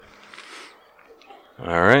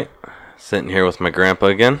All right, sitting here with my grandpa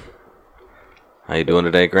again. How you doing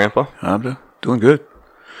today, Grandpa? I'm doing good.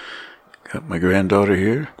 Got my granddaughter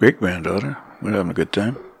here, great-granddaughter. We're having a good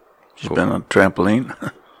time. She's been on a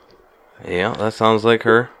trampoline. Yeah, that sounds like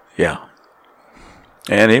her. Yeah.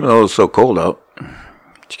 And even though it's so cold out,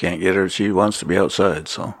 she can't get her. She wants to be outside,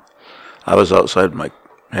 so I was outside with my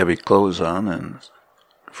heavy clothes on and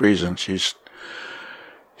freezing. She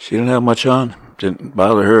didn't have much on. Didn't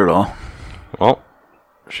bother her at all. Well,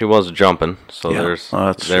 she was jumping, so Yeah.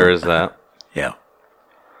 there is that. Yeah.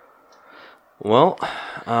 Well,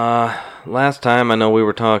 last time I know we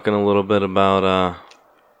were talking a little bit about a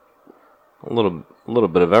little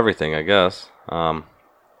bit of everything, I guess.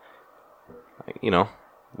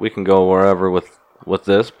 We can go wherever with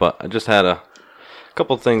this, but I just had a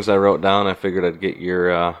couple things I wrote down. I figured I'd get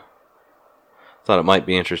your thought it might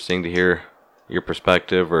be interesting to hear your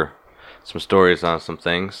perspective or some stories on some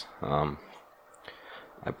things.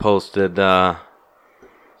 I posted the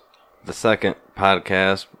second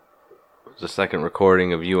podcast, the second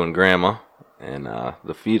recording of you and Grandma, and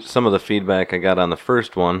some of the feedback I got on the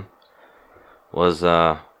first one was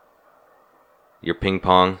your ping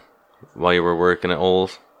pong while you were working at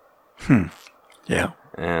Ol's. Yeah.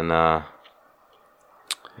 And I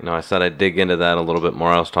said I'd dig into that a little bit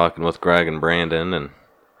more. I was talking with Greg and Brandon, and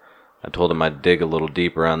I told them I'd dig a little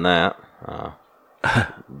deeper on that.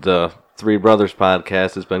 The Three Brothers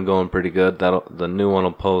podcast has been going pretty good. The new one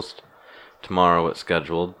will post tomorrow. It's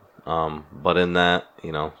scheduled. But in that,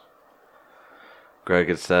 Greg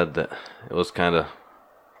had said that it was kind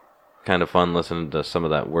of fun listening to some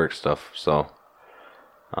of that work stuff. So,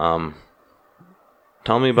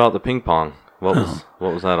 tell me about the ping pong. What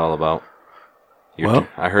was that all about?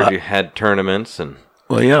 I heard you had tournaments and.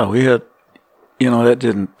 Well, yeah, we had. That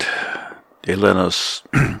didn't. They let us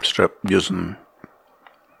start using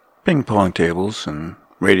ping pong tables and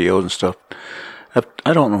radios and stuff.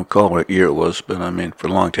 I don't recall what year it was, but for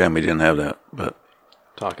a long time we didn't have that. But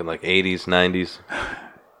talking like 80s, 90s.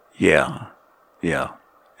 Yeah,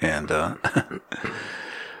 and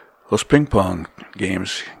those ping pong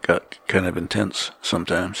games got kind of intense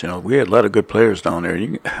sometimes. We had a lot of good players down there.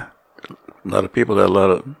 A lot of people had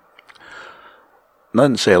I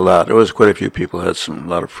didn't say a lot. There was quite a few people who had a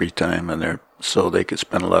lot of free time in there, so they could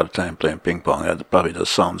spend a lot of time playing ping pong. That probably does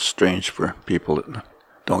sound strange for people that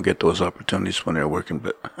don't get those opportunities when they're working,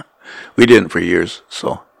 but we didn't for years.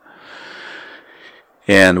 So,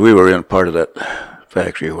 and we were in part of that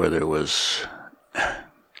factory where there was a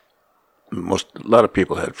lot of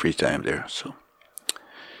people had free time there. So,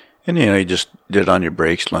 and you just did it on your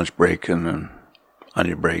breaks, lunch break, and then on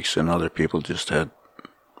your breaks, and other people just had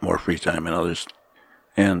more free time than others.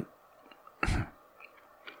 And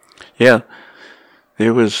yeah,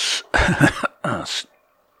 there was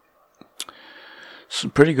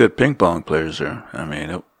some pretty good ping pong players there.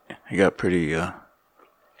 It got pretty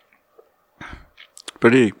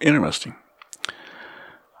interesting.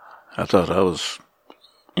 I thought I was,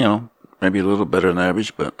 maybe a little better than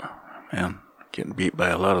average, but getting beat by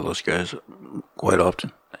a lot of those guys quite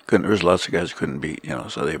often. There's lots of guys who couldn't beat,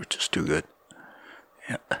 so they were just too good.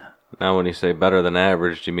 Yeah. Now, when you say better than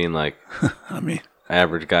average, do you mean like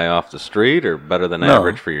average guy off the street, or better than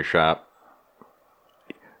average for your shop?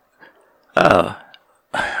 I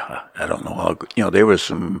don't know how. There were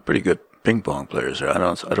some pretty good ping pong players there. I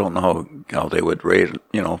don't know how they would rate.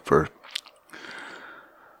 For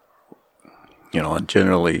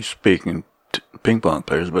generally speaking, ping pong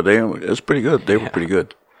players, but it was pretty good. They were pretty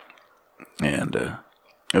good, and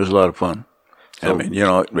it was a lot of fun. So,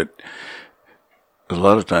 but a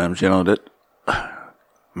lot of times, that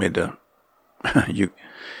made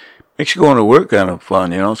makes you going to work kind of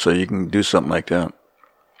fun, so you can do something like that.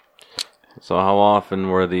 So how often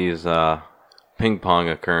were these ping pong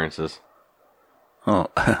occurrences? Oh,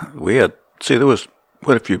 there was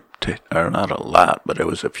quite a few, or not a lot, but there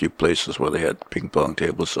was a few places where they had ping pong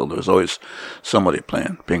tables, so there was always somebody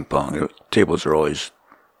playing ping pong. The tables are always,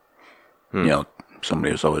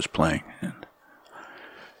 somebody was always playing.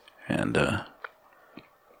 And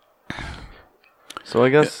so I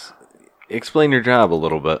guess explain your job a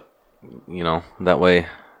little bit, that way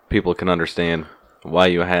people can understand why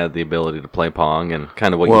you had the ability to play pong and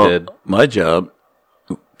kind of what you did. My job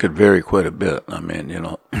could vary quite a bit. When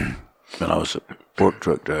I was a fork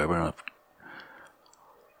truck driver,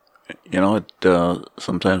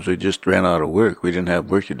 sometimes we just ran out of work. We didn't have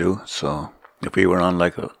work to do. So if we were on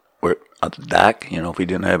like at the dock, if we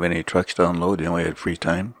didn't have any trucks to unload, we had free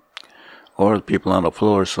time. Or the people on the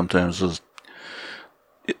floor, sometimes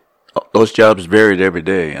those jobs varied every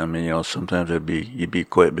day. Sometimes you'd be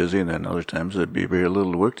quite busy, and then other times there'd be very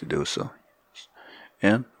little work to do. So,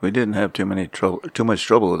 And we didn't have too much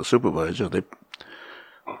trouble with the supervisor.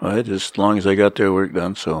 Just as long as they got their work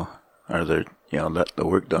done, let the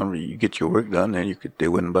work done. You get your work done, then they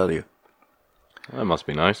wouldn't bother you. That must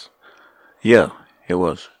be nice. Yeah, it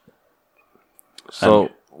was. So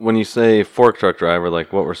when you say fork truck driver,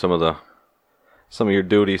 like what were some of your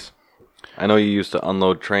duties? I know you used to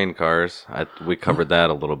unload train cars. We covered that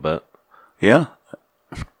a little bit. Yeah.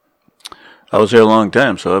 I was there a long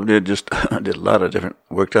time, so I did a lot of different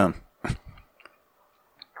work done.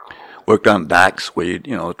 Worked on docks where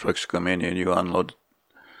the trucks come in and you unload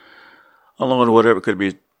whatever it could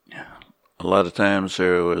be. A lot of times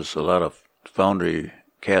there was a lot of foundry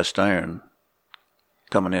cast iron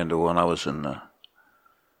coming into when I was in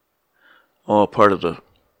part of the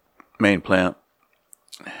main plant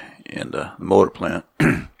and the motor plant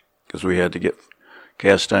because we had to get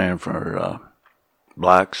cast iron for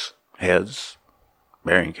blocks, heads,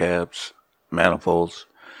 bearing caps, manifolds,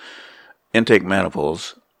 intake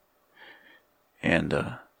manifolds,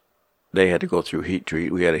 and they had to go through heat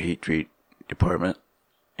treat. We had a heat treat department,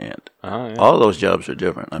 and all those jobs are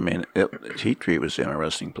different. I mean, heat treat was an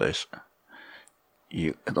interesting place.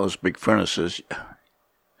 Those big furnaces,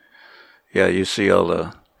 you see all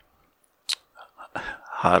the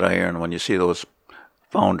hot iron when you see those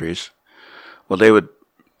foundries. Well, they would,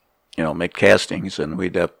 make castings, and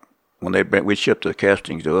we'd ship the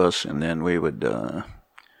castings to us, and then we would.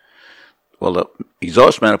 The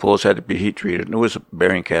exhaust manifolds had to be heat treated. There was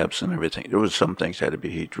bearing caps and everything. There was some things had to be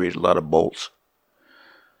heat treated. A lot of bolts.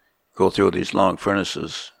 Go through these long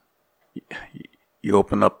furnaces. You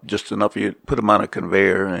open up just enough. You put them on a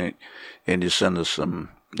conveyor, and you send us some.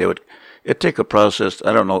 It'd take a process.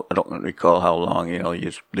 I don't know. I don't recall how long. You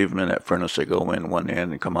just leave them in that furnace. They go in one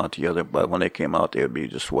end and come out the other. But when they came out, they would be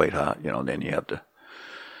just white hot. Then you have to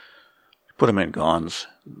put them in gons.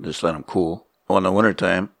 Just let them cool. Well, in the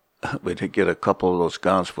wintertime, we'd get a couple of those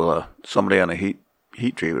gons full of somebody on a heat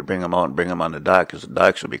treat would bring them out and bring them on the dock because the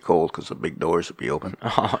docks would be cold because the big doors would be open.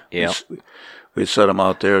 Oh, yeah. We'd set them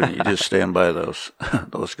out there and you just stand by those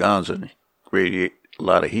gons and radiate a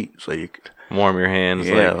lot of heat so you could warm your hands.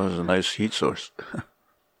 Yeah, it was a nice heat source.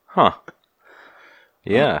 Huh.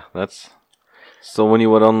 Yeah, so when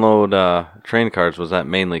you would unload train cars, was that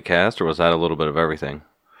mainly cast or was that a little bit of everything?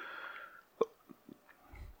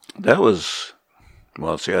 That was...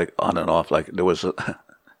 Well, see, on and off, like there was, like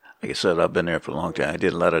I said, I've been there for a long time. I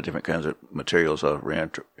did a lot of different kinds of materials off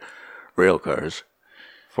rail cars.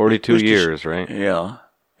 42 years, right? Yeah,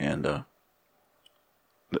 and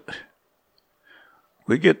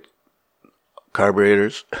we get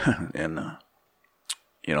carburetors, and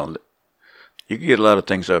you can get a lot of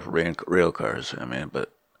things off rail cars. I mean,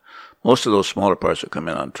 but most of those smaller parts would come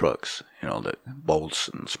in on trucks. The bolts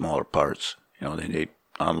and smaller parts. They need.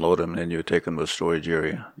 Unload them, and then you take them to a storage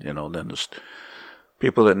area. Then the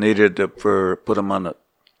people that needed to put them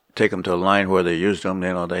take them to a line where they used them.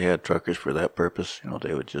 They had truckers for that purpose.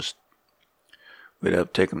 They would we'd have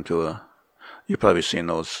to take them to you've probably seen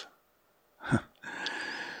those,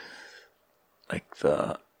 like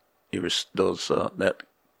that I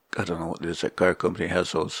don't know what it is. That car company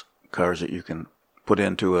has those cars that you can put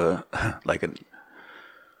into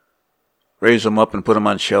raise them up and put them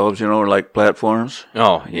on shelves, like platforms.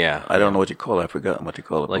 Oh, yeah. I don't know what you call it. I've forgotten what you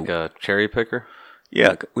call it. Like a cherry picker?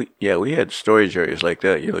 Yeah, we had storage areas like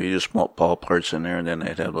that. You just put all parts in there, and then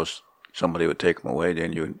they'd have somebody would take them away.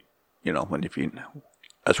 Then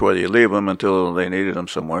that's where you leave them until they needed them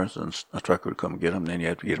somewhere. Then a trucker would come get them. Then you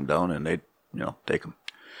have to get them down, and they'd, take them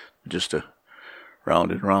just to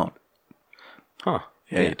round and round. Huh.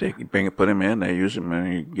 Yeah, you put them in, they use them,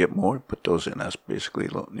 and you get more, put those in. That's basically,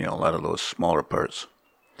 a lot of those smaller parts.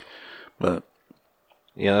 But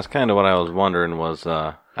yeah, that's kind of what I was wondering was,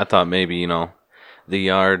 I thought maybe, the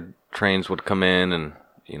yard trains would come in and,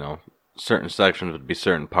 certain sections would be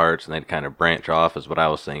certain parts, and they'd kind of branch off is what I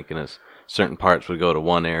was thinking is certain parts would go to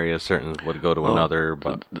one area, certain would go to another.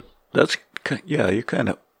 But that's, you kind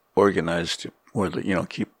of organized where,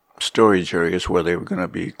 keep storage areas where they were going to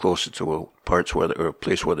be closer to parts or a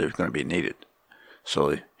place where they were going to be needed.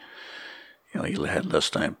 So, you had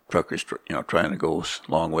less time truckers, trying to go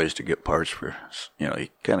long ways to get parts for, you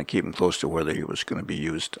kind of keep them close to where they was going to be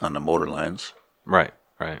used on the motor lines. Right.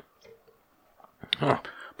 Huh.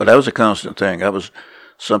 But that was a constant thing. That was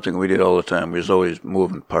something we did all the time. We was always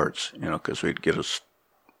moving parts, because we'd get a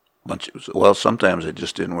bunch of, sometimes it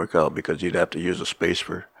just didn't work out because you'd have to use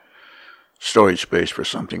storage space for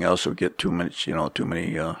something else. It would get too many,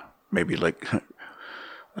 maybe like, I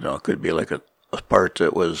don't know, it could be like a part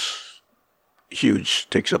that was huge,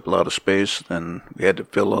 takes up a lot of space. Then we had to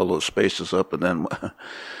fill all those spaces up, and then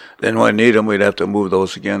then when we need them, we'd have to move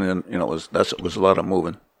those again, and it was a lot of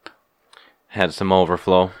moving. Had some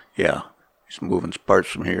overflow. Yeah, just moving parts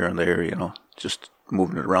from here and there, just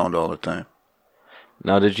moving it around all the time.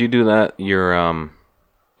 Now, did you do that your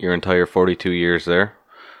entire 42 years there?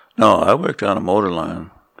 No, I worked on a motor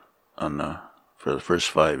line for the first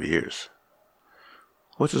 5 years,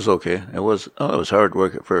 which is okay. It was hard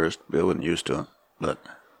work at first, but I wasn't used to it. But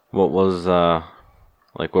what was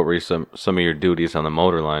what were some of your duties on the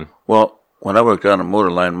motor line? Well, when I worked on a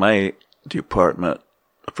motor line, my department,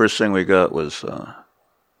 the first thing we got was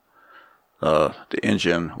the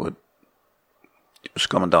engine was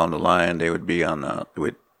coming down the line. They would be on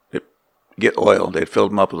they'd get oil. They'd fill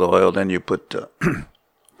them up with oil. Then you put the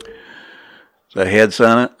heads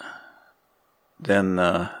on it. Then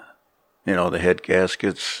the head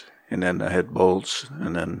gaskets, and then the head bolts,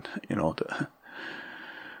 and then the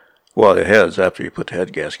heads after you put the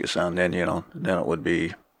head gaskets on. Then then it would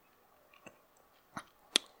be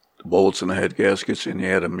the bolts and the head gaskets, and you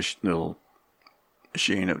had a little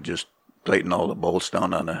machine of just plating all the bolts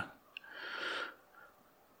down on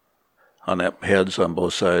the heads on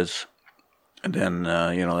both sides. And then,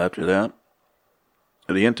 after that,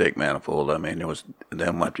 the intake manifold. I mean,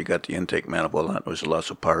 then after you got the intake manifold on, there was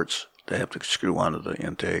lots of parts they have to screw onto the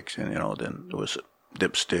intakes. And, then there was a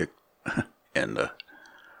dipstick and a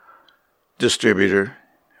distributor.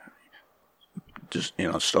 Just,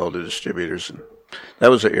 install the distributors. And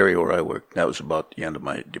that was the area where I worked. That was about the end of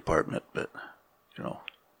my department, but,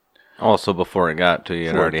 Also, before it got to you,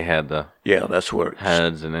 it already had the that's where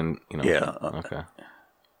heads, and then okay,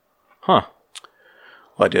 huh?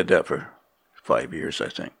 Well, I did that for 5 years, I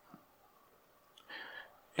think.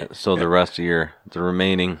 So the rest of the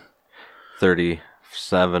remaining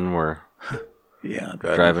 37 were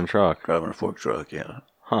driving truck, driving a fork truck, yeah.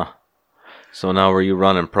 Huh? So now were you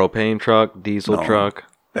running propane truck, diesel truck,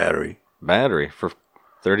 battery for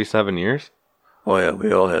 37 years? Oh yeah,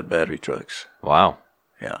 we all had battery trucks. Wow.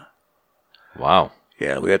 Yeah. Wow.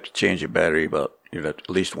 Yeah, we have to change the battery about at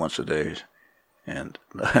least once a day, and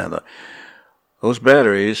those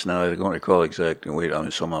batteries. Now I don't recall exactly weight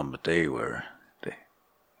on some of them, but they were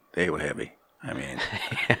heavy. I mean,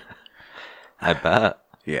 I bet.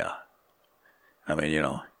 Yeah. I mean, you'd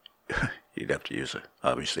have to use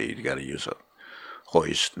obviously you got to use a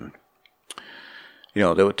hoist, and they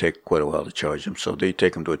would take quite a while to charge them. So they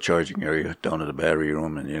take them to a charging area down to the battery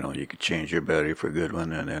room, and you could change your battery for a good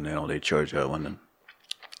one, and then they charge that one, and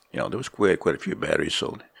there was quite a few batteries.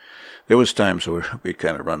 So there was times where we'd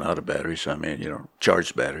kind of run out of batteries. I mean,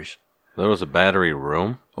 charged batteries. There was a battery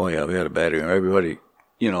room? Oh yeah, we had a battery room. Everybody,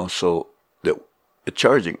 so the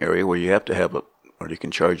charging area where you have to have where you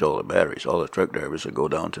can charge all the batteries. All the truck drivers would go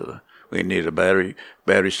down to we need a battery.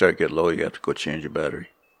 Batteries start getting low. You have to go change your battery.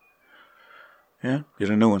 Yeah, get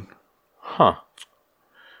a new one. Huh.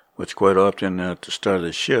 Which quite often at the start of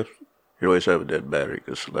the shift, you always have a dead battery,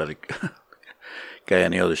 because guy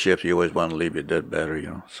on the other shift, you always want to leave your dead battery,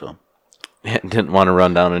 so. Yeah, didn't want to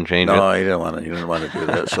run down and change it? No, you didn't want to do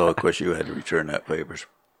that, so of course you had to return that papers.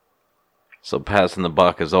 So passing the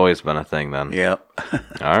buck has always been a thing then? Yeah.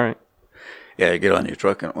 All right. Yeah, you get on your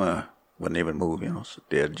truck and wouldn't even move, so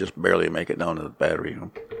they'd just barely make it down to the battery.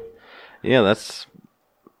 Yeah, that's...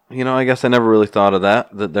 I guess I never really thought of that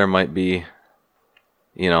there might be,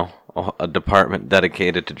 a department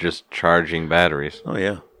dedicated to just charging batteries. Oh,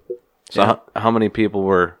 yeah. So how many people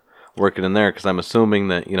were working in there? Because I'm assuming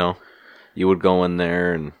that, you would go in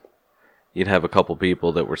there and you'd have a couple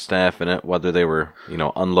people that were staffing it, whether they were,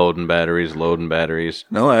 unloading batteries, loading batteries.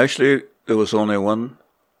 No, actually, there was only one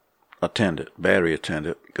battery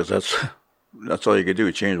attendant, because that's all you could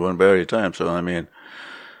do, change one battery at a time. So, I mean,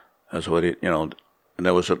 that's what and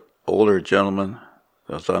there was an older gentleman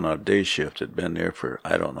that was on our day shift, had been there for,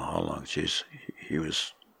 I don't know how long. Jeez,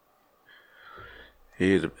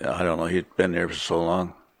 I don't know, he'd been there for so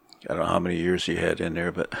long. I don't know how many years he had in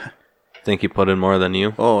there, but... Think he put in more than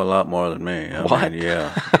you? Oh, a lot more than me. What? I mean,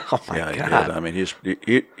 yeah. Oh, my God. He did. I mean,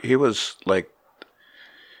 he was like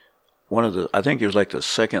I think he was like the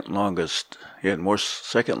second longest, he had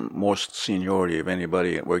second most seniority of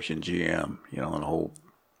anybody that works in GM, in the whole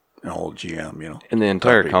GM, In the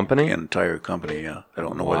entire company? Entire company, yeah. I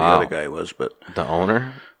don't know Wow. what the other guy was, but... The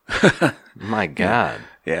owner? My God.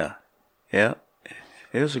 Yeah. Yeah.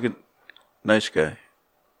 He was a nice guy.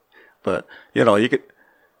 But, you could...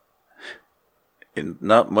 And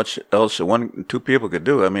not much else two people could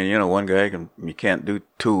do. I mean, one guy you can't do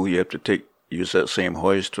two. You have to use that same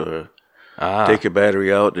hoist or take your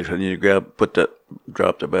battery out, and you drop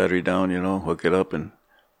the battery down, hook it up and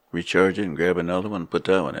recharge it and grab another one and put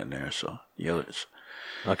that one in there. So,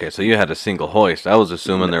 Okay, so you had a single hoist. I was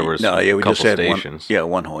assuming there was No, yeah, a we couple just had stations.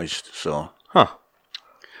 one hoist. So, Huh.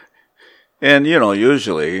 and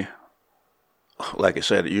usually, like I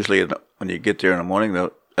said, usually when you get there in the morning,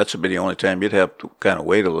 that's be the only time you'd have to kind of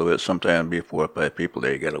wait a little bit. Sometime be 4 or 5 people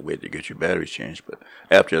there, you got to wait to get your battery changed. But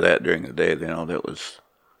after that, during the day, that was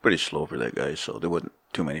pretty slow for that guy. So there wasn't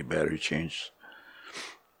too many battery changes.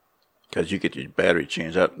 Because you get your battery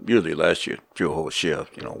changed out usually last year through a whole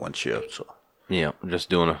shift, one shift. So Yeah, just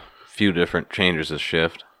doing a few different changes a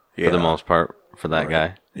shift for the Yeah. most part for that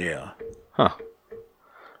guy. Yeah. Huh.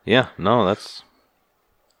 Yeah, no, that's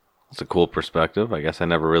a cool perspective. I guess I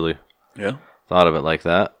never really Yeah. thought of it like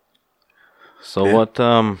that. So Yeah. what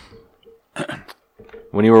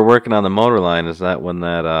when you were working on the motor line, is that when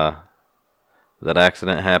that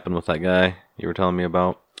accident happened with that guy you were telling me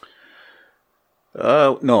about?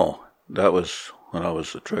 No, that was when I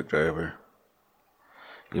was the truck driver.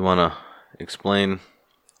 You want to explain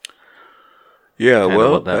Yeah, kinda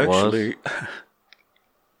well, what that actually,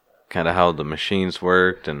 kind of how the machines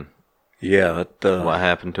worked and yeah, what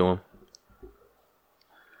happened to him?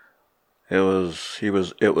 it was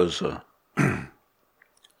the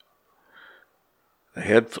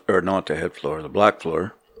head, or not the head floor, the block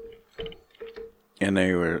floor. And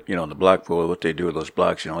they were, the block floor, what they do with those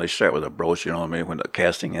blocks, they start with a broach, you know what I mean? When they're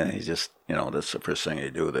casting in, he just, that's the first thing they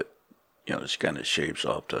do that, just kind of shapes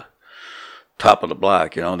off the top of the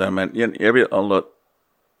block, Then, I mean, every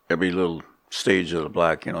little stage of the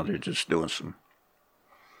block, they're just doing some,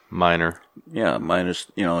 Minor. minus,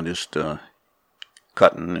 just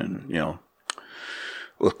cutting and,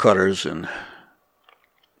 with cutters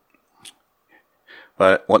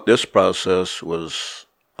but what this process was,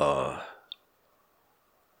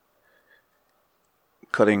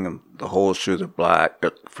 cutting the holes through the block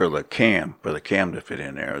for the cam to fit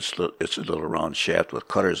in there. It's a little round shaft with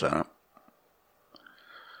cutters on it.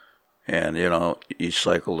 And, each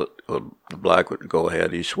cycle, the block would go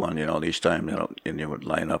ahead, each one, each time, and you would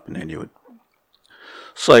line up and then you would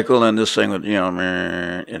cycle and this thing would,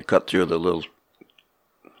 and cut through the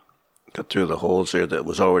holes there that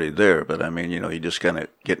was already there. But I mean, you just kind of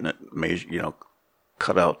getting it measured,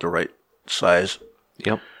 cut out the right size.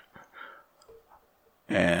 Yep.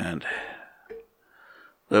 And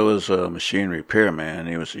there was a machine repairman.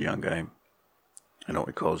 He was a young guy. I don't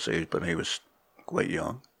recall his age, but he was quite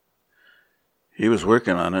young. He was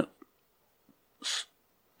working on it,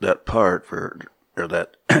 that part or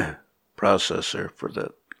that processor for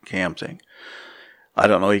the cam thing. I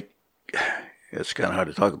don't know. It's kind of hard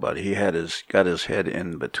to talk about. He got his head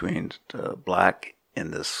in between the black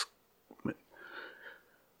and this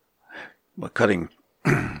cutting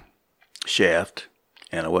shaft.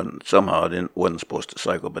 And it wasn't supposed to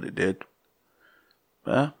cycle, but it did.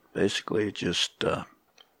 Well, basically, it just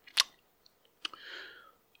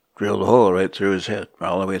drilled a hole right through his head,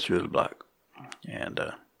 all the way through the block. And,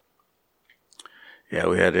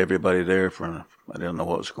 we had everybody there I didn't know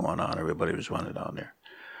what was going on. Everybody was running down there.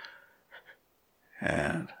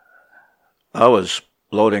 And I was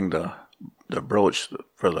loading the broach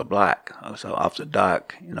for the block. I was off the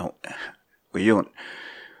dock,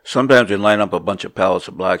 Sometimes we line up a bunch of pallets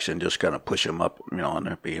of blocks and just kind of push them up, on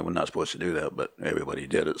there. We're not supposed to do that, but everybody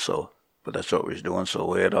did it. So, but that's what we was doing. So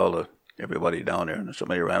we had everybody down there, and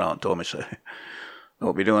somebody ran out and told me, "Say,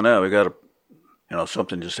 don't be doing that. We got to,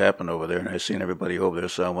 something just happened over there." And I seen everybody over there,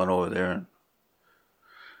 so I went over there, and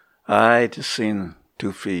I just seen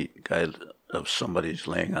 2 feet, guy of somebody's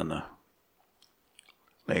laying on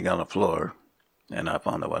the floor, and I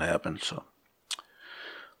found out what happened. So,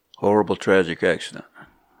 horrible, tragic accident.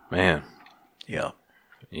 Man. Yeah.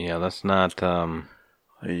 Yeah, that's not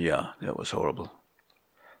Yeah, that was horrible.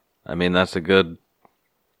 I mean, that's a good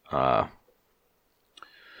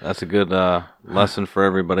lesson for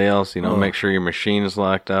everybody else, make sure your machine is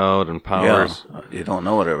locked out and powers. Yeah, you don't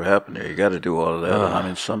know whatever happened there. You got to do all of that. I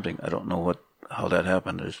mean, I don't know how that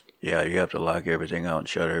happened. You have to lock everything out and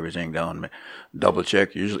shut everything down, double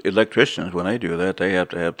check. Usually electricians, when they do that, they have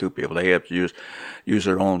to have 2 people. They have to use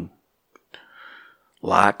their own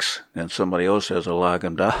locks, and somebody else has to lock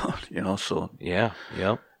them down, so. Yeah,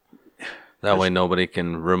 yep. That way nobody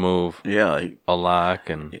can remove a lock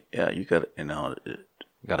and. Yeah, you got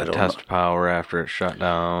got to test power after it's shut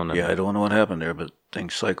down. Yeah, I don't know what happened there, but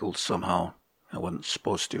things cycled somehow. I wasn't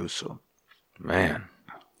supposed to, so. Man.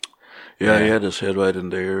 Yeah, he had his head right in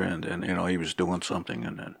there, and he was doing something,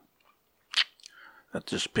 and then that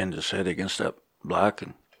just pinned his head against that block,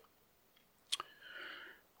 and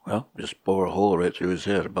just bore a hole right through his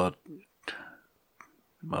head, about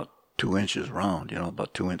 2 inches round,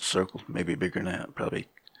 about 2-inch circle, maybe bigger than that, probably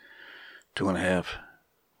 2.5.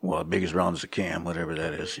 well, big as round as a cam, whatever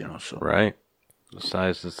that is, you know. So Right. The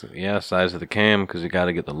size of the cam, because you got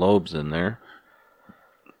to get the lobes in there.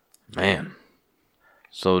 Man.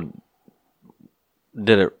 So,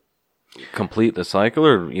 did it complete the cycle,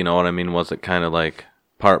 or you know what I mean? Was it kind of like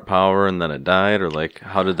part power and then it died, or like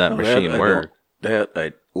how did that machine work?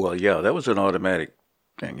 Well, yeah, that was an automatic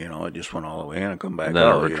thing, you know. It just went all the way in and come back Then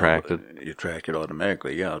out. it retracted. You retract it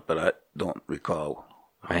automatically, yeah. But I don't recall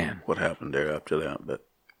what happened there after that. But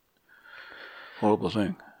horrible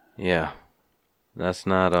thing. Yeah, that's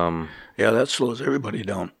not Yeah, that slows everybody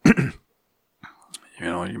down. You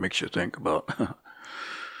know, it makes you think about.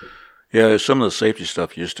 Yeah, some of the safety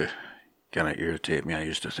stuff used to kind of irritate me. I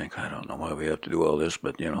used to think, I don't know why we have to do all this,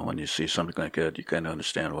 but you know, when you see something like that, you kind of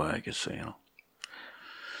understand why. I guess you know.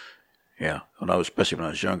 Yeah, especially when I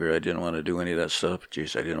was younger, I didn't want to do any of that stuff.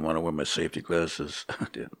 Jeez, I didn't want to wear my safety glasses.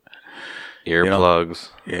 earplugs.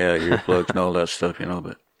 You know, yeah, earplugs and all that stuff, you know.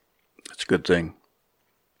 But it's a good thing.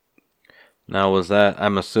 Now,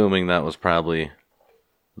 I'm assuming that was probably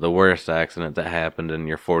the worst accident that happened in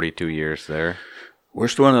your 42 years there.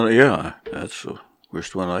 Worst one, yeah, that's the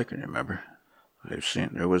worst one I can remember. I've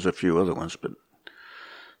seen, there was a few other ones, but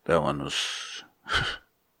that one was,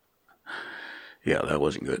 yeah, that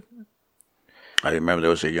wasn't good. I remember there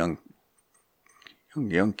was a young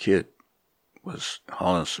kid was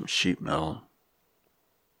hauling some sheet metal.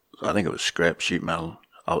 I think it was scrap sheet metal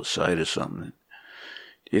outside or something.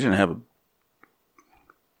 He didn't have a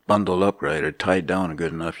bundled up right or tied down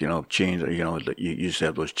good enough, you know, chains. You know, you used to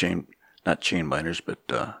have those not chain binders, but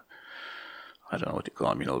I don't know what they call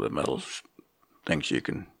them. You know, the metal things you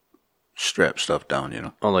can strap stuff down. You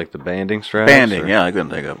know. Oh, like the banding straps. Banding, yeah, I couldn't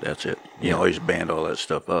think of it. That's it. You always band all that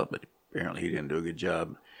stuff up, but apparently he didn't do a good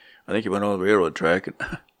job. I think he went over the railroad track and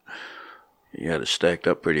he had it stacked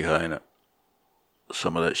up pretty high, and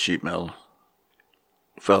some of that sheet metal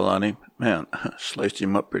fell on him. Man, sliced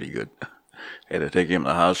him up pretty good. Had to take him to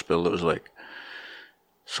the hospital. It was like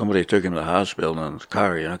somebody took him to the hospital in the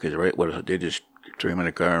car, you know, because they just threw him in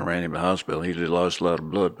the car and ran him to the hospital. He just lost a lot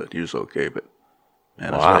of blood, but he was okay. But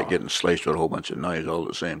man, it's like getting sliced with a whole bunch of knives all at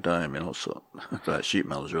the same time, you know. So that sheet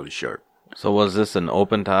metal is really sharp. So was this an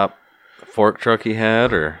open top fork truck he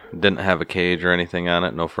had, or didn't have a cage or anything on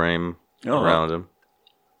it, no frame around him?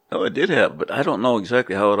 No, it did have, but I don't know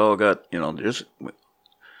exactly how it all got, you know,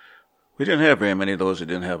 we didn't have very many of those that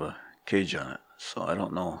didn't have a cage on it, so I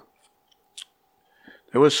don't know.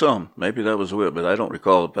 There was some, maybe that was it, but I don't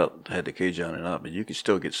recall about had the cage on it or not, but you could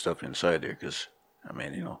still get stuff inside there, because, I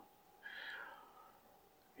mean, you know,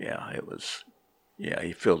 yeah,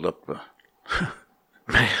 he filled up,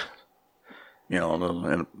 Man. You know,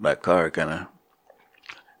 and that car kind of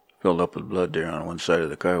filled up with blood there on one side of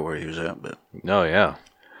the car where he was at, but. Oh, yeah.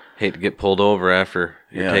 Hate to get pulled over after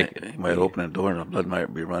you he might open the door and the blood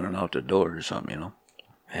might be running out the door or something, you know.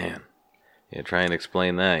 Man. Yeah, try and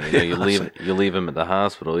explain that. You know, you leave him at the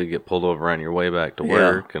hospital, you get pulled over on your way back to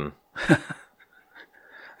work, and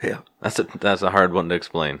yeah, that's a hard one to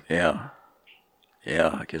explain. Yeah,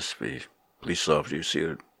 I guess the police officer, you see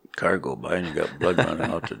a car go by and you got blood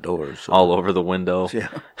running out the door, so. All over the window. Yeah.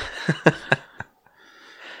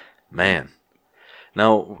 Man.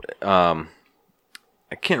 Now,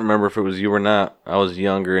 I can't remember if it was you or not. I was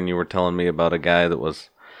younger and you were telling me about a guy that was,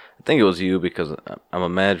 I think it was you, because I'm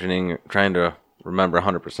imagining, trying to remember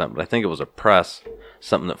 100%, but I think it was a press,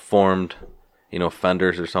 something that formed, you know,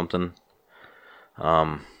 fenders or something,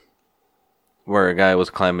 where a guy was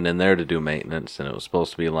climbing in there to do maintenance, and it was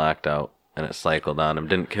supposed to be locked out, and it cycled on him.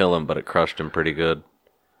 Didn't kill him, but it crushed him pretty good.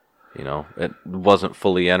 You know, it wasn't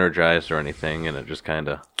fully energized or anything, and it just kind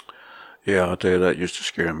of... Yeah, I'll tell you, that used to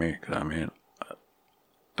scare me. I mean, I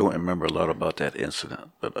don't remember a lot about that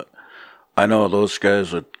incident, but I know those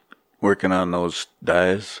guys were working on those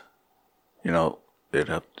dies. You know, they'd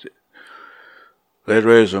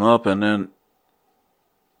raise them up, and then,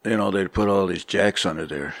 you know, they'd put all these jacks under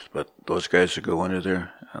there. But those guys would go under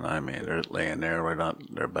there, and I mean, they're laying there right on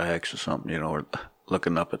their backs or something, you know, or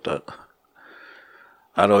looking up at that.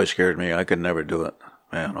 That always scared me. I could never do it.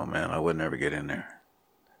 Man, oh man, I would never get in there.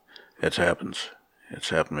 It happens. It's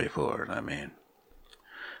happened before. I mean,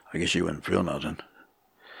 I guess you wouldn't feel nothing.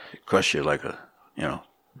 It crush you like a, you know,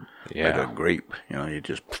 like a grape. You know, you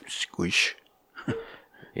just squish.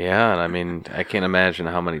 Yeah, and I mean, I can't imagine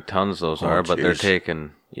how many tons those are, but they're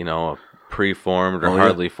taking, you know, a preformed or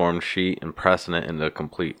hardly formed sheet and pressing it into a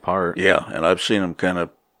complete part. Yeah, and I've seen them kind of,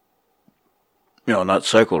 you know, not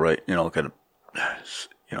cycle right, you know, kind of,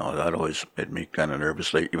 you know, that always made me kind of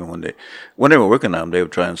nervous. Like, even when they were working on them, they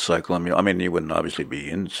would try and cycle them. You know, I mean, you wouldn't obviously be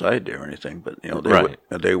inside there or anything, but, you know,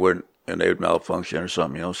 they would malfunction or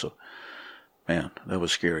something, you know, so man, that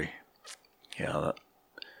was scary. Yeah,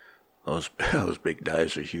 those those big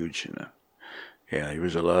dies are huge. Yeah, there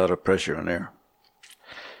was a lot of pressure in there.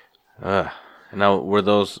 Now, were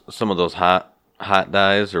those some of those hot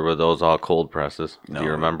dies, or were those all cold presses? No, Do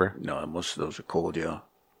you remember? No, most of those are cold. Yeah,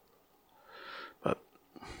 but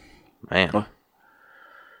Man, well,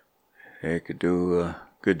 they could do a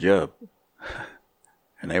good job,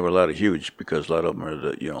 and they were a lot of huge because a lot of them are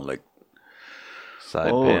like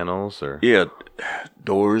side panels or yeah,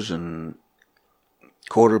 doors and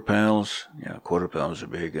quarter panels. Yeah, quarter panels are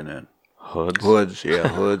big, and then hoods. Yeah,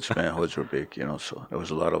 hoods. Man, hoods were big. So there was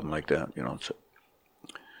a lot of them like that. So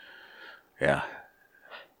yeah.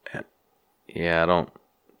 Yeah, I don't.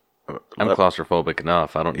 I'm claustrophobic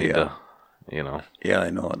enough. I don't need to. Yeah, I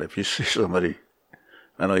know. And if you see somebody,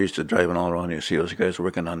 I know I used to driving all around, you see those guys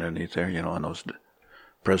working underneath there, in those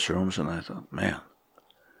press rooms, and I thought, man,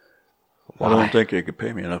 I don't think they could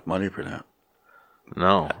pay me enough money for that.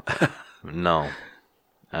 No, no.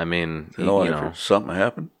 I mean, if something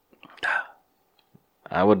happened,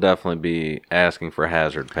 I would definitely be asking for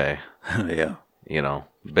hazard pay. Yeah.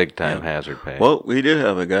 Big time hazard pay. Well, we did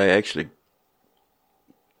have a guy actually.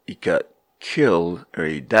 He got killed or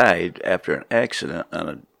he died after an accident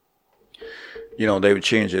on they would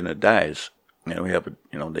change in the dies. We have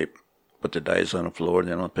they put the dies on the floor,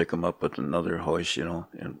 then they'll pick them up with another hoist, and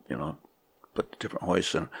put the different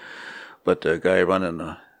hoists in. But the guy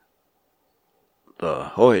running the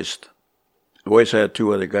hoist, we always had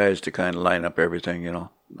two other guys to kind of line up everything, and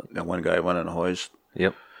one guy running the hoist.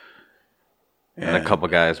 Yep. And a couple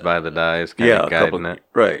guys by the dies, kind of guiding it.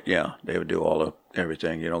 Right, yeah. They would do all of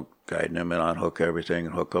everything, guiding them and unhook everything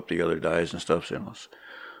and hook up the other dies and stuff.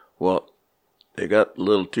 Well, they got a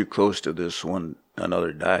little too close to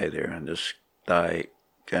another die there, and this die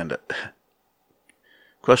kind of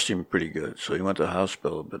crushed him pretty good. So he went to the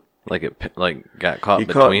hospital, but got caught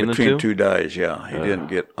between the two? Two dies, yeah. He didn't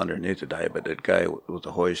get underneath the die, but that guy with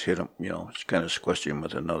the hoist hit him, kind of squished him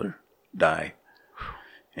with another die.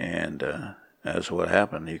 And that's what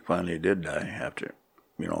happened. He finally did die after,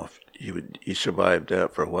 he survived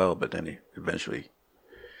that for a while, but then he eventually...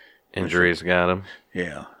 Injuries got him?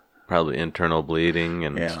 Yeah. Probably internal bleeding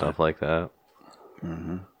and stuff like that.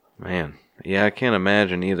 Mm-hmm. Man. Yeah, I can't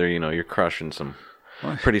imagine either, you're crushing some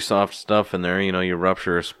pretty soft stuff in there. You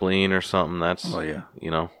rupture a spleen or something. That's,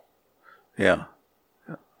 Yeah.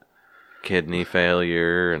 Kidney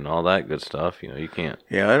failure and all that good stuff. You can't.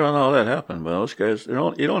 Yeah, I don't know how that happened, but those guys, you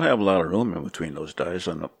don't have a lot of room in between those dies.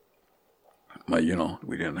 We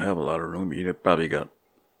didn't have a lot of room. You probably got,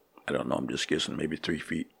 I don't know, I'm just guessing, maybe 3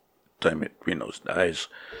 feet time between those dies.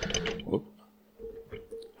 Whoop.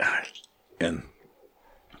 And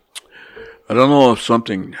I don't know if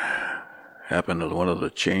something happened to one of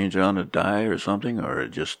the change on the die or something, or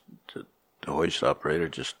just the hoist operator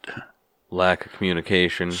just... Lack of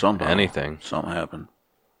communication, somehow, anything. Something happened.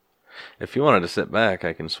 If you wanted to sit back,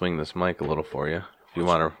 I can swing this mic a little for you. If you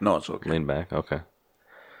want to... No, it's okay. Lean back, okay.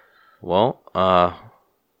 Well,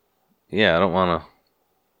 yeah, I don't want to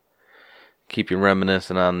keep you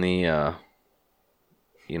reminiscing on the,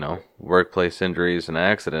 workplace injuries and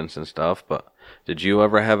accidents and stuff, but did you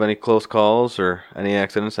ever have any close calls or any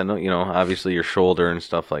accidents? I know, obviously your shoulder and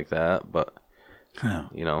stuff like that, but,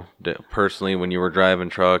 personally, when you were driving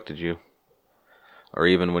truck, did you... Or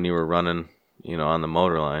even when you were running, on the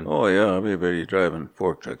motor line. Oh, yeah. Everybody driving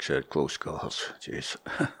fork trucks had close calls. Jeez.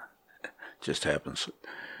 Just happens.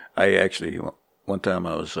 I actually, one time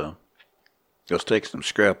I was taking some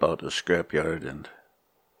scrap out to the scrap yard, and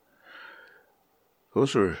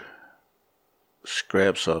those were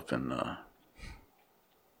scraps up in, I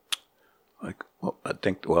don't know. I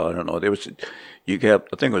think it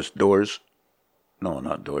was doors. No,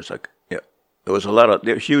 not doors. There was a lot of,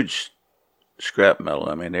 they were huge scrap metal.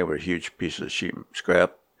 I mean, they were huge pieces of sheet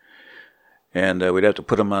scrap, and we'd have to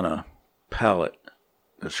put them on a pallet,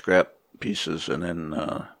 the scrap pieces, and then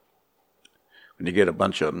when you get a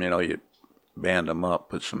bunch of them, you band them up,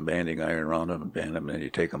 put some banding iron around them, and band them, and then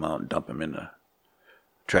you take them out and dump them in the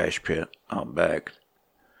trash pit out back.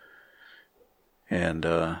 And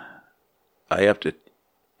I have to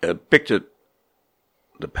pick the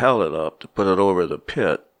pallet up to put it over the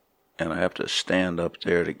pit. And I have to stand up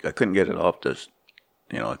there. I couldn't get it off this,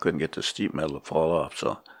 I couldn't get the sheet metal to fall off.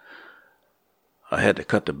 So I had to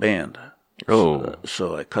cut the band. Oh.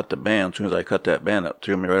 So I cut the band. As soon as I cut that band up,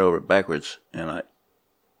 threw me right over backwards. And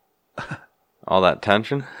all that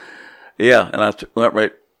tension? Yeah. And I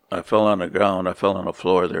fell on the ground. I fell on the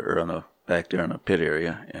floor there, or back there in the pit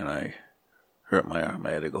area. And I hurt my arm.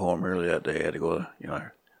 I had to go home early that day. I had to go, I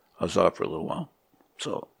was off for a little while.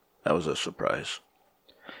 So that was a surprise.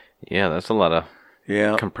 Yeah, that's a lot of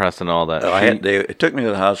Yeah. compressing all that. It took me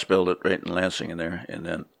to the hospital right in Lansing in there, and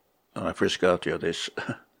then when I first got there, they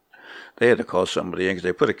had to call somebody in because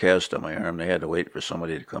they put a cast on my arm. They had to wait for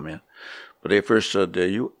somebody to come in. But they first said,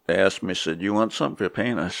 they asked me, said, you want something for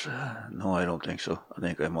pain? I said, no, I don't think so. I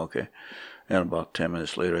think I'm okay. And about 10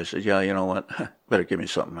 minutes later, I said, yeah, you know what? Better give me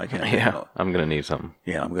something. I can't. Yeah, I'm going to need something.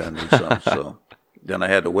 Yeah, I'm going to need something. So then I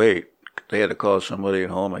had to wait. They had to call somebody at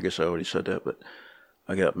home. I guess I already said that, but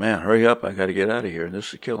I got, man, hurry up. I got to get out of here.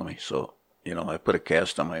 This is killing me. So, I put a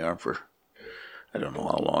cast on my arm for, I don't know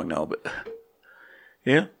how long now, but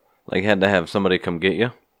yeah. Like, had to have somebody come get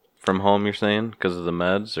you from home, you're saying, because of the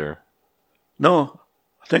meds, or? No,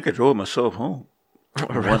 I think I drove myself home.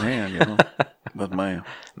 With one hand, with my...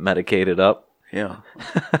 Medicated up? Yeah.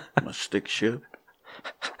 My stick shift.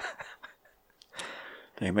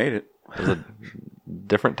 They made it. It was a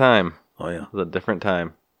different time. Oh, yeah. It was a different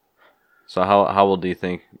time. So how old do you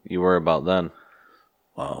think you were about then?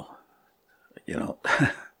 Wow.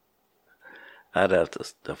 I'd have to,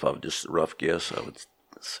 if I was just a rough guess, I would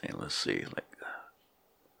say, let's see, like,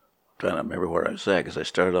 I'm trying to remember where I was at, because I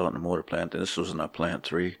started out in the motor plant, and this was in our plant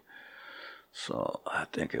 3. So I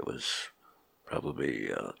think it was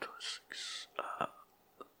probably, I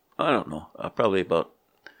don't know, probably about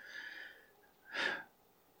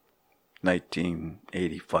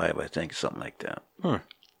 1985, I think, something like that.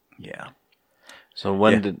 Yeah. So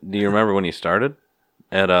do you remember when you started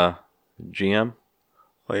at GM?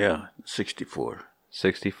 Oh, yeah, 64.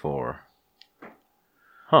 64.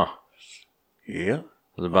 Huh. Yeah. It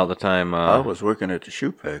was about the time... I was working at the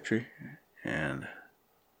shoe factory, and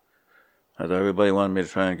I thought everybody wanted me to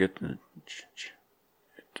try and get the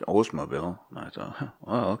Oldsmobile. And I thought,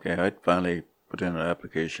 well, okay, I'd finally put in an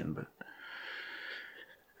application, but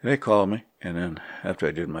they called me, and then after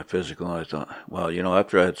I did my physical, I thought, well,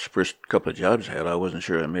 after I had the first couple of jobs I had, I wasn't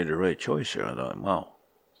sure I made the right choice here. I thought, wow.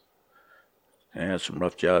 I had some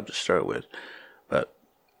rough jobs to start with,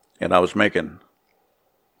 and I was making,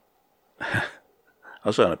 I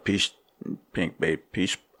was on a pink babe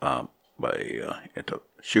piece at the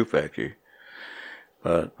shoe factory.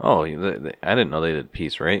 But I didn't know they did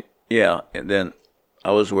piece, right? Yeah, and then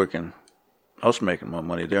I was making more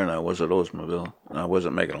money there than I was at Oldsmobile. And I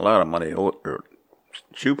wasn't making a lot of money at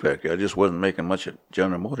shoe factory. I just wasn't making much at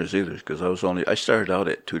General Motors either, because I started out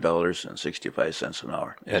at $2.65 an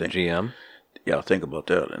hour. At GM? Yeah, think about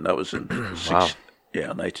that. And that was in Wow.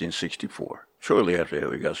 1964. Shortly after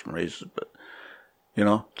that, we got some raises, but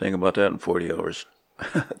think about that in 40 hours.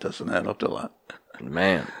 It doesn't add up to a lot.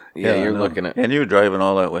 Man, yeah, you're looking at... And you were driving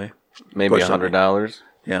all that way. Maybe $100?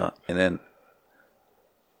 Yeah, and then,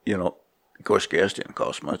 of course, gas didn't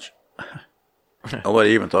cost much.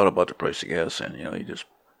 Nobody even thought about the price of gas, and, you just...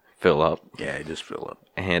 Fill up. Yeah, you just fill up.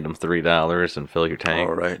 Hand them $3 and fill your tank.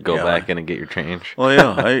 All right. Go back in and get your change. Well,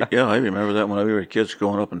 yeah, I remember that when we were kids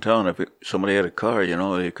growing up in town. If somebody had a car,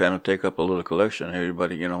 they kind of take up a little collection.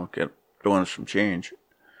 Everybody, kept throwing some change.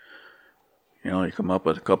 You come up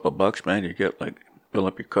with a couple of bucks, man, you get fill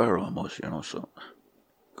up your car almost, so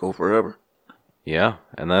go forever. Yeah,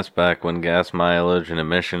 and that's back when gas mileage and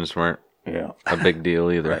emissions weren't a big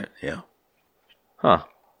deal either. Right, yeah. Huh.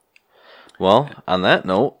 Well, on that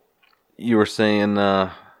note, you were saying,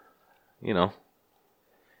 you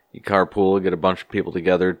carpool, get a bunch of people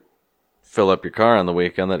together, fill up your car on the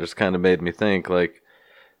weekend. That just kind of made me think,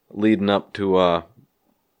 leading up to,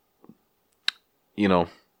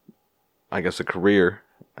 I guess a career,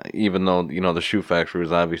 even though, the shoe factory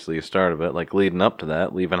was obviously a start of it, leading up to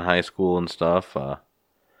that, leaving high school and stuff, as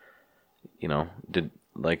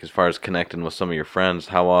far as connecting with some of your friends,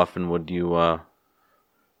 how often would you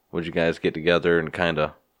guys get together and kind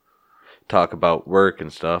of talk about work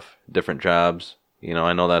and stuff, different jobs?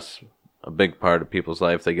 I know that's a big part of people's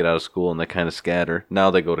life. They get out of school and they kind of scatter.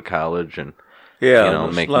 Now they go to college and,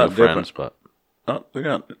 make new friends, but... We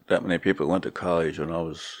got that many people who went to college when I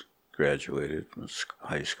was graduated from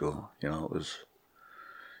high school. It was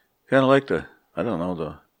kind of like you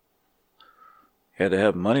had to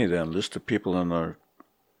have money then. List of people in our,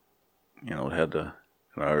 in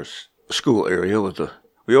our school area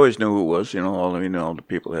we always knew who it was, all the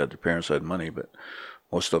people that had their parents had money, but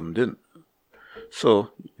most of them didn't.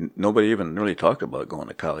 So nobody even really talked about going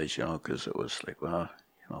to college, because it was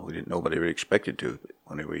nobody really expected to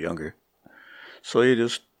when they were younger. So you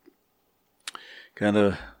just kind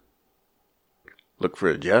of look for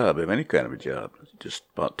a job, any kind of a job. Just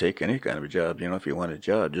about take any kind of a job, if you want a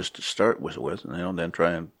job, just to start with, and then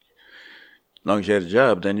try and, as long as you had a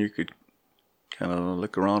job, then you could kind of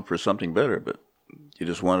look around for something better, but you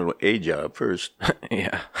just wanted a job first.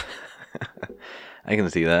 Yeah. I can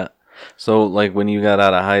see that. So, like, when you got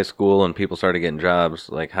out of high school and people started getting jobs,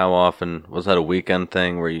 like, how often was that a weekend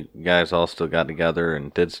thing where you guys all still got together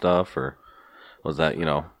and did stuff, or was that,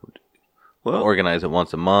 Well, organize it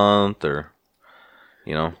once a month, or,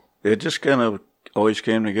 you know? it just kind of always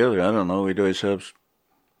came together. I don't know. We'd always have.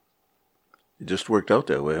 It just worked out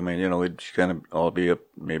that way. I mean, we'd kind of all be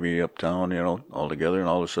maybe uptown, all together, and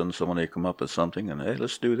all of a sudden someone would come up with something, and hey,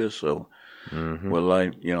 let's do this. So,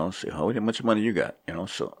 well, say, how much money you got?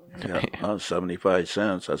 So, yeah, 75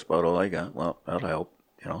 cents. That's about all I got. Well, that'll help.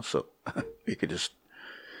 So we could just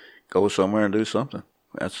go somewhere and do something.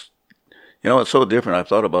 That's, it's so different. I've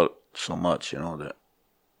thought about it so much, that,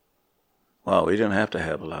 wow, we didn't have to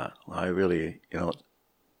have a lot. I really,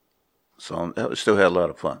 so we still had a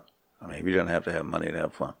lot of fun. I mean, we didn't have to have money to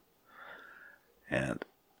have fun. And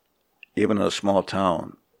even in a small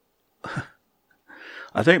town,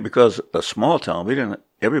 I think because a small town,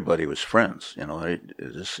 everybody was friends,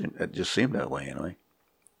 it just seemed that way,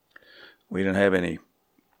 We didn't have any,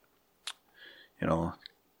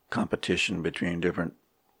 competition between different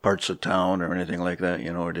parts of town or anything like that,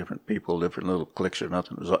 or different people, different little cliques or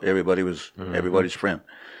nothing. Everybody was everybody's friend.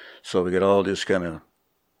 So we could all just kind of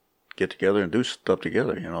get together and do stuff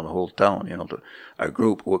together, the whole town, our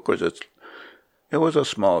group. Of course, it was a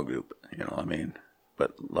small group,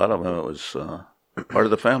 but a lot of them, it was part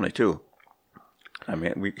of the family too. I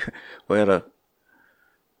mean, we had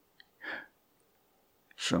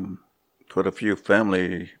quite a few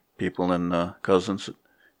family people and cousins that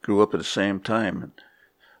grew up at the same time,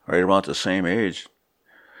 right around the same age,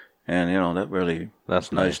 and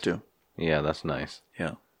that's nice too. Yeah, that's nice.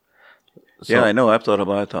 Yeah. So, Yeah, I know. I've thought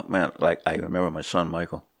about it. I thought, man, like I remember my son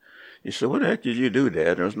Michael. He said, "What the heck did you do,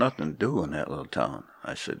 Dad? There was nothing to do in that little town."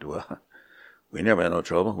 I said, "Well, we never had no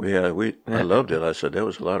trouble. I loved it." I said, "There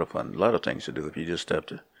was a lot of fun, a lot of things to do. If you just have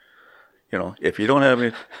to, if you don't have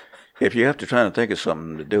any, if you have to try to think of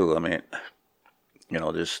something to do, I mean,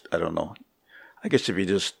 just I don't know. I guess if you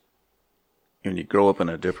just when you grow up in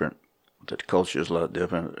the culture is a lot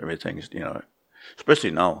different. Everything's especially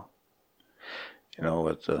now,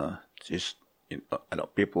 with just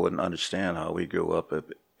people wouldn't understand how we grew up,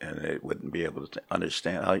 and they wouldn't be able to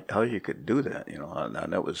understand how you could do that. And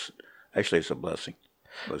that was actually it's a blessing.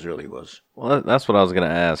 It really was. Well, that's what I was gonna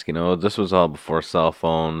ask. This was all before cell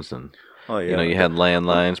phones, and you had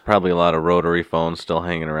landlines, probably a lot of rotary phones still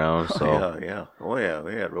hanging around. So oh yeah,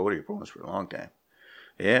 we had rotary phones for a long time.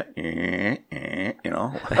 Yeah,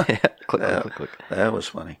 click, click. That was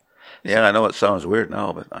funny. Yeah, I know it sounds weird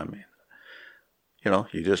now, but I mean,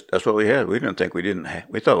 that's what we had. We didn't think we didn't have,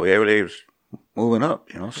 we thought everything was moving up,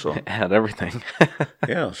 so. Had everything.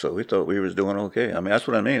 Yeah, so we thought we was doing okay. I mean, that's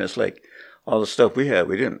what I mean. It's like all the stuff we had,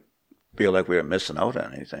 we didn't feel like we were missing out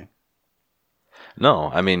on anything.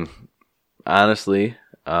 No, I mean, honestly,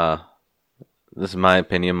 this is my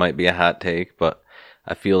opinion, might be a hot take, but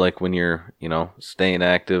I feel like when you're, staying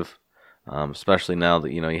active, especially now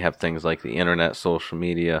that, you have things like the internet, social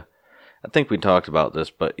media. I think we talked about this,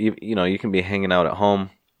 but you can be hanging out at home,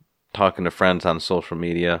 talking to friends on social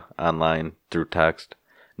media, online, through text,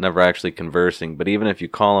 never actually conversing. But even if you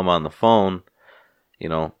call them on the phone,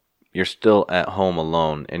 you're still at home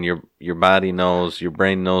alone, and your body knows, your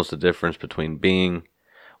brain knows the difference between being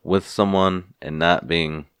with someone and not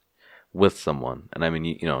being with someone. And I mean,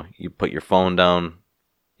 you put your phone down,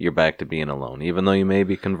 you're back to being alone, even though you may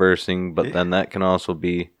be conversing, but then that can also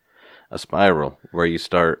be a spiral where you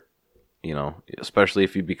start, especially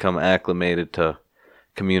if you become acclimated to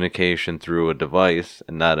communication through a device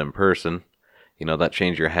and not in person, that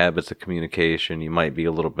changes your habits of communication. You might be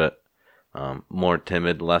a little bit more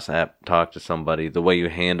timid, less apt to talk to somebody. The way you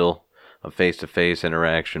handle a face-to-face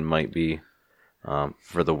interaction might be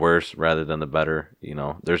for the worse rather than the better.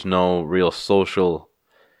 There's no real social,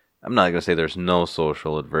 I'm not going to say there's no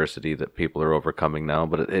social adversity that people are overcoming now,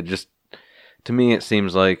 but it just, to me, it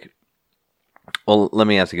seems like, well, let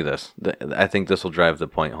me ask you this. I think this will drive the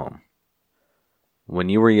point home. When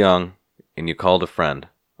you were young and you called a friend,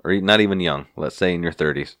 or not even young, let's say in your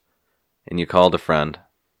 30s, and you called a friend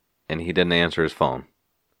and he didn't answer his phone,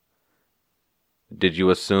 did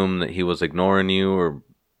you assume that he was ignoring you, or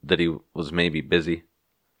that he was maybe busy?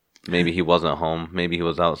 Maybe he wasn't home. Maybe he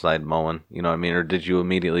was outside mowing. You know what I mean? Or did you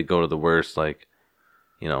immediately go to the worst, like,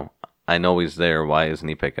 I know he's there. Why isn't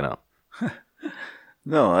he picking up?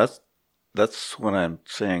 No, that's what I'm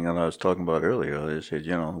saying, and I was talking about earlier. I said,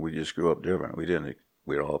 we just grew up different. We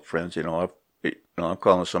were all friends. I'm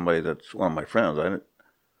calling somebody that's one of my friends.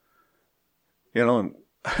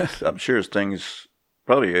 I'm sure things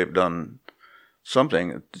probably have done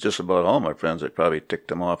something. Just about all my friends, it probably ticked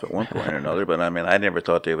them off at one point or another. But I mean, I never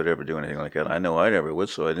thought they would ever do anything like that. I know I never would,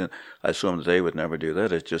 so I didn't. I assumed they would never do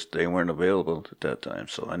that. It's just they weren't available at that time,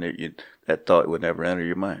 so I knew that thought would never enter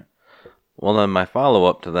your mind. Well, then my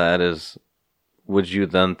follow-up to that is, would you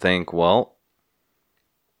then think, well,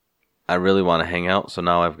 I really want to hang out, so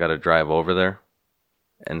now I've got to drive over there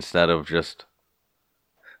instead of just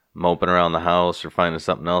moping around the house or finding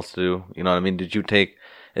something else to do? You know what I mean? Did you take...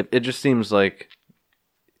 It just seems like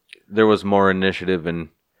there was more initiative in,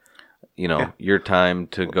 your time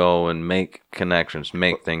to go and make connections,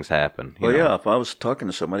 make things happen. Well, yeah, if I was talking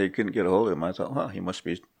to somebody, you couldn't get a hold of him, I thought, well, he must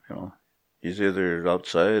be, he's either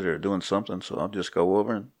outside or doing something, so I'll just go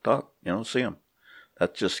over and talk, see him.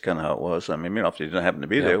 That's just kind of how it was. I mean, if he didn't happen to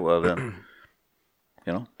be there, well, then,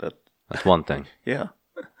 that's one thing. Yeah.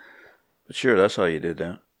 But sure, that's how you did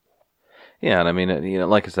that. Yeah, and I mean,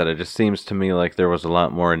 like I said, it just seems to me like there was a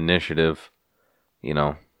lot more initiative,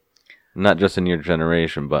 not just in your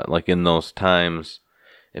generation, but like in those times,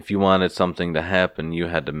 if you wanted something to happen, you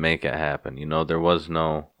had to make it happen. There was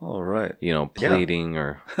no, all right, pleading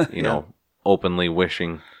or, openly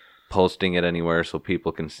wishing, posting it anywhere so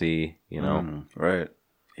people can see, right.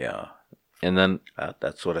 Yeah. And then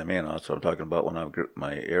that's what I mean. That's what I'm talking about when I grew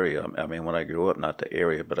my area. I mean, when I grew up, not the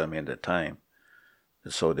area, but I mean the time.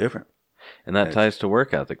 It's so different. And that ties to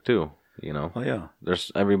work ethic too, Oh yeah.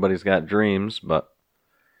 Everybody's got dreams, but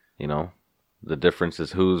the difference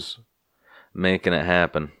is who's making it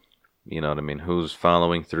happen. You know what I mean? Who's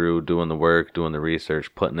following through, doing the work, doing the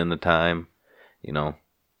research, putting in the time,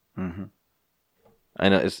 Mm-hmm. I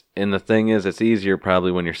know and the thing is, it's easier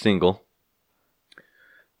probably when you're single.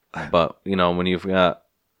 But, when you've got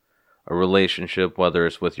a relationship, whether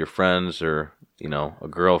it's with your friends or, a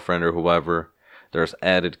girlfriend or whoever, there's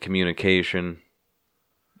added communication.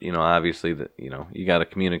 Obviously that, you got to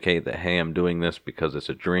communicate that, hey, I'm doing this because it's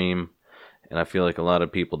a dream. And I feel like a lot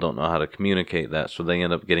of people don't know how to communicate that, so they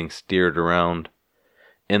end up getting steered around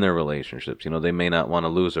in their relationships. They may not want to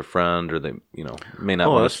lose a friend, or they, may not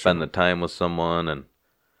want to spend the time with someone, and,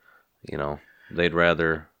 they'd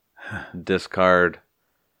rather discard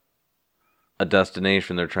a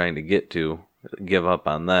destination they're trying to get to, give up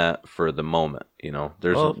on that for the moment.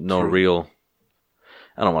 There's no real,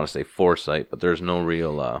 I don't want to say foresight, but there's no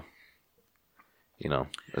real,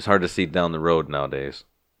 it's hard to see down the road nowadays.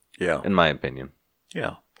 Yeah. In my opinion.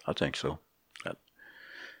 Yeah, I think so.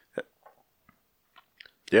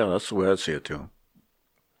 Yeah, that's the way I see it too.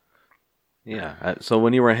 Yeah. So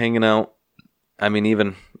when you were hanging out, I mean,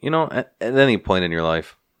 even, at any point in your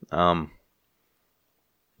life, do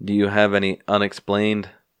you have any unexplained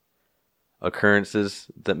occurrences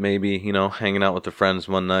that maybe, hanging out with the friends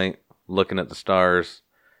one night, looking at the stars,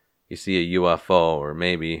 you see a UFO, or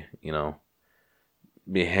maybe,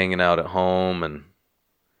 be hanging out at home and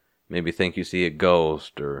maybe think you see a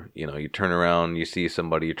ghost, or, you turn around, you see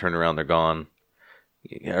somebody, you turn around, they're gone.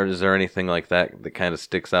 Or is there anything like that that kind of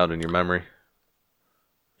sticks out in your memory?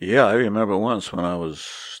 Yeah, I remember once when I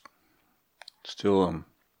was still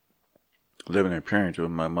living in Perryington with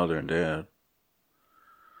my mother and dad.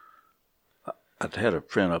 I had a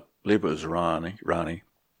friend, I believe it was Ronnie.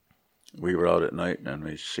 We were out at night and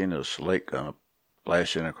we seen this lake kind of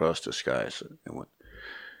flashing across the sky.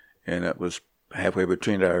 And it was halfway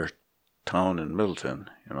between our town and Middleton,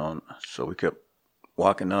 so we kept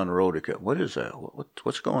walking down the road. What is that?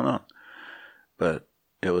 What's going on? But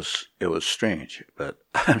it was strange. But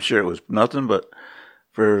I'm sure it was nothing. But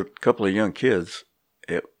for a couple of young kids,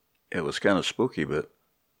 it was kind of spooky. But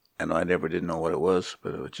I never did know what it was.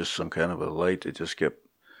 But it was just some kind of a light that just kept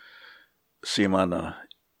seeing on the.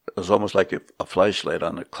 It was almost like a flashlight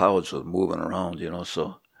on the clouds was moving around,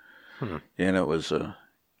 So, and it was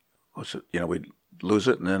we'd lose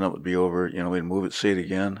it and then it would be over. We'd move it, see it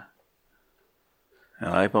again. And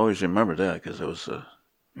I've always remembered that because it was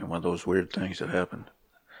one of those weird things that happened.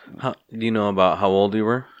 Do you know about how old you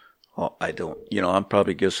were? Oh, I don't. I'm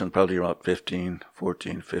probably guessing about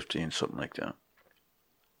 14, 15, something like that.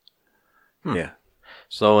 Yeah.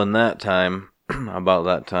 So in that time, about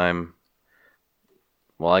that time,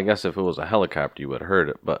 well, I guess if it was a helicopter, you would have heard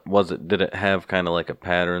it. But did it have kind of like a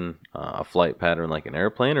pattern, a flight pattern like an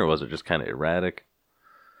airplane, or was it just kind of erratic?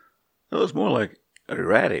 It was more like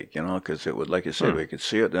erratic, because it would, like I said, we could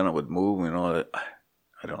see it, then it would move, I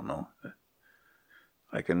don't know.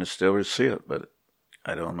 I can still see it, but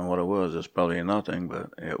I don't know what it was. It's probably nothing,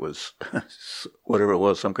 but it was, whatever it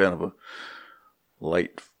was, some kind of a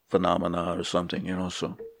light phenomena or something,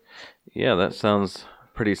 so. Yeah, that sounds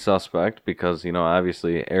pretty suspect because,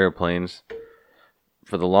 obviously airplanes,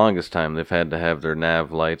 for the longest time, they've had to have their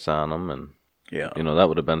nav lights on them, and Yeah. You know, that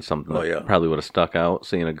would have been something that probably would have stuck out,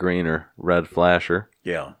 seeing a green or red flasher.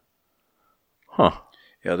 Yeah. Huh.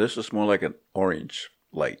 Yeah, this is more like an orange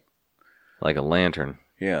light. Like a lantern.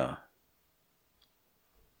 Yeah.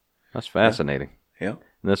 That's fascinating. Yeah.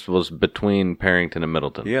 And this was between Perrington and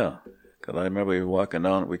Middleton. Yeah. Because I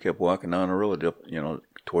remember we kept walking down the road up, you know,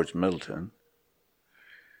 towards Middleton.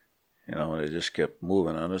 You know, and it just kept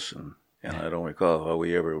moving on us. And I don't recall how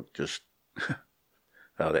we ever just,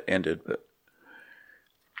 how it ended, but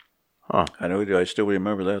I still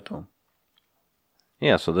remember that, though.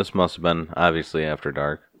 Yeah, so this must have been obviously after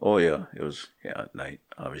dark. Oh, yeah. It was, at night,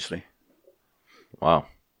 obviously. Wow.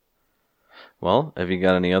 Well, have you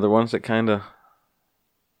got any other ones that kind of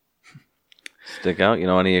stick out? You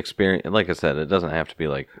know, any experience? Like I said, it doesn't have to be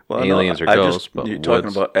like aliens or ghosts, but you're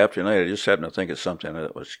talking about after night. I just happened to think of something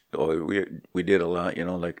that was. We did a lot. You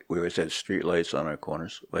know, like we always had street lights on our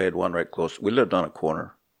corners. We had one right close. We lived on a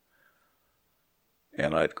corner,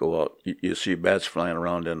 and I'd go out. You see bats flying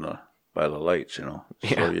around by the lights. You know,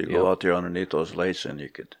 so you go out there underneath those lights, and you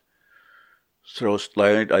could throw.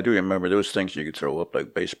 Like, I do remember there was things you could throw up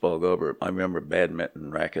like baseball glove, or I remember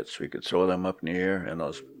badminton rackets. We could throw them up in the air, and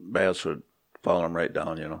those bats would fall them right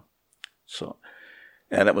down. You know, so.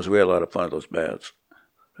 And we had a lot of fun with those bats.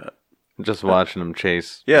 Just watching them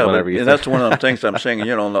chase. Yeah, and that's one of the things I'm saying.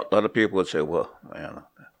 You know, a lot of people would say, "Well, man,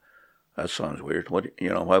 that sounds weird.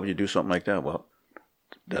 Why would you do something like that?" Well,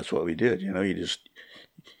 that's what we did. You know, we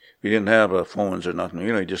didn't have phones or nothing.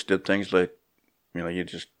 You know, you just did things like, you know, you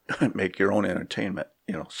just make your own entertainment.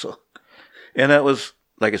 You know, so, and that was,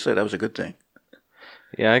 like I said, that was a good thing.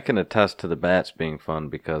 Yeah, I can attest to the bats being fun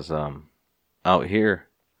because out here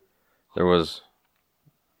there was.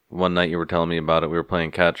 One night you were telling me about it. We were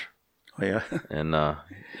playing catch. Oh, yeah. And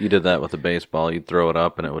you did that with a baseball. You'd throw it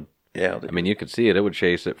up, and it would. Yeah. I mean, you could see it. It would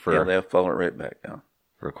chase it for. Yeah, they'll fall it right back down.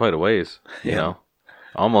 For quite a ways. You know,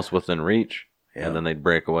 almost within reach. Yeah. And then they'd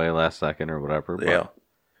break away last second or whatever. But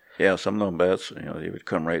yeah. Some of them bats, you know, they would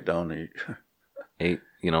come right down. 8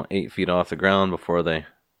 feet off the ground before they.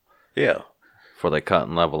 Yeah. Before they cut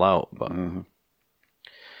and level out, but. Mm-hmm.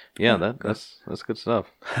 Yeah, that's good stuff.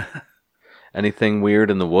 Anything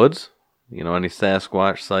weird in the woods? You know, any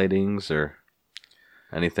Sasquatch sightings or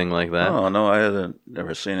anything like that? Oh, no, I haven't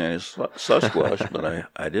never seen any Sasquatch, but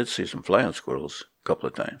I did see some flying squirrels a couple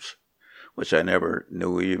of times, which I never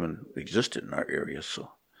knew even existed in our area.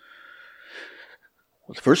 So,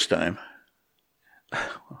 the first time,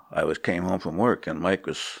 I came home from work, and Matt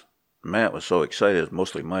was so excited,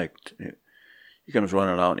 mostly Mike. He comes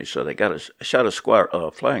running out, and he said, I shot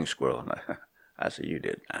a flying squirrel. And I said, you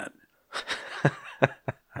did not.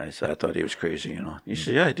 I thought he was crazy, you know. He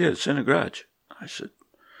said, yeah, I did. It's in the garage. I said,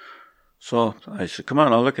 come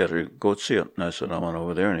on, I'll look at it. Go see it. And I said, I went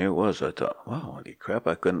over there, and here it was. I thought, wow, holy crap,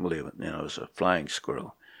 I couldn't believe it. You know, it was a flying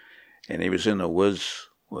squirrel. And he was in the woods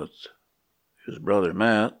with his brother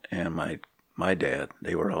Matt and my dad.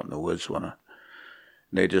 They were out in the woods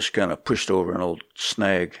they just kind of pushed over an old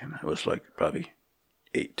snag, and it was like probably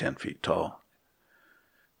 8-10 feet tall.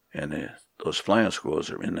 And those flying squirrels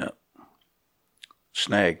are in that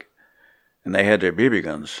snag, and they had their BB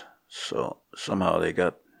guns, so somehow they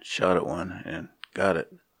got shot at one and got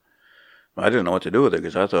it. I didn't know what to do with it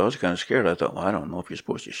because I was kind of scared. I thought, well, I don't know if you're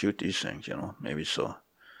supposed to shoot these things, you know, maybe so.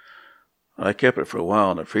 I kept it for a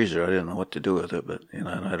while in the freezer. I didn't know what to do with it, but you know,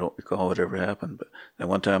 and I don't recall whatever happened. But then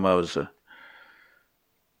one time I was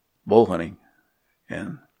bow hunting,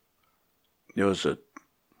 and there was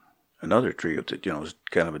another tree that, you know, was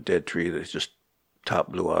kind of a dead tree that just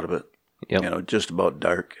top blew out of it. Yep. You know, just about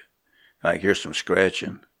dark. I hear some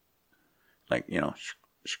scratching, like, you know,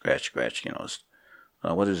 scratch, you know.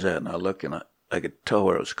 What is that? And I look, and I could tell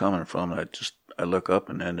where it was coming from. I look up,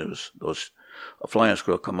 and then there was a flying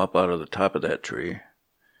squirrel come up out of the top of that tree,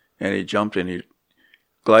 and he jumped and he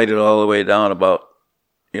glided all the way down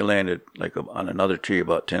he landed like on another tree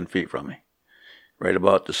about 10 feet from me, right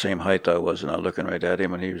about the same height I was, and I was looking right at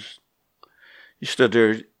him, and he stood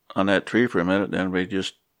there on that tree for a minute, then we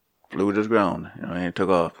just flew to the ground, you know, and he took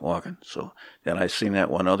off walking. So then I seen that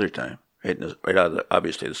one other time, right out of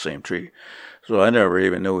obviously the same tree. So I never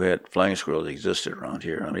even knew we had flying squirrels existed around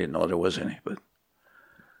here. I didn't know there was any, but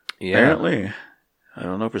apparently, I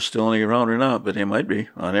don't know if there's still any around or not, but they might be.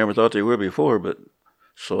 I never thought they were before, but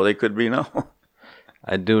so they could be now.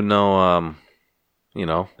 I do know, you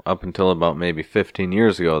know, up until about maybe 15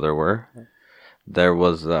 years ago there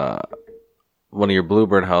was one of your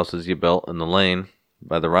bluebird houses you built in the lane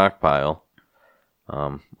by the rock pile.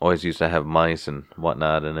 Always used to have mice and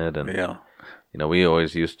whatnot in it, and you know, we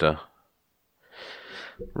always used to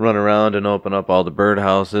run around and open up all the bird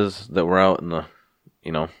houses that were out in the,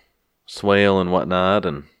 you know, swale and whatnot,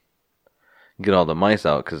 and get all the mice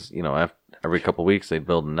out, because every couple weeks they'd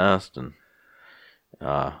build a nest. And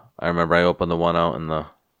I remember I opened the one out in the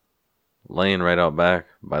lane right out back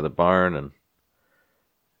by the barn, and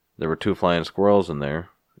there were 2 flying squirrels in there,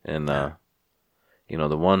 and the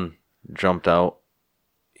one jumped out.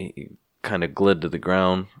 He kind of glid to the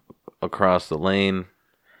ground across the lane.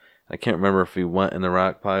 I can't remember if he went in the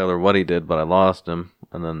rock pile or what he did, but I lost him.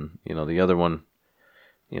 And then, the other one,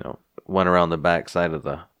 went around the back side of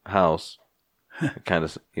the house, kind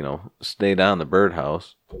of, stayed on the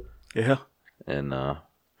birdhouse. Yeah. And I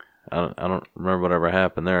don't remember whatever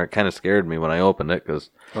happened there. It kind of scared me when I opened it, because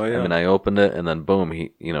I opened it, and then boom,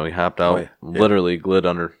 he hopped out, literally glid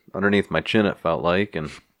underneath my chin. It felt like, and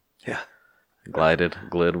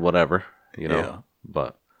glid, whatever, Yeah.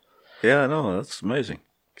 But yeah, I know, that's amazing.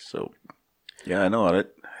 So, yeah, I know.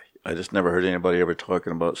 I just never heard anybody ever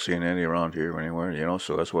talking about seeing any around here or anywhere,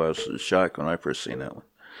 so that's why I was shocked when I first seen that one.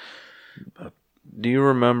 But, do you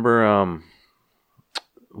remember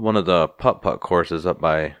one of the putt-putt courses up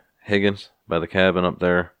by Higgins, by the cabin up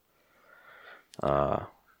there?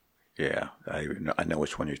 Yeah, I know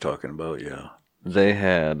which one you're talking about, yeah. They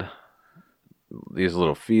had these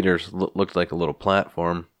little feeders, looked like a little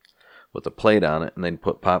platform with a plate on it, and they'd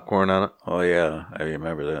put popcorn on it. Oh, yeah, I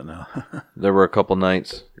remember that now. There were a couple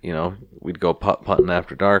nights, we'd go putt-putting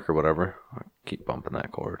after dark or whatever. I keep bumping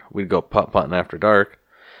that cord. We'd go putt-putting after dark,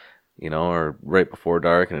 or right before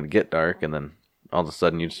dark, and it'd get dark, and then all of a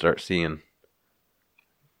sudden you'd start seeing,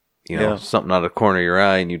 something out of the corner of your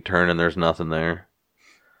eye, and you'd turn and there's nothing there.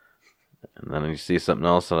 And then you see something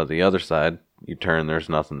else out of the other side, you turn, there's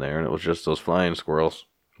nothing there, and it was just those flying squirrels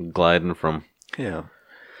gliding from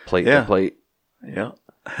plate to plate. Yeah.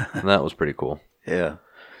 And that was pretty cool. Yeah.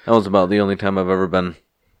 That was about the only time I've ever been,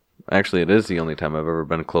 actually it is the only time I've ever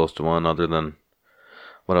been close to one, other than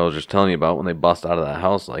what I was just telling you about when they bust out of that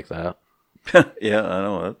house like that. Yeah, I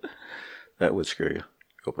know. That would scare you.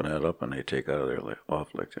 Open that up and they take out of there off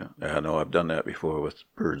like that. Yeah, I know, I've done that before with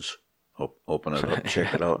birds. Open it up,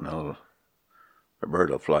 check it out, and a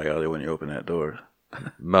bird will fly out of there when you open that door.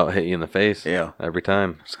 About hit you in the face. Yeah. Every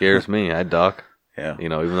time. Scares me. I duck. Yeah.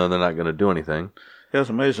 Even though they're not going to do anything. Yeah, it's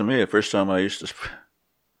amazing to me. The first time I used to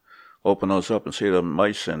open those up and see the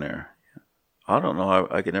mice in there. I don't know.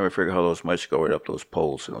 I could never figure how those mice go right up those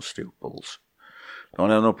poles, those steel poles.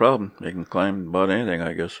 Don't have no problem. They can climb about anything,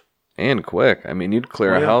 I guess. And quick. I mean, you'd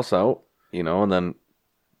clear a house out, and then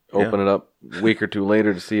open it up a week or two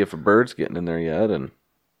later to see if a bird's getting in there yet. And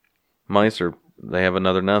mice they have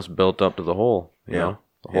another nest built up to the hole, the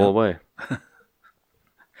whole way.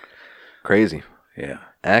 Crazy. Yeah.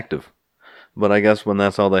 Active. But I guess when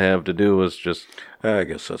that's all they have to do is just... I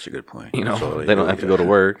guess that's a good point. They don't have to go to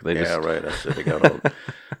work. They right. That's it. They got all...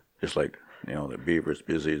 just like, the beaver's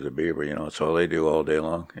busy as a beaver, that's all they do all day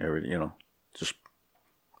long. Just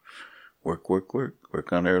work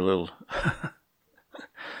on their little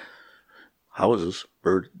houses,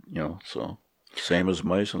 so same as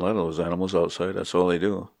mice and a lot of those animals outside. That's all they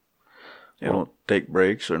do. They don't take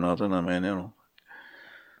breaks or nothing. I mean, they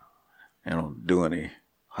don't do any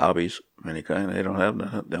hobbies of any kind. They don't have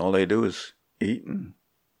that. All they do is eat and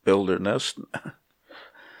build their nest.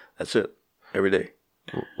 That's it. Every day.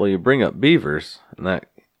 Well, you bring up beavers, and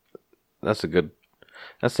that's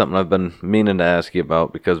something I've been meaning to ask you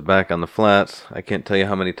about, because back on the flats, I can't tell you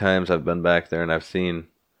how many times I've been back there and I've seen,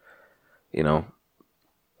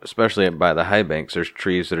 especially by the high banks, there's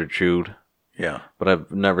trees that are chewed. Yeah. But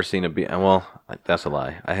I've never seen a beaver. Well, that's a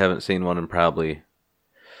lie. I haven't seen one in probably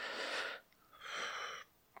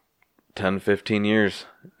 10, 15 years,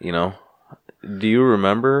 Do you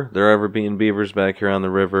remember there ever being beavers back here on the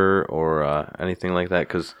river or anything like that?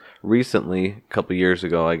 Because recently, a couple years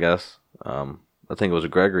ago, I guess, I think it was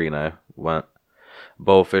Gregory and I went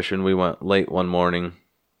bow fishing. We went late one morning,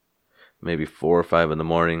 maybe 4 or 5 in the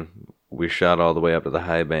morning. We shot all the way up to the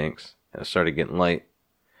high banks, and it started getting light.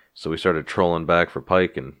 So we started trolling back for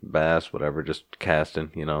pike and bass, whatever, just casting,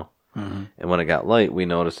 Mm-hmm. And when it got light, we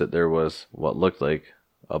noticed that there was what looked like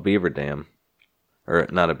a beaver dam. Or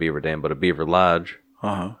not a beaver dam, but a beaver lodge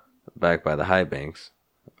back by the high banks.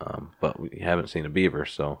 But we haven't seen a beaver,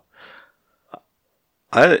 so...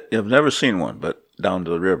 I have never seen one, but down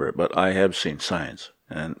to the river, but I have seen signs.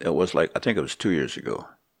 And it was I think it was 2 years ago.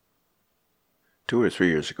 2 or 3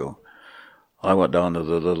 years ago. I went down to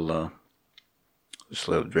the this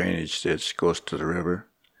little drainage that goes to the river,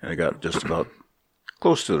 and I got just about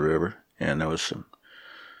close to the river, and there was some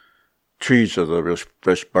trees of the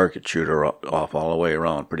fresh bark had chewed off all the way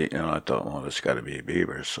around. I thought, well, it's got to be a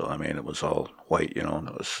beaver. So, I mean, it was all white, and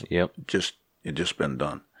it was it just been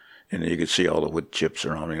done. and you could see all the wood chips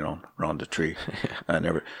around, around the tree.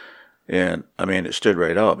 And I mean, it stood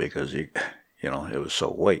right out because it was so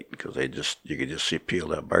white because you could just see peel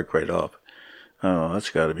that bark right off. Oh, that's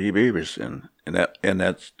got to be beavers, and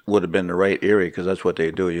that would have been the right area because that's what they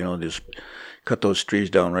do. Just cut those trees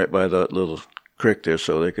down right by the little creek there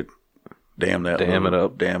so they could dam it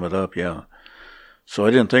up. Yeah. So I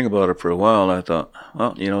didn't think about it for a while. I thought,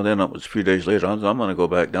 well, then it was a few days later. I'm going to go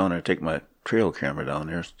back down there and take my trail camera down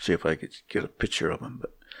there, see if I could get a picture of them.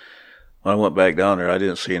 But when I went back down there, I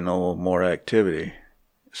didn't see no more activity,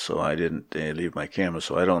 so I didn't leave my camera.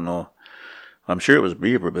 So I don't know. I'm sure it was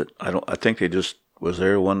beaver, but I think they just was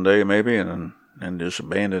there one day maybe and just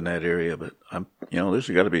abandoned that area. But there's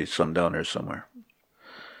got to be some down there somewhere.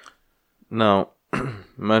 Now,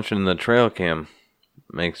 mentioning the trail cam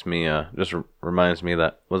makes me just reminds me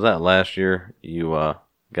was that last year you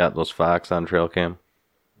got those fox on trail cam?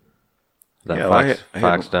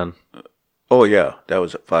 Fox den. Oh yeah, that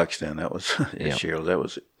was at Fox Den. That was Cheryl. That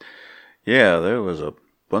was, yeah. There was a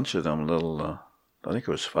bunch of them little. I think it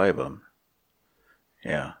was 5 of them.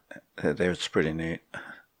 Yeah, they was pretty neat.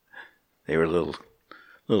 They were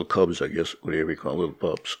little cubs, I guess, whatever you call little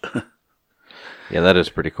pups. Yeah, that is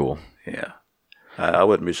pretty cool. Yeah, I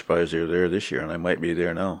wouldn't be surprised they were there this year, and they might be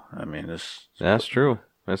there now. I mean, that's true.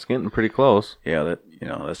 It's getting pretty close. Yeah,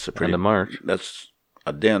 that's a pretty end of March. That's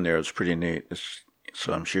a den there. It's pretty neat.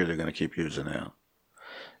 So I'm sure they're going to keep using that.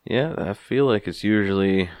 Yeah, I feel like it's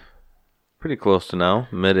usually pretty close to now.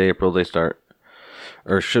 Mid-April they start,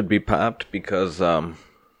 or should be popped because,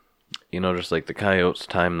 just like the coyotes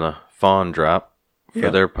time the fawn drop for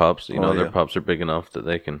their pups. Their pups are big enough that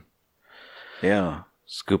they can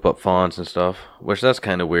scoop up fawns and stuff, which that's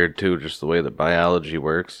kind of weird too, just the way the biology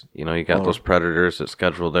works. You got those predators that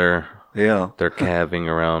schedule their calving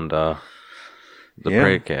around the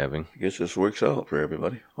prey calving. I guess this works out for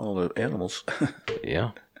everybody, all the animals.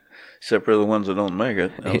 Yeah. Except for the ones that don't make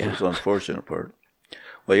it. That's the unfortunate part.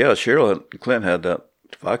 Well, yeah, Cheryl and Clint had that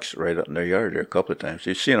fox right up in their yard there a couple of times.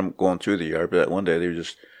 You've seen them going through the yard, but that one day they would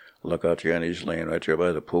just look out there and he's laying right there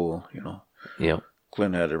by the pool, Yeah.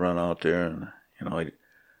 Clint had to run out there and,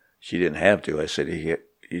 she didn't have to. I said he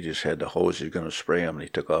just had the hose. He was going to spray him and he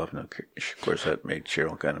took off. And of course that made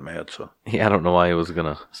Cheryl kind of mad. So yeah, I don't know why he was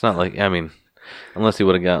going to. It's not like, unless he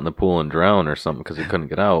would have got in the pool and drowned or something because he couldn't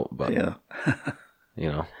get out. But, yeah.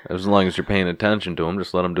 As long as you're paying attention to him,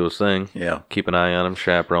 just let him do his thing. Yeah. Keep an eye on him,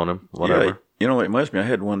 chaperone him, whatever. Yeah, it reminds me, I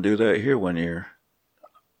had one do that here one year.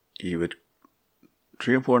 He would,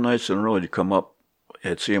 3 or 4 nights in a row, you'd come up,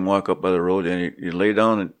 I'd see him walk up by the road, and he'd lay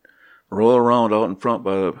down and roll around out in front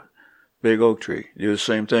by the big oak tree. He'd do the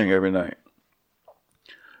same thing every night.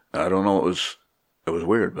 I don't know, it was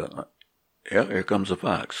weird, but here comes the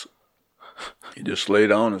fox. He just lay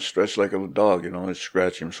down and stretched like a dog, he'd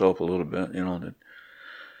scratch himself a little bit, and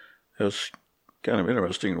it was kind of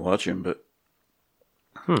interesting to watch him, but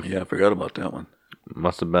yeah, I forgot about that one.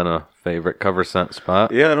 Must have been a favorite cover scent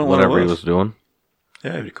spot. Yeah, I don't know whatever he was doing.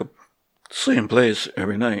 Yeah, he'd come same place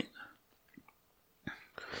every night.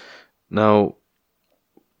 Now,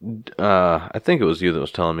 I think it was you that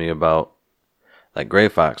was telling me about that gray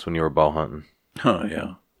fox when you were bow hunting. Oh,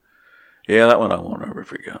 yeah. Yeah, that one I won't ever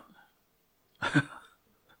forget.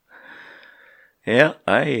 Yeah,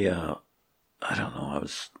 I don't know. I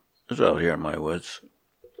was out here in my woods,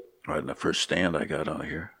 right in the first stand I got out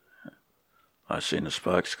here. I seen this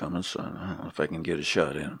fox coming, so I don't know if I can get a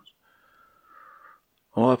shot in him.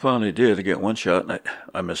 Well, I finally did. I get one shot, and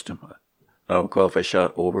I missed him. I don't recall if I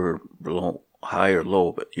shot over or below, high or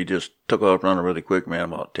low, but he just took off running really quick,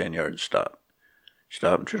 man, about 10 yards, stopped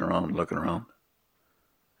and turned around and looking around.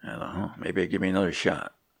 And I thought, maybe he'd give me another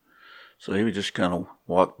shot. So he would just kind of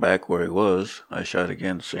walk back where he was. I shot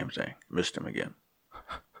again, same thing. Missed him again.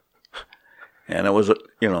 And it was,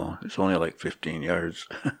 it's only like 15 yards.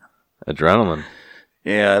 Adrenaline.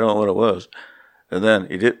 Yeah, I don't know what it was. And then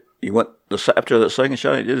he went, after that second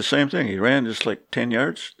shot, he did the same thing. He ran just like 10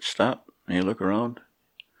 yards, stopped, and he looked around.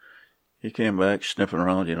 He came back sniffing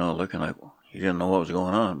around, looking like he didn't know what was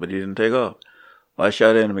going on, but he didn't take off. Well, I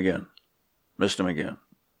shot at him again. Missed him again.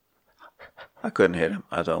 I couldn't hit him.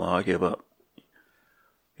 I thought, well, I'll give up.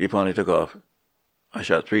 He finally took off. I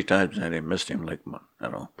shot 3 times and I missed him like, I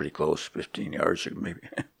don't know, pretty close, 15 yards maybe.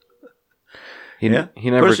 He never.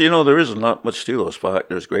 Of course, there isn't not much to those fox.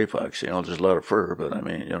 There's gray fox, there's a lot of fur, but I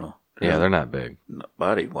mean, Yeah, they're not big.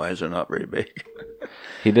 Body-wise, they're not very big.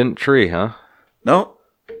 He didn't tree, huh? No.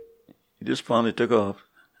 He just finally took off.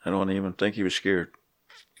 I don't even think he was scared.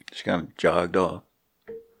 Just kind of jogged off.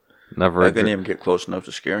 Never. I couldn't even get close enough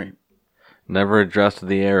to scare him. Never adjusted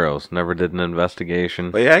the arrows. Never did an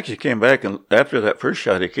investigation. But he actually came back, and after that first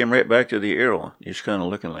shot, he came right back to the arrow. He's kind of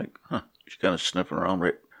looking like, huh. He's kind of sniffing around,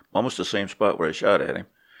 right, almost the same spot where I shot at him.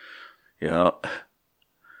 Yeah,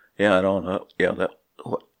 yeah, I don't know. Yeah, that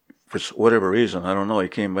for whatever reason, I don't know. He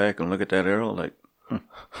came back and looked at that arrow like,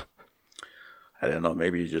 I don't know.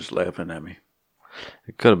 Maybe he's just laughing at me.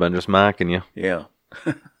 It could have been just mocking you. Yeah.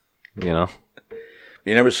 You know.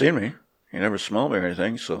 He never seen me. He never smelled me or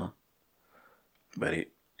anything. So, but he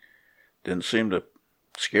didn't seem to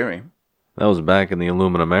scare him. That was back in the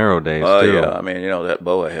aluminum arrow days, Oh too. yeah, I mean, that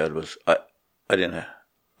bow I had was I didn't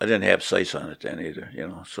have sights on it then either,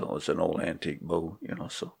 So it's an old antique bow,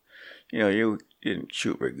 So, you didn't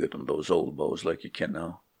shoot very good on those old bows like you can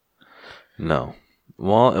now. No.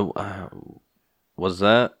 Well, was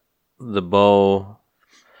that the bow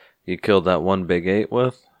you killed that one big 8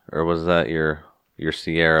 with, or was that your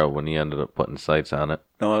Sierra when you ended up putting sights on it?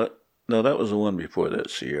 No, that was the one before that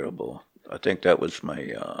Sierra bow. I think that was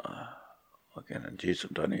my geez, I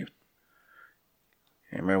can't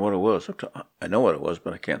remember what it was. I know what it was,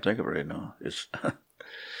 but I can't think of it right now. It's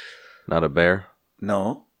not a bear?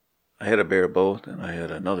 No. I had a bear bow, and I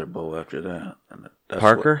had another bow after that. And that's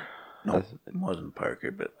Parker? No, it wasn't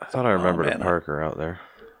Parker, but I thought I remembered a Parker out there.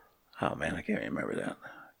 Oh, man, I can't remember that.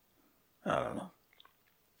 I don't know.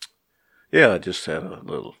 Yeah, I just had a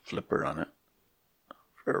little flipper on it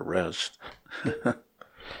for a rest.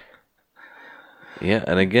 Yeah,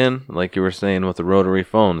 and again, like you were saying with the rotary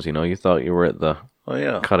phones, you thought you were at the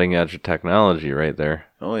cutting edge of technology right there.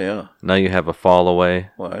 Oh, yeah. Now you have a fall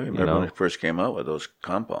away. Well, I remember when it first came out with those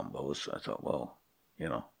compound bows, I thought, well, they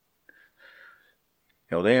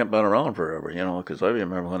ain't been around forever, because I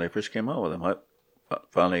remember when they first came out with them.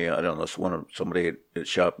 Finally, I don't know, somebody at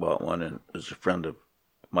shop bought one, and it was a friend of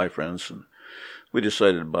my friends, and we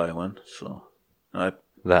decided to buy one. So,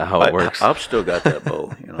 that how it works? I've still got that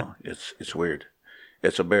bow. It's weird.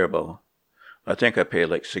 It's a bear bow. I think I paid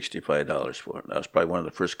like $65 for it. That was probably one of the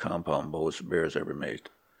first compound bows the Bears ever made.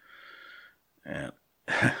 And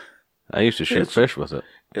I used to shoot fish with it.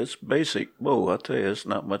 It's basic. Whoa, I'll tell you, there's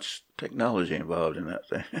not much technology involved in that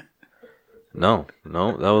thing. No,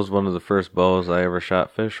 that was one of the first bows I ever shot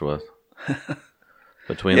fish with.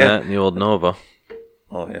 Between that and the old Nova.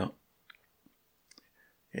 Oh, yeah.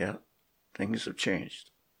 Yeah, things have changed.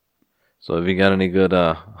 So have you got any good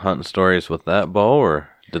hunting stories with that bow, or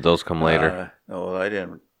did those come later? No, I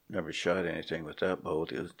never shot anything with that bow.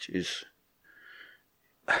 Jeez.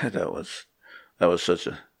 That was such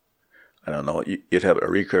a, I don't know, you'd have a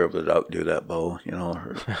recurve to outdo that bow,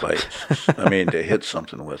 or to hit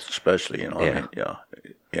something with, especially, and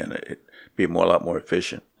it'd be a lot more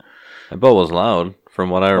efficient. That bow was loud.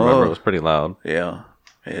 From what I remember, it was pretty loud. Yeah.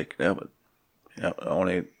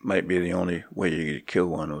 Only might be the only way you could kill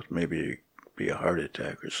one was maybe be a heart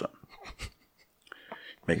attack or something.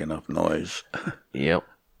 Make enough noise. Yep.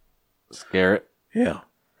 Scare it. Yeah.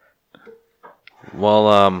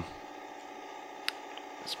 Well,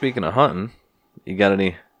 speaking of hunting, you got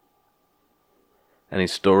any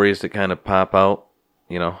stories that kind of pop out?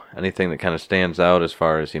 Anything that kind of stands out as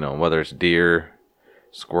far as, whether it's deer,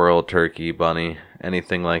 squirrel, turkey, bunny,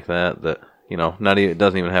 anything like that, it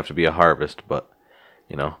doesn't even have to be a harvest, but,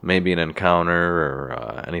 maybe an encounter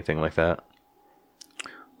or anything like that?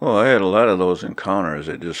 Well, I had a lot of those encounters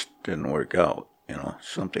that just didn't work out.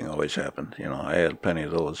 Something always happened. I had plenty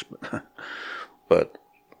of those. But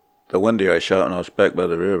the one deer I shot when I was back by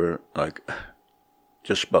the river, like,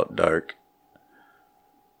 just about dark.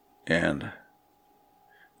 And it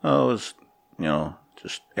was,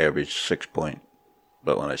 just average 6 point.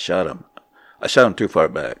 But when I shot him too far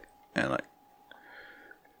back. And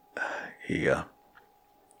it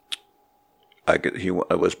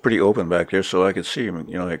was pretty open back there, so I could see him.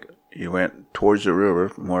 He went towards the river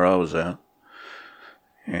from where I was at,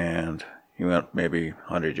 and he went maybe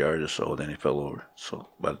 100 yards or so. Then he fell over. So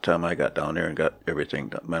by the time I got down there and got everything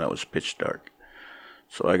done, man, it was pitch dark.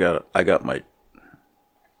 So I got my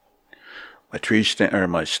tree stand, or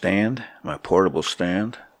my stand, my portable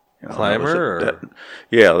stand. Climber?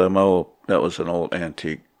 That was an old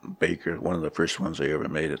antique Baker, one of the first ones they ever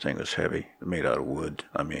made. The thing was heavy, made out of wood.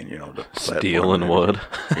 I mean, the steel and wood.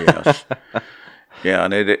 Yes. Yeah,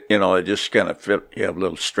 and it just kind of fit. You have a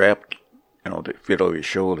little strap, to fit over your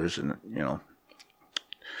shoulders, and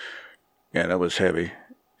yeah, that was heavy.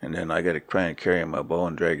 And then I got to try and carry my bow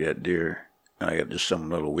and drag that deer, and I got just some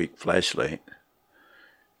little weak flashlight,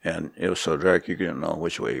 and it was so dark you couldn't know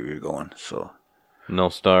which way you were going. So no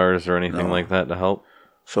stars or anything like that to help.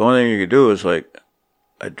 So one thing you could do is I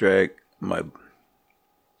drag my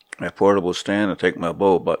portable stand and take my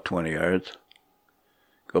bow about 20 yards,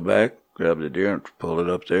 go back, grab the deer and pull it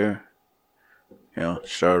up there.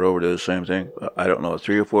 Start over, do the same thing. I don't know,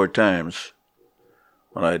 3 or 4 times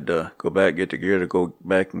when I'd go back, get the gear to go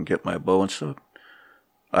back and get my bow and stuff,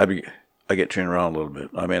 I get turned around a little bit.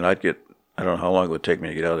 I mean, I don't know how long it would take me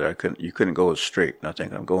to get out of there. You couldn't go straight. And I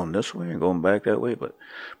think I'm going this way and going back that way. But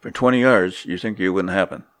for 20 yards, you think it wouldn't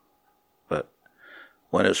happen. But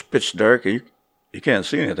when it's pitch dark, you can't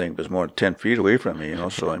see anything but it's more than 10 feet away from me,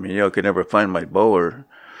 So, I mean, I could never find my bow or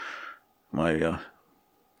my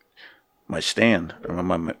stand.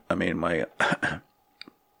 My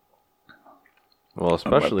Well,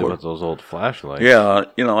 especially with those old flashlights. Yeah,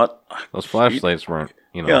 those flashlights weren't,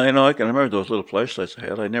 Yeah, I can remember those little flashlights I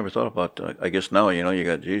had. I never thought about that. I guess now,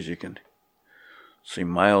 you can see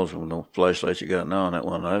miles from the flashlights you got now. And that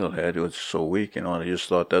one I had, it was so weak, and I just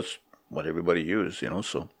thought that's what everybody used,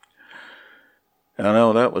 so. And I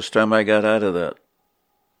know that was the time I got out of that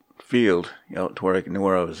field, to where I knew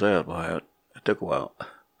where I was at. Boy, it took a while.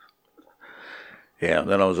 Yeah,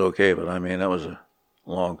 then I was okay, but I mean, that was a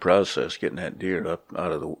long process getting that deer up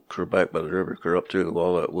out of the back by the river, clear up through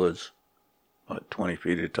all that woods, about 20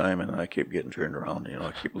 feet at a time, and I keep getting turned around.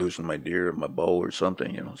 I keep losing my deer or my bow or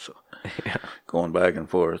something, so going back and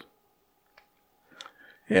forth.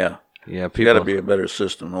 Yeah. Yeah, you got to be a better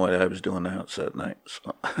system than the way I was doing that that night.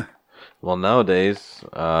 So. Well, nowadays,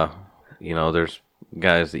 there's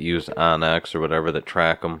guys that use OnX or whatever that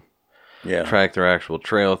track them. Yeah. Track their actual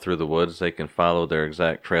trail through the woods. They can follow their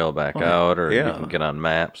exact trail back out, or you can get on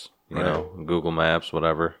maps, Google Maps,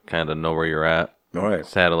 whatever, kind of know where you're at. Right.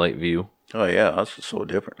 Satellite view. Oh, yeah, that's so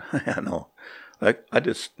different. I know. I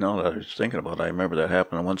just, now that I was thinking about it, I remember that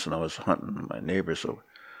happened once when I was hunting my neighbors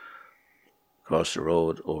across the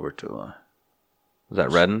road over to... Is that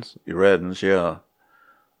Reddens? Reddens, yeah.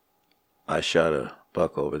 I shot a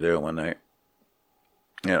buck over there one night.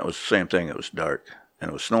 Yeah, it was the same thing. It was dark, and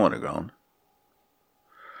it was snow on the ground.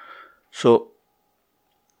 So,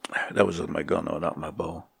 that was with my gun, though, not my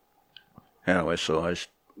bow. Anyway, so I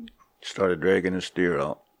started dragging this deer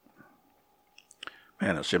out.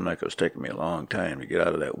 Man, it seemed like it was taking me a long time to get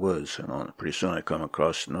out of that woods. And pretty soon I come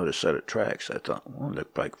across another set of tracks. I thought, well,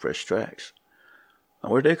 look like fresh tracks. Now,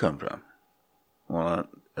 where'd they come from? Well,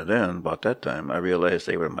 then, about that time, I realized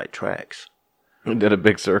they were my tracks. You did a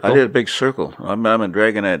big circle? I did a big circle. I've been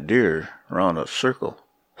dragging that deer around a circle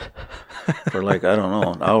for I don't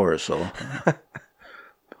know, an hour or so.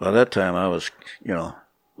 By that time, I was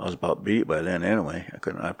about beat by then anyway.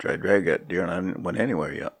 After I dragged that deer, and I didn't went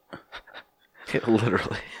anywhere yet. Yeah,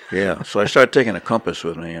 literally. Yeah, so I started taking a compass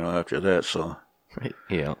with me, after that, so.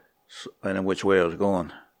 Yeah. So, I know which way I was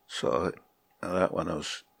going. So that one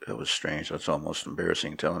it was strange. That's almost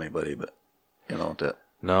embarrassing to tell anybody, but that.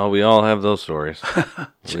 No, we all have those stories.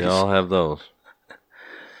 We all have those.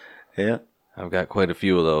 Yeah. I've got quite a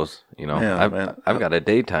few of those. Yeah, I've got a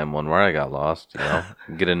daytime one where I got lost.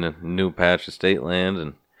 Get in a new patch of state land,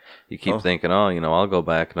 and you keep thinking, I'll go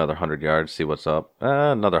back another 100 yards, see what's up.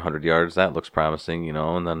 Another 100 yards, that looks promising,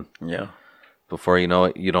 and then before you know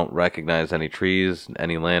it, you don't recognize any trees,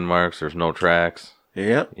 any landmarks. There's no tracks.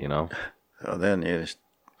 Yeah. So then you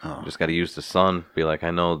just got to use the sun. Be like,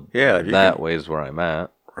 I know way's where I'm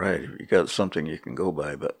at. Right. You got something you can go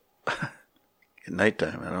by, but at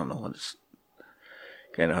nighttime, I don't know. It's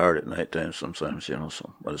kind of hard at nighttime sometimes,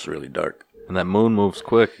 but it's really dark. And that moon moves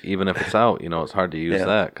quick, even if it's out. It's hard to use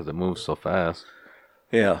that because it moves so fast.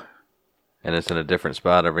 Yeah. And it's in a different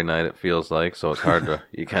spot every night, it feels like. So it's hard to,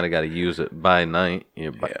 you kind of got to use it by night,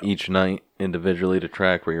 each night individually to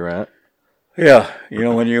track where you're at. Yeah.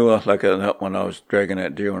 When you, when I was dragging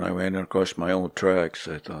that deer, when I ran across my own tracks,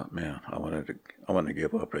 I thought, man, I wanted to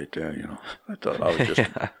give up right there, I thought I was just,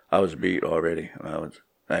 I was beat already. I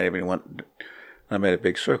made a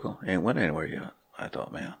big circle. Ain't went anywhere yet. I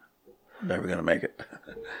thought, man, I'm never going to make it.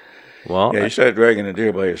 Well, you start dragging a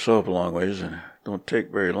deer by yourself a long ways, and it don't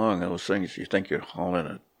take very long. Those things, you think you're hauling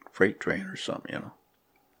a freight train or something,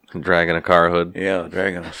 Dragging a car hood. Yeah,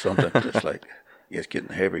 dragging something just like it's getting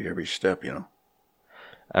heavy every step,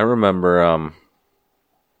 I remember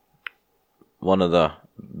one of the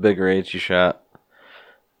bigger eights you shot.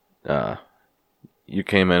 You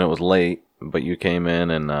came in, it was late, but you came in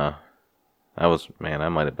and I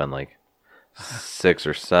might have been like 6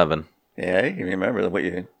 or 7. Yeah, you remember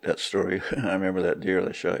that story. I remember that deer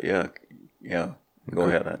that shot. Yeah. Go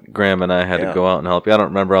ahead. Graham and I had to go out and help you. I don't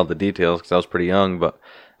remember all the details because I was pretty young, but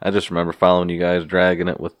I just remember following you guys, dragging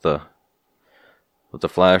it with the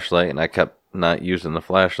flashlight, and I kept not using the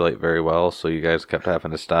flashlight very well, so you guys kept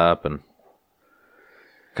having to stop and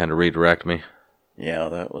kind of redirect me. Yeah,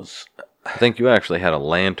 that was I think you actually had a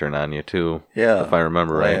lantern on you too. Yeah, if I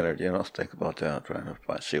remember right. lantern. You know, think about that. Trying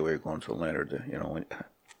to see where you're going to a lantern. You know.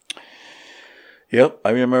 Yep, I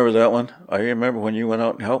remember that one. I remember when you went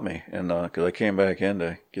out and helped me, and because I came back in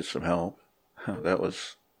to get some help. That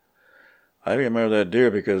was. I remember that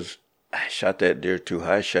deer because I shot that deer too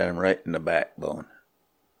high. Shot him right in the backbone,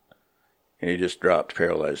 and he just dropped,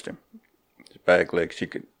 paralyzed him. His back legs, he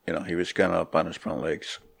was kind of up on his front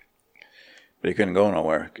legs, but he couldn't go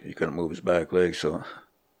nowhere. He couldn't move his back legs. So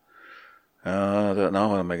I thought, now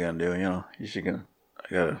what am I gonna do? I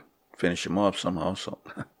gotta finish him off somehow. So.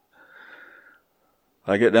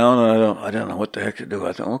 I get down and I don't know what the heck to do.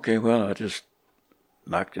 I thought, okay, well, I just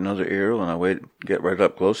knocked another arrow and I get right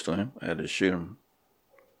up close to him. I had to shoot him,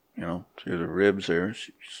 through the ribs there.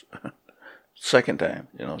 Second time,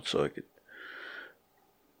 so I could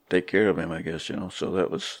take care of him, I guess, So that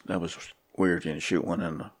was weird, shoot one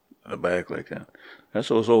in the back like that. That's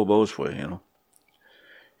those old bows for you,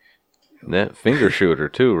 That finger shooter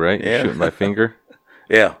too, right? Yeah. Shooting by finger.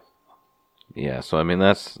 Yeah. Yeah. So I mean,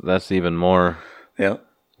 that's even more. Yeah.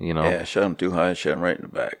 Yeah, I shot him too high, shot him right in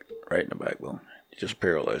the backbone. He just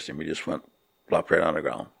paralyzed him. He just flopped right on the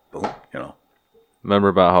ground. Boom, Remember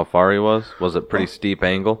about how far he was? Was it pretty steep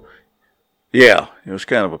angle? Yeah, it was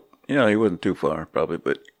kind of he wasn't too far, probably,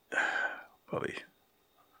 but probably,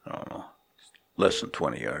 I don't know, less than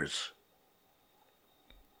 20 yards.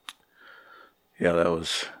 Yeah, that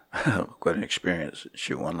was quite an experience,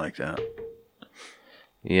 shoot one like that.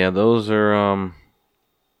 Yeah, those are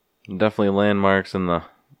definitely landmarks in the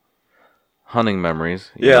hunting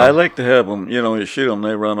memories. Yeah, I like to have them. When you shoot them,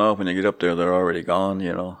 they run off. When you get up there, they're already gone.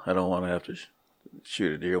 I don't want to have to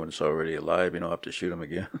shoot a deer when it's already alive. I have to shoot them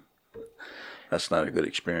again. That's not a good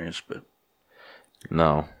experience, but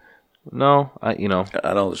no, I know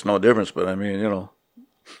there's no difference, but I mean,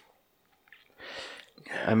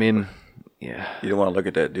 yeah. You don't want to look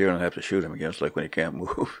at that deer and have to shoot him again. It's like when he can't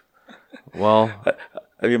move. Well,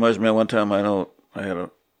 I reminds me one time I had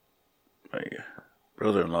my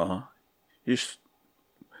brother-in-law used to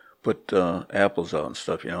put apples out and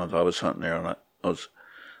stuff, I was hunting there, and I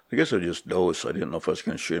guess they were just does, so I didn't know if I was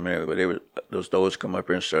going to shoot them anyway, but those does come up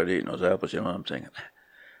here and start eating those apples, I'm thinking,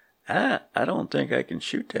 I don't think I can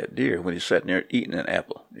shoot that deer when he's sitting there eating an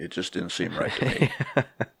apple. It just didn't seem right to me.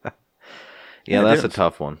 Yeah, that's a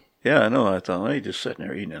tough one. Yeah, I know. I thought, well, he's just sitting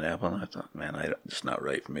there eating an apple, and I thought, man, it's not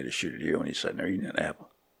right for me to shoot a deer when he's sitting there eating an apple.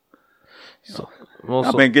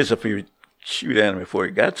 I guess if you shoot at him before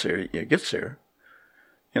he gets there, I guess you're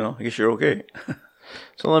okay.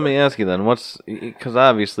 So let me ask you then, because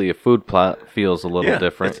obviously a food plot feels a little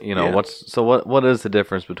different, what is the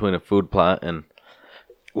difference between a food plot and,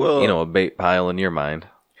 a bait pile in your mind?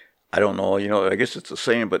 I don't know, I guess it's the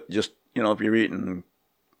same, but just, if you're eating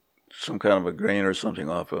some kind of a grain or something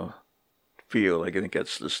off a field, I think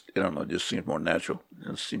that's just, I don't know, it just seems more natural.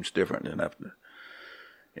 It seems different than having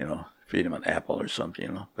to, feed him an apple or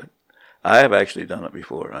something, but I have actually done it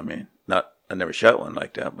before. I mean, I never shot one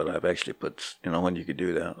like that, but I've actually put, when you could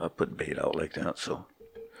do that, I put bait out like that. So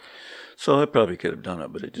I probably could have done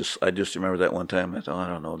it, but I just remember that one time. I thought, I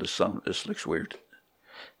don't know, this looks weird.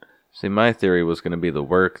 See, my theory was going to be the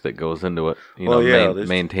work that goes into it.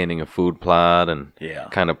 Maintaining a food plot and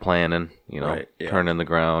kind of planning, turning the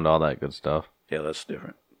ground, all that good stuff. Yeah, that's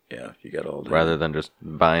different. Yeah, you got all that. Rather than just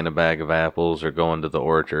buying a bag of apples or going to the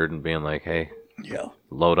orchard and being like, hey,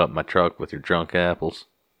 load up my truck with your drunk apples.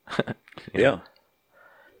 Yeah.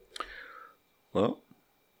 Well,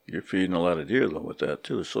 you're feeding a lot of deer, though, with that,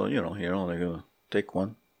 too. So, you're only going to take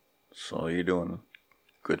one. So you're doing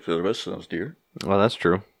good for the rest of those deer. Well, that's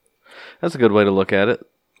true. That's a good way to look at it.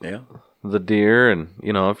 Yeah. The deer, and,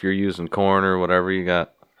 if you're using corn or whatever, you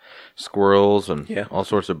got squirrels and all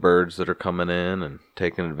sorts of birds that are coming in and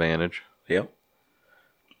taking advantage. Yeah.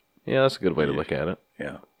 Yeah, that's a good way to look at it.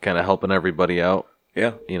 Yeah. Kind of helping everybody out.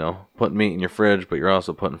 Yeah. Putting meat in your fridge, but you're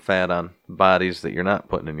also putting fat on bodies that you're not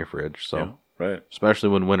putting in your fridge. So, right. Especially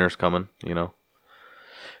when winter's coming, Yeah.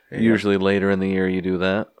 Usually later in the year you do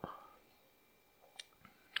that.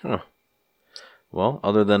 Huh. Well,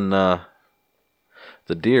 other than the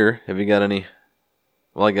deer, have you got any...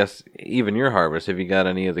 Well, I guess even your harvest, have you got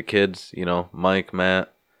any of the kids, Mike,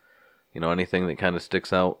 Matt, anything that kind of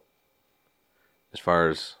sticks out as far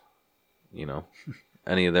as,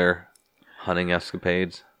 any of their hunting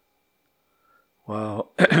escapades?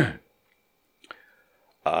 Well,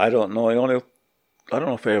 I don't know. I don't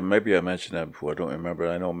know if maybe I mentioned that before. I don't remember.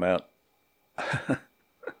 I know Matt.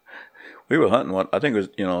 We were hunting one. I think it was,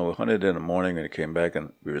 we hunted in the morning and it came back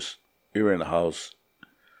and we were in the house,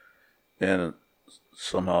 and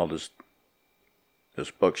somehow this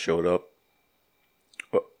buck showed up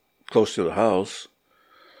close to the house.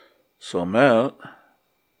 So Matt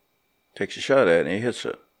takes a shot at it and he hits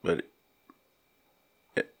it. But,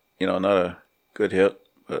 not a good hit.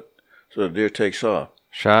 But so the deer takes off.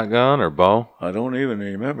 Shotgun or bow? I don't even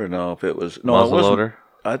remember now if it was. No, muzzle it wasn't. loader?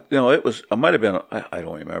 It was. It might have been. I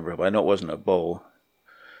don't remember. But I know it wasn't a bow.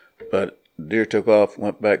 But the deer took off,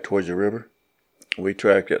 went back towards the river. We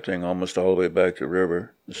tracked that thing almost all the way back to the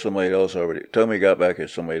river. Somebody else already. Till we got back here,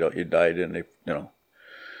 somebody else, he died, and they.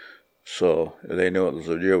 So they knew it was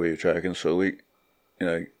a deer we were tracking. So we,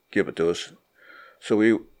 give it to us. So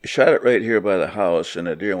we shot it right here by the house, and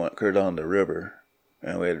the deer went clear down the river,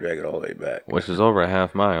 and we had to drag it all the way back. Which is over a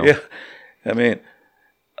half mile. Yeah. I mean,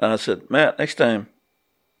 I said, Matt, next time,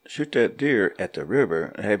 shoot that deer at the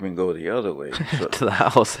river and have him go the other way. So, to the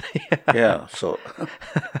house. yeah, so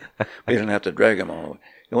we didn't have to drag him all the way.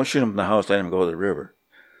 You don't shoot him in the house, let him go to the river.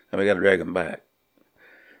 Then we got to drag him back.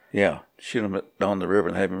 Yeah, shoot him down the river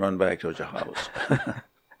and have him run back towards your house.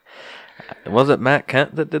 Was it Matt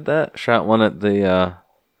Kent that did that? Shot one at the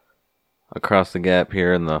across the gap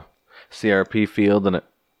here in the CRP field, and it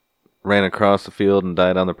ran across the field and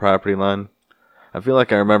died on the property line. I feel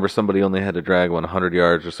like I remember somebody only had to drag 100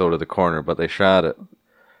 yards or so to the corner, but they shot it.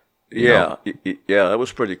 Yeah, that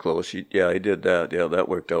was pretty close. He did that. Yeah, that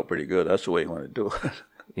worked out pretty good. That's the way you want to do it.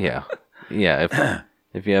 Yeah.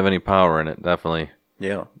 If you have any power in it, definitely.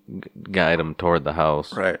 Yeah. Guide them toward the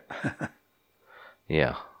house. Right.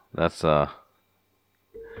 Yeah, that's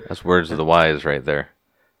words of the wise right there.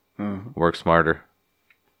 Mm-hmm. Work smarter,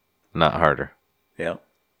 not harder. Yeah.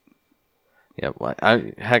 Yeah.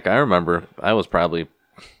 I remember I was probably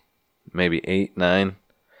maybe 8, 9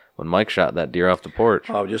 when Mike shot that deer off the porch.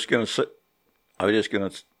 I was just gonna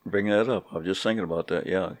bring that up. I was just thinking about that.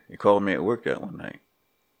 Yeah, he called me at work that one night.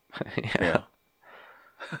 Yeah.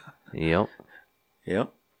 Yep.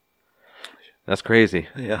 Yep. That's crazy.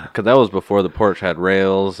 Yeah. Because that was before the porch had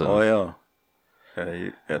rails. And, oh, yeah.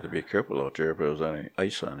 You had to be careful out there if there was any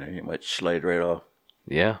ice on there. You might slide right off.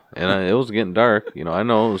 Yeah, and it was getting dark. I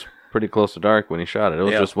know it was pretty close to dark when he shot it. It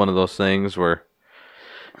was just one of those things where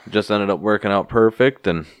it just ended up working out perfect,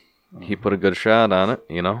 and he put a good shot on it,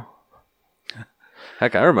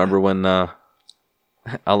 Heck, I remember when,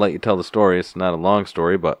 I'll let you tell the story. It's not a long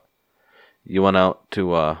story, but you went out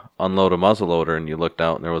to unload a muzzleloader, and you looked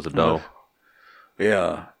out, and there was a doe.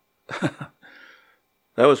 Yeah.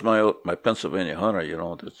 That was my Pennsylvania Hunter,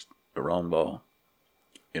 that's the round ball,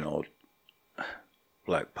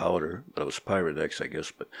 black powder, but it was Pyrodex, I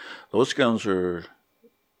guess. But those guns are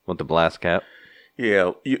with the blast cap.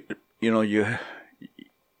 Yeah, you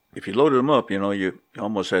if you loaded them up, you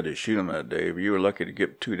almost had to shoot them that day. You were lucky to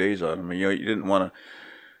get 2 days out of them. You didn't want to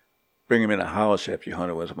bring them in a house after you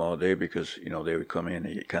hunted with them all day because they would come in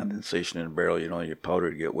and get condensation in the barrel. Your powder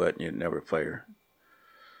would get wet and you'd never fire.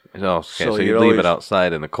 Oh, okay. So you'd leave it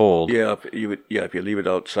outside in the cold. Yeah, if you leave it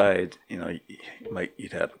outside,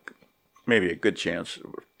 you'd have maybe a good chance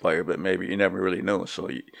of fire, but maybe you never really know. So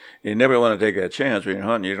you never want to take that chance when you're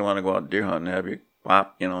hunting. You don't want to go out deer hunting and have you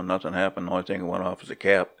pop, nothing happened. The only thing that went off was a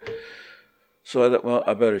cap. So I thought, well,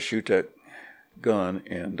 I better shoot that gun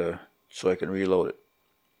and so I can reload it.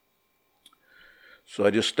 So I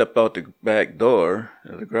just stepped out the back door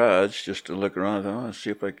of the garage just to look around. I thought,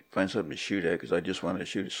 see if I could find something to shoot at because I just wanted to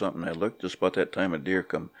shoot at something. I looked just about that time a deer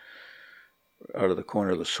come out of the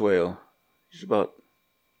corner of the swale. He's probably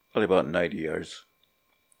about 90 yards.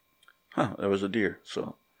 There was a deer.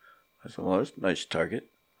 So I said, well, that's a nice target.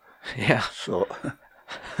 Yeah. So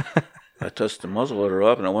I touched the muzzleloader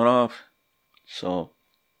up and it went off. So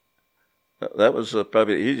that was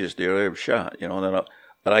probably the easiest deer I ever shot.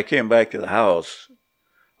 But I came back to the house.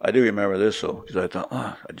 I do remember this though, because I thought,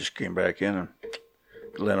 I just came back in and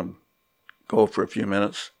let him go for a few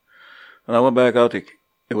minutes. And I went back out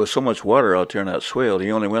there was so much water out there in that swale.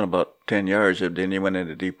 He only went about 10 yards, and then he went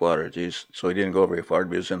into deep water. So he didn't go very far,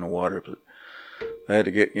 but he was in the water. But I had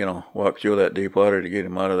to get, walk through that deep water to get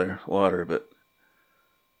him out of the water. But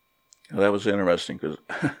that was interesting because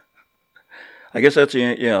I guess that's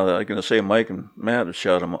I'm going to say Mike and Matt have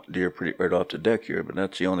shot a deer pretty right off the deck here, but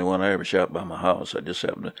that's the only one I ever shot by my house. I just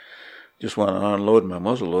happened to want to unload my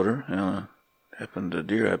muzzleloader, and happened the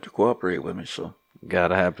deer have to cooperate with me. So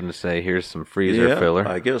gotta happen to say, here's some freezer filler.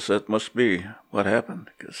 I guess that must be what happened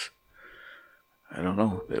because I don't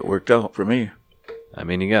know. It worked out for me. I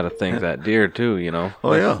mean, you got to think that deer too.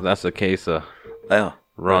 Oh yeah, that's a case of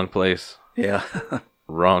wrong place. Yeah,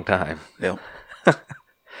 wrong time. Yeah.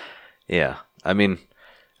 Yeah. I mean,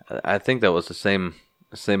 I think that was the same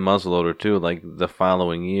muzzleloader too. Like the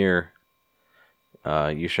following year,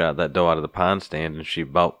 you shot that doe out of the pond stand, and she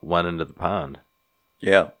about went into the pond.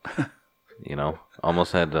 Yeah.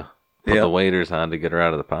 Almost had to put the waders on to get her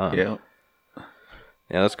out of the pond. Yeah.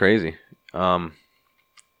 Yeah, that's crazy. I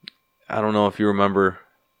don't know if you remember,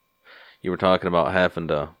 you were talking about having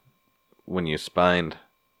to, when you spined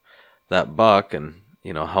that buck and,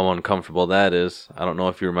 you know, how uncomfortable that is. I don't know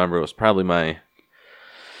if you remember, it was probably my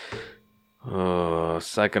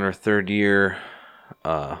second or third year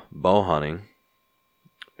bow hunting.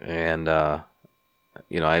 And,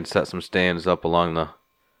 you know, I had set some stands up along the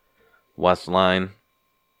west line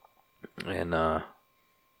and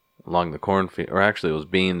along the cornfield, or actually it was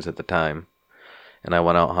beans at the time. And I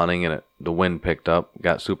went out hunting, and the wind picked up,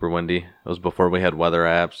 got super windy. It was before we had weather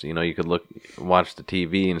apps. You know, you could watch the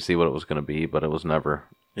TV and see what it was going to be, but it was never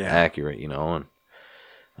accurate, you know.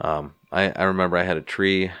 And I remember I had a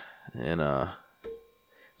tree, and it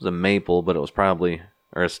was a maple, but it was probably,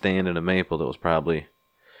 or a stand in a maple that was probably a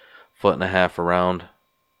foot and a half around.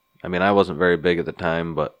 I mean, I wasn't very big at the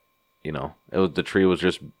time, but, you know, the tree was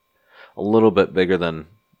just a little bit bigger than,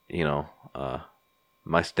 you know,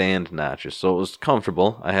 my stand notches, so it was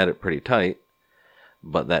comfortable. I had it pretty tight,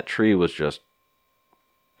 but that tree was just,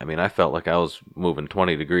 I mean, I felt like I was moving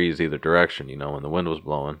 20 degrees either direction, you know, when the wind was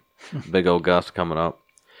blowing. Big old gust coming up.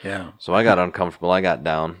 Yeah. So I got uncomfortable. I got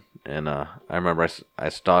down, and I remember I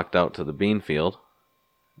stalked out to the bean field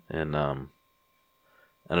and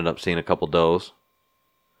ended up seeing a couple does.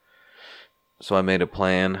 So I made a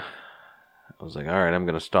plan. I was like, all right, I'm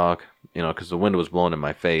going to stalk, you know, because the wind was blowing in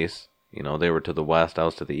my face. You know, they were to the west, I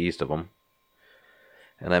was to the east of them.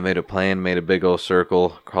 And I made a plan, made a big old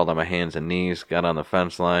circle, crawled on my hands and knees, got on the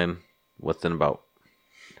fence line within about,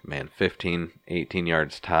 15, 18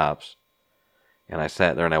 yards tops. And I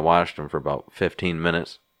sat there and I watched them for about 15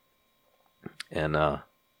 minutes. And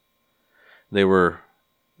they were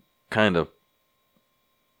kind of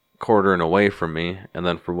quartering away from me. And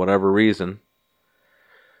then for whatever reason,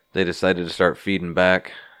 they decided to start feeding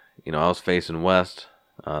back. You know, I was facing west.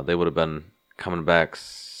 They would have been coming back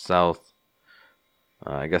south,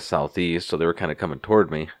 I guess southeast, so they were kind of coming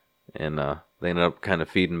toward me, and they ended up kind of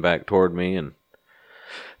feeding back toward me, and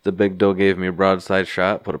the big doe gave me a broadside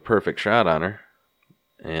shot, put a perfect shot on her,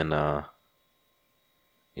 and,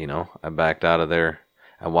 you know, I backed out of there.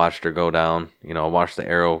 I watched her go down, you know, I watched the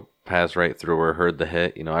arrow pass right through her, heard the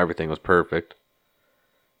hit, you know, everything was perfect.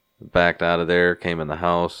 Backed out of there, came in the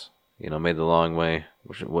house, you know, made the long way,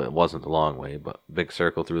 which it wasn't the long way, but big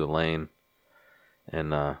circle through the lane.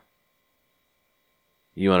 And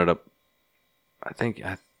you ended up, I think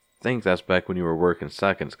that's back when you were working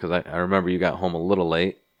seconds, because I remember you got home a little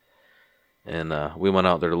late, and we went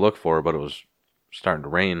out there to look for her, but it was starting to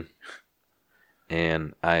rain.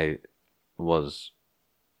 And I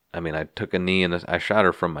took a knee I shot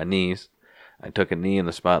her from my knees. I took a knee in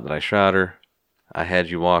the spot that I shot her. I had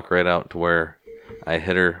you walk right out to where I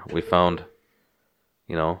hit her. We found,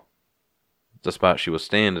 you know, the spot she was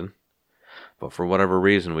standing. But for whatever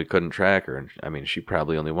reason, we couldn't track her. And I mean, she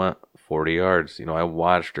probably only went 40 yards. You know, I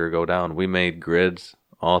watched her go down. We made grids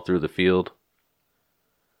all through the field.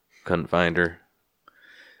 Couldn't find her.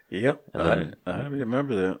 Yep, I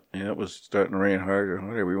remember that. Yeah, it was starting to rain harder.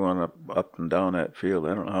 Whatever, we went up and down that field.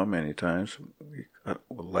 I don't know how many times. We got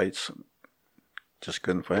with lights. Just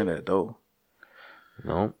couldn't find that doe.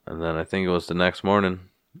 No, and then I think it was the next morning.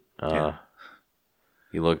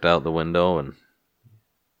 You looked out the window and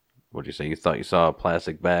what'd you say? You thought you saw a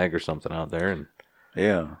plastic bag or something out there, and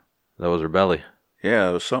yeah, that was her belly. Yeah,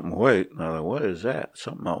 it was something white. And I was like, what is that?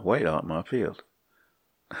 Something white out in my field.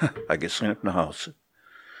 I get sent in the house,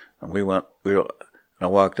 and I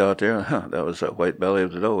walked out there, and that was that white belly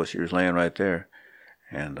of the doe. She was laying right there,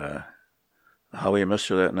 and how we missed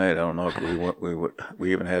her that night, I don't know.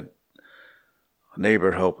 We even had a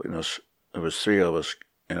neighbor helping us. There was three of us,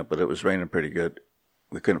 but it was raining pretty good.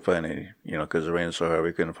 We couldn't find any, because it rained so hard,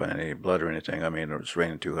 we couldn't find any blood or anything. I mean, it was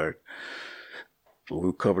raining too hard. But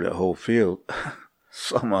we covered that whole field.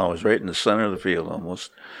 Somehow it was right in the center of the field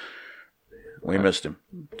almost. We missed him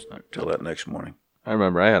until that next morning. I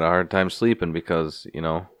remember I had a hard time sleeping because,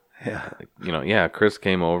 Chris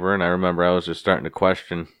came over, and I remember I was just starting to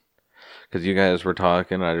question, because you guys were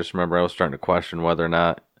talking, I just remember I was starting to question whether or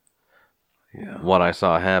not what I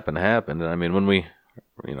saw happened. And I mean, when we,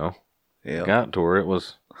 got to her, it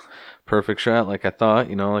was perfect shot like I thought.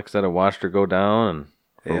 Like I said, I watched her go down, and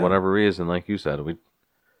for whatever reason, like you said, we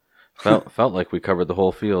felt like we covered the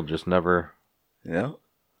whole field, just never. Yeah.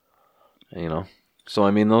 So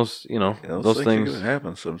I mean, those those things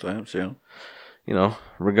happen sometimes.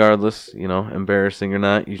 Regardless, embarrassing or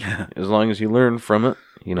not, as long as you learn from it,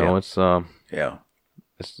 it's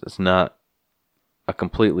it's not a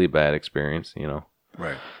completely bad experience.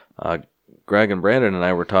 Right. Greg and Brandon and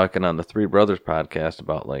I were talking on the Three Brothers podcast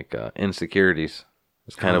about like insecurities.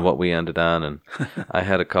 It's kind of what we ended on, and I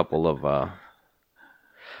had a couple of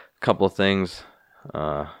things,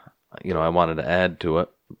 I wanted to add to it,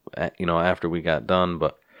 after we got done.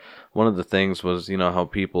 But one of the things was, how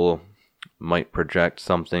people might project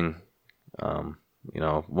something. One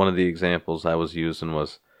of the examples I was using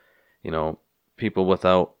was, people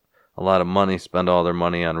without a lot of money spend all their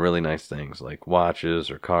money on really nice things like watches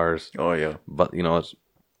or cars. Oh, yeah. But,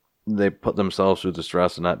 they put themselves through the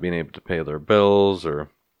stress of not being able to pay their bills or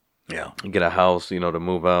get a house, to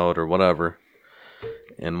move out or whatever.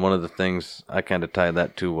 And one of the things I kind of tied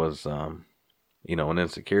that to was, an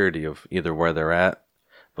insecurity of either where they're at,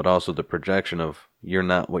 but also the projection of you're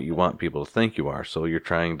not what you want people to think you are. So you're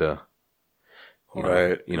trying to,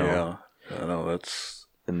 yeah. I know that's.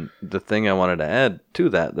 And the thing I wanted to add to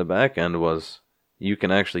that, the back end, was you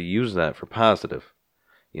can actually use that for positive.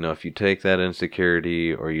 If you take that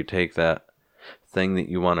insecurity or you take that thing that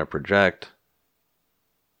you want to project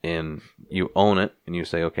and you own it and you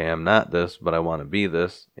say, okay, I'm not this, but I want to be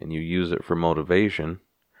this, and you use it for motivation,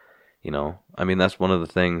 that's one of the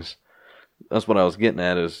things, that's what I was getting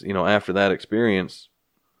at is, after that experience,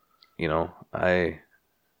 I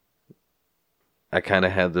kind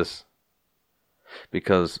of had this,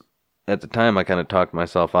 because at the time I kind of talked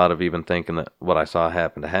myself out of even thinking that what I saw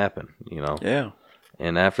happen to happen, Yeah.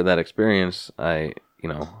 And after that experience, I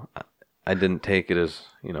didn't take it as,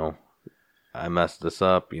 I messed this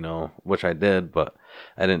up, which I did, but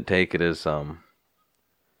I didn't take it as, in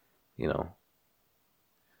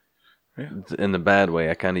the bad way.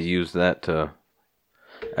 I kind of used that to,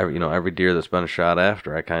 every deer that's been shot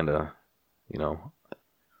after, I kind of,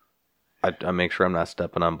 I make sure I'm not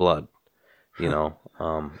stepping on blood,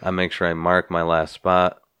 I make sure I mark my last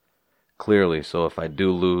spot clearly. So if I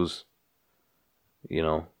do lose,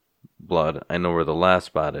 blood, I know where the last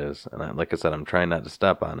spot is. And like I said, I'm trying not to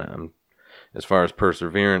step on it. As far as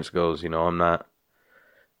perseverance goes, I'm not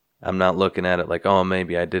looking at it like, oh,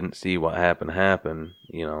 maybe I didn't see what happened.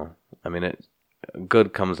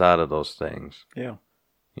 Good comes out of those things. Yeah.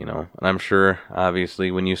 And I'm sure,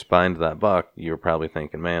 obviously, when you spined that buck, you were probably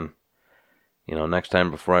thinking, man, next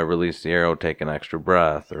time before I release the arrow, take an extra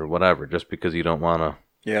breath or whatever, just because you don't want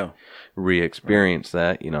to re-experience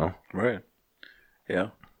that, Right. Yeah.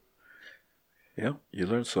 Yeah. You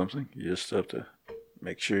learn something. You just have to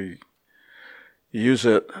make sure you use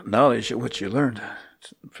that knowledge of what you learned,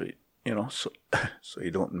 so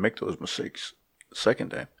you don't make those mistakes the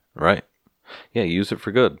second time. Right. Yeah, use it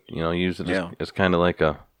for good. Use it as kind of like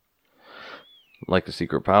a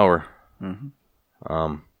secret power.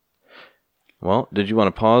 Mm-hmm. Well, did you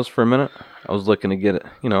want to pause for a minute? I was looking to get it,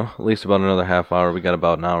 at least about another half hour. We got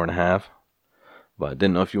about an hour and a half. But I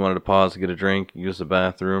didn't know if you wanted to pause to get a drink, use the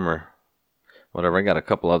bathroom, or whatever. I got a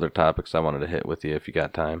couple other topics I wanted to hit with you if you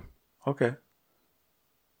got time. Okay.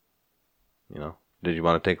 Did you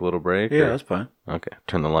want to take a little break? Yeah, that's fine. Okay.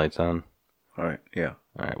 Turn the lights on. All right. Yeah.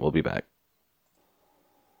 All right. We'll be back.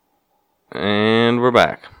 And we're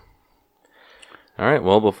back. All right.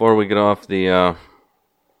 Well, before we get off the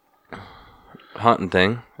hunting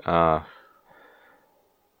thing,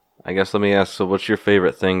 I guess let me ask, so what's your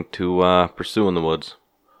favorite thing to pursue in the woods?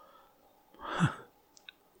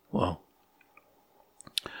 Well,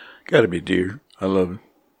 got to be deer. I love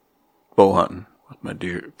bow hunting with my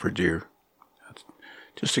deer, for deer. It's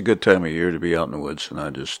just a good time of year to be out in the woods, and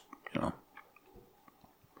I just,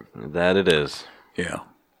 That it is. Yeah.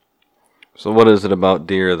 So what is it about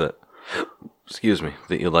deer that,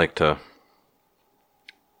 that you like to,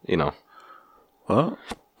 Well,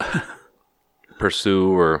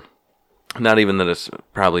 pursue, or not even that it's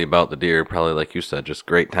probably about the deer, probably like you said, just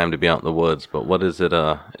great time to be out in the woods, but what is it,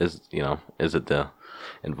 is it the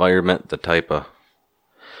environment, the type of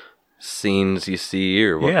scenes you see,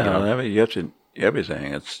 or what? Yeah, you have to,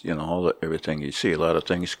 everything. It's, everything you see, a lot of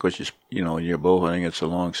things, because, when you're bow hunting, it's a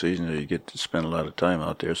long season, you get to spend a lot of time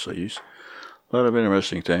out there, so a lot of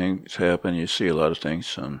interesting things happen, you see a lot of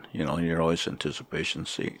things, and, you're always anticipating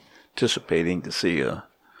to see a,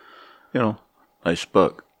 nice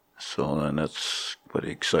buck. So, and that's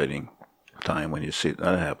pretty exciting time when you see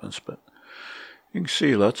that happens. But you can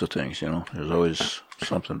see lots of things, There's always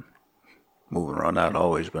something moving around. Not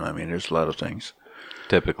always, but there's a lot of things.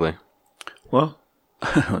 Typically. Well,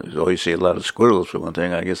 you always see a lot of squirrels for one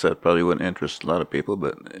thing. I guess that probably wouldn't interest a lot of people,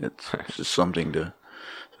 but it's just something to...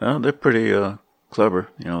 they're pretty clever.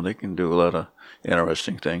 They can do a lot of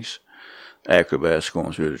interesting things. Acrobats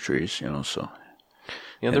going through the trees, so...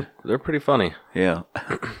 Yeah, they're pretty funny. Yeah.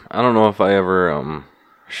 I don't know if I ever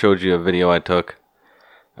showed you a video I took.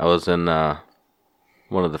 I was in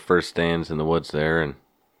one of the first stands in the woods there, and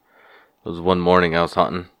it was one morning I was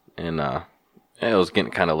hunting, and it was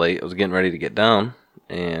getting kind of late. I was getting ready to get down,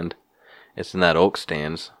 and it's in that oak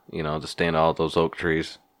stands, the stand of all those oak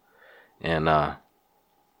trees, and all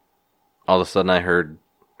of a sudden I heard,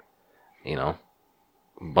 a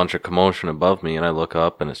bunch of commotion above me, and I look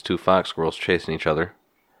up, and it's two fox squirrels chasing each other.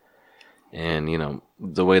 And,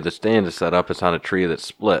 the way the stand is set up, it's on a tree that's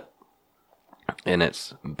split. And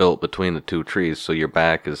it's built between the two trees, so your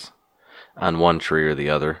back is on one tree or the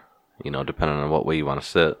other, depending on what way you want to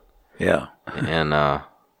sit. Yeah. And, I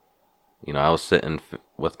was sitting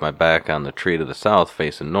with my back on the tree to the south,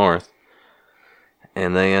 facing north.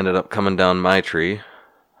 And they ended up coming down my tree.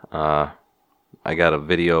 I got a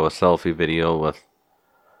selfie video with,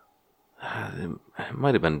 it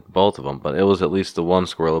might have been both of them, but it was at least the one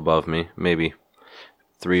squirrel above me, maybe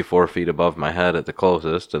 3-4 feet above my head at the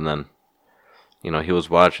closest, and then, he was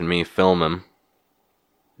watching me film him,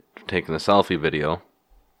 taking the selfie video,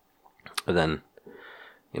 and then,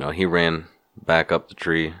 he ran back up the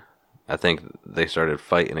tree. I think they started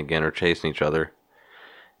fighting again or chasing each other,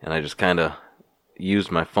 and I just kind of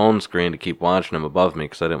used my phone screen to keep watching him above me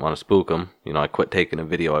because I didn't want to spook him. I quit taking a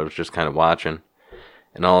video, I was just kind of watching.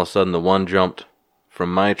 And all of a sudden, the one jumped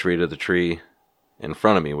from my tree to the tree in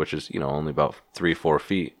front of me, which is, only about 3-4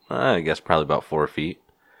 feet. I guess probably about 4 feet.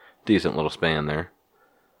 Decent little span there.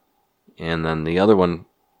 And then the other one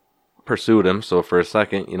pursued him. So for a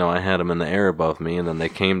second, I had him in the air above me. And then they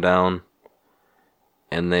came down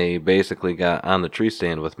and they basically got on the tree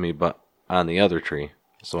stand with me, but on the other tree.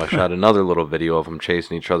 So I shot another little video of them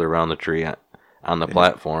chasing each other around the tree on the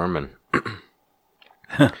platform.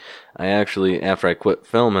 And I actually, after I quit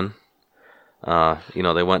filming,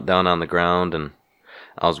 they went down on the ground, and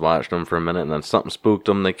I was watching them for a minute, and then something spooked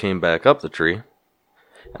them. They came back up the tree,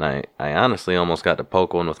 and I honestly almost got to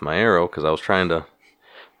poke one with my arrow because I was trying to,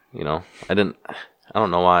 I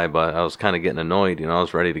don't know why, but I was kind of getting annoyed. I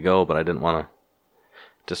was ready to go, but I didn't want to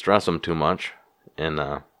distress them too much, and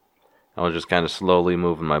I was just kind of slowly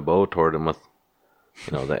moving my bow toward him with,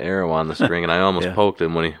 the arrow on the string, and I almost poked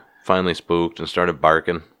him when he finally spooked and started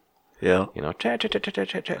barking. Yeah. Chat, chat, chat, chat,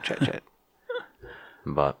 chat, chat, chat, chat.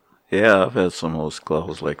 But. Yeah, I've had some of those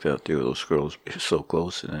calls like that too. Those squirrels be so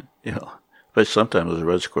close, and but sometimes those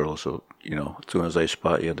red squirrels, so, as soon as they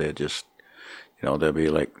spot you, they just, they'll be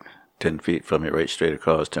like 10 feet from you right straight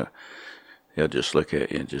across. They'll just look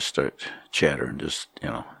at you and just start chattering,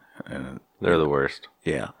 and they're the worst.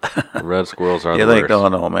 Yeah. Red squirrels are the worst.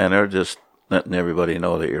 worst. No, man, they're just letting everybody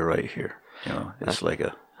know that you're right here. It's like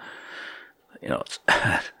a, it's...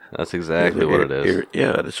 That's exactly what it is.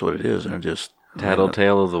 Yeah, that's what it is. They're just...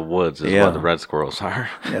 Tattletale of the woods is what the red squirrels are.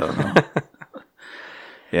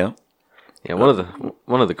 Yeah. Yeah,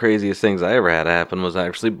 one of the craziest things I ever had happen was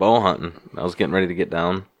actually bow hunting. I was getting ready to get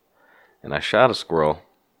down, and I shot a squirrel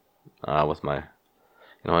with my,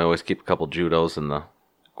 I always keep a couple judos in the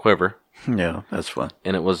quiver. Yeah, that's fun.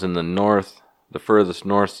 And it was in the furthest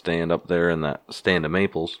north stand up there in that stand of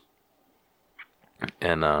maples.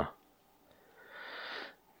 And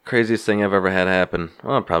craziest thing I've ever had happen.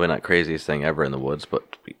 Well, probably not craziest thing ever in the woods,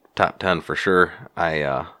 but top 10 for sure.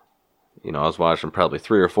 I was watching probably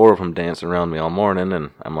 3 or 4 of them dancing around me all morning,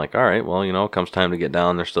 and I'm like, all right, well, it comes time to get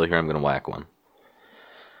down. They're still here. I'm going to whack one.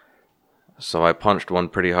 So I punched one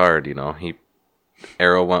pretty hard.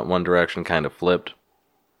 Arrow went one direction, kind of flipped,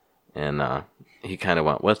 and he kind of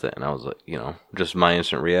went with it. And I was like, just my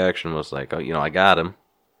instant reaction was like, oh, I got him.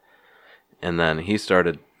 And then he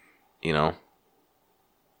started,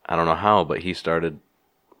 I don't know how, but he started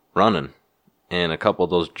running. And a couple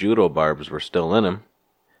of those judo barbs were still in him.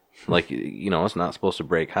 Like, it's not supposed to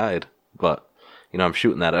break hide. But, I'm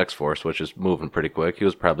shooting that X-Force, which is moving pretty quick. He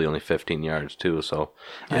was probably only 15 yards, too. So,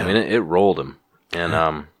 yeah. I mean, it rolled him. And,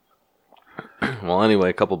 well, anyway,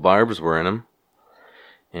 a couple barbs were in him.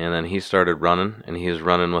 And then he started running, and he was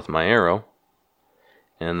running with my arrow.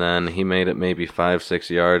 And then he made it maybe 5-6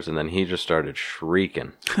 yards, and then he just started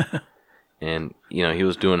shrieking. And, he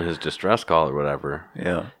was doing his distress call or whatever.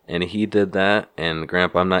 Yeah. And he did that, and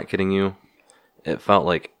Grandpa, I'm not kidding you, it felt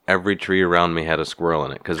like every tree around me had a squirrel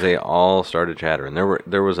in it, because they all started chattering.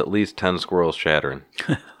 There was at least 10 squirrels chattering,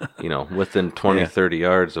 within 20, 30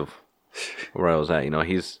 yards of where I was at.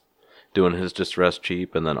 He's doing his distress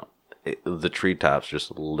cheep, and then the treetops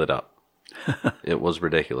just lit up. It was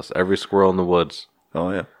ridiculous. Every squirrel in the woods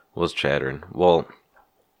was chattering. Well,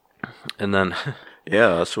 and then...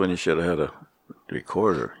 Yeah, that's when you should have had a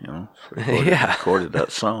recorder, recorded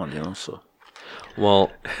that sound, so.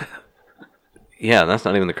 Well, yeah, that's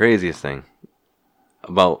not even the craziest thing.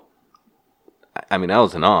 I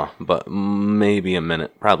was in awe, but maybe a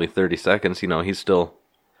minute, probably 30 seconds, he's still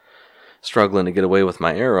struggling to get away with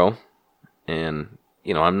my arrow, and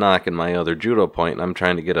I'm knocking my other judo point, and I'm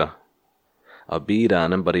trying to get a bead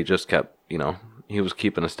on him, but he just kept, he was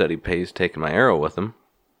keeping a steady pace, taking my arrow with him.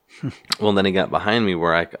 Well, then he got behind me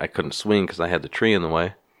where I couldn't swing because I had the tree in the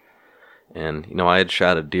way. And, I had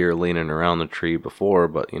shot a deer leaning around the tree before,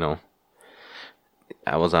 but,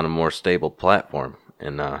 I was on a more stable platform.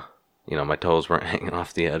 And, my toes weren't hanging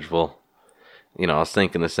off the edge. Well, I was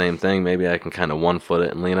thinking the same thing. Maybe I can kind of 1-foot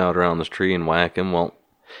it and lean out around this tree and whack him. Well,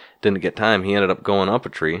 didn't get time. He ended up going up a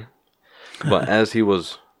tree. But as he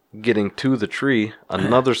was getting to the tree,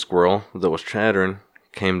 another squirrel that was chattering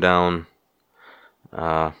came down,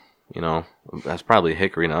 that's probably a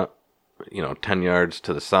hickory nut, 10 yards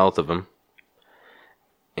to the south of him.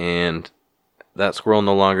 And that squirrel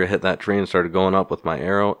no longer hit that tree and started going up with my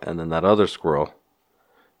arrow. And then that other squirrel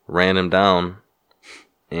ran him down.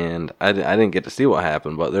 And I didn't get to see what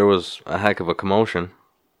happened, but there was a heck of a commotion.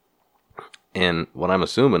 And what I'm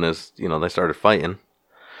assuming is, they started fighting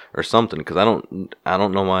or something, because I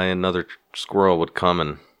don't know why another squirrel would come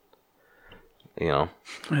and,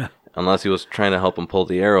 unless he was trying to help him pull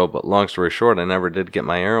the arrow. But long story short, I never did get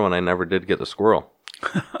my arrow, and I never did get the squirrel.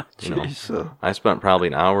 Jeez, I spent probably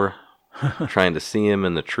an hour trying to see him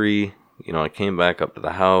in the tree. I came back up to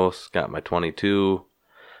the house, got my .22,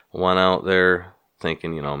 went out there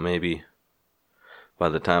thinking, maybe by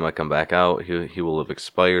the time I come back out, he will have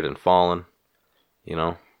expired and fallen.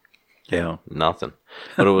 Yeah. Nothing.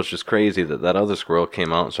 But it was just crazy that other squirrel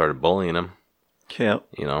came out and started bullying him. Yeah.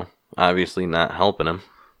 Obviously not helping him.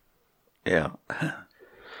 Yeah.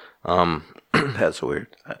 That's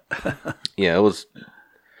weird. Yeah, it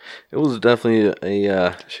was definitely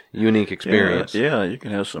a unique experience. Yeah, you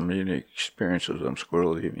can have some unique experiences with them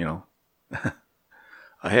squirrels,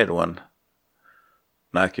 I had one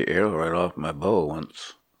knock your arrow right off my bow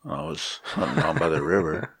once. I was hunting down by the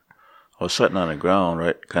river. I was sitting on the ground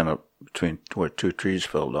right kind of between where two trees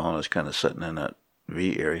fell down. I was kind of sitting in that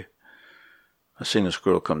V area. I seen a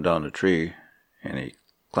squirrel come down the tree, and he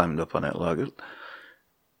climbed up on that log.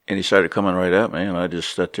 And he started coming right at me, and I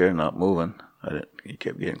just sat there not moving. He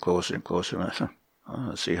kept getting closer and closer, and I said,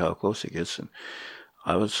 let's see how close he gets. And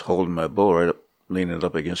I was holding my bow right up, leaning it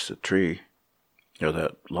up against the tree,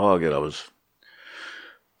 that log that I was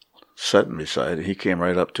sitting beside. He came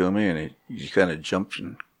right up to me, and he kind of jumped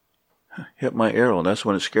and hit my arrow, and that's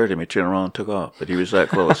when it scared him. He turned around and took off, but he was that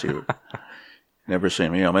close. He never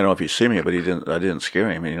seen me. I don't know if he see me, but I didn't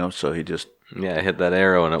scare him, so he just... Yeah, I hit that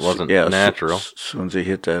arrow, and it wasn't natural. As soon as he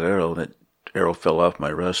hit that arrow fell off my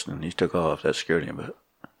wrist, and he took off. That scared him, but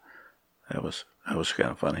that was kind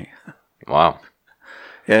of funny. Wow.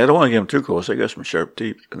 Yeah, I don't want to get them too close. They got some sharp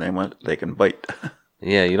teeth, and they can bite.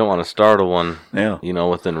 Yeah, you don't want to startle one, yeah.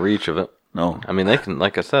 Within reach of it. No. I mean, they can,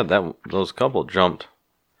 like I said, those couple jumped.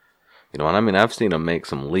 And I've seen them make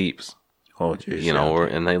some leaps. Oh, geez.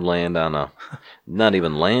 And they land on not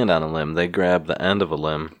even land on a limb. They grab the end of a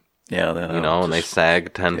limb. Yeah, and they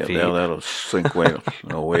sag 10 feet. Yeah, that'll sink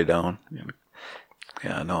way down.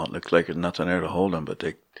 Yeah, I know. It looks like there's nothing there to hold them, but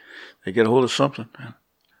they get a hold of something. Man.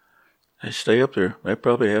 They stay up there. They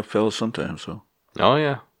probably have fell sometimes. So. Oh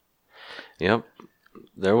yeah. Yep.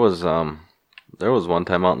 There was one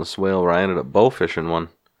time out in the swale where I ended up bow fishing one.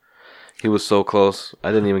 He was so close,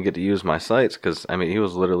 I didn't even get to use my sights because, he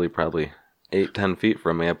was literally probably 8-10 feet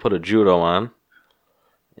from me. I put a judo on,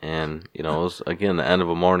 and, it was, again, the end of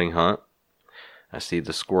a morning hunt. I see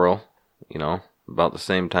the squirrel, about the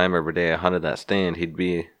same time every day I hunted that stand, he'd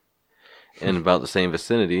be in about the same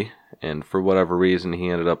vicinity, and for whatever reason, he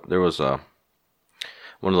ended up, there was one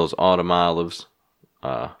of those autumn olives,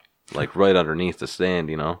 like right underneath the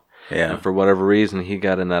stand, Yeah. And for whatever reason, he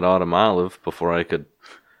got in that autumn olive before I could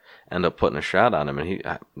end up putting a shot on him,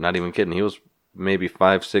 and not even kidding, he was maybe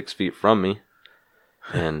 5-6 feet from me,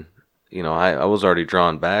 and I was already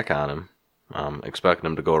drawn back on him, expecting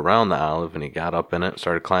him to go around the olive, and he got up in it,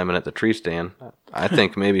 started climbing at the tree stand. I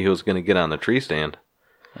think maybe he was going to get on the tree stand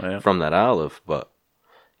from that olive, but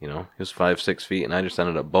he was 5-6 feet, and I just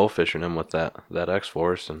ended up bow fishing him with that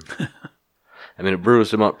X-Force, and it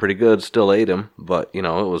bruised him up pretty good, still ate him, but it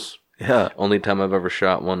was only time I've ever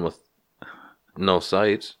shot one with no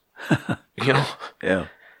sights. Yeah.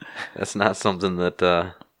 That's not something that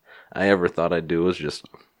I ever thought I'd do, was just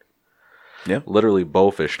literally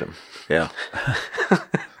bow fished him. Yeah.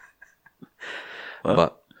 Well,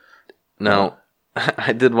 but now,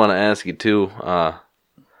 I did want to ask you too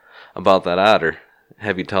about that otter.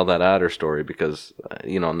 Have you tell that otter story, because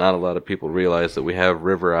not a lot of people realize that we have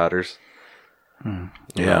river otters.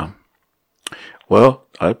 Yeah. Well,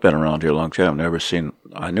 I've been around here a long time.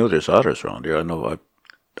 I knew there's otters around here. I know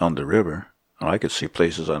down the river. I could see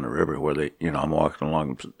places on the river where I'm walking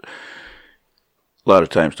along. A lot of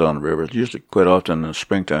times down the river, usually quite often in the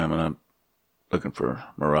springtime, and I'm looking for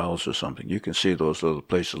morels or something. You can see those little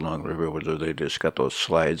places along the river where they just got those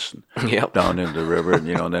slides down into the river, and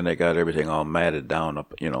and then they got everything all matted down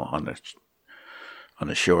up, on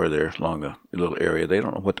the shore there along the little area. I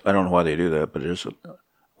don't know why they do that, but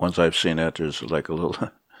once I've seen that, there's like a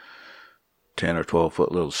little 10 or 12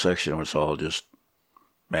 foot little section where it's all just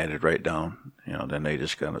matted right down. Then they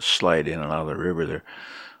just kind of slide in and out of the river there.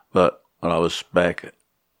 But when I was back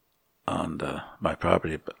on my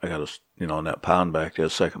property, I got in that pond back there,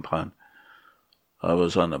 second pond. I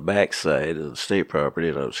was on the back side of the state property,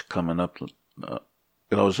 and I was coming up. I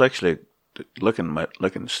was actually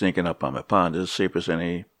sneaking up on my pond just to see if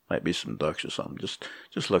there's might be some ducks or something.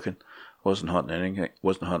 Just looking. Wasn't hunting anything.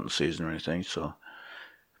 Wasn't hunting season or anything. So,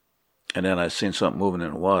 and then I seen something moving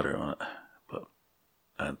in the water. But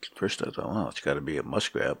at first I thought, well, it's got to be a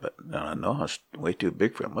muskrat. But no, it's way too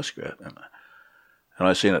big for a muskrat. And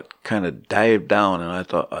I seen it kind of dive down, and I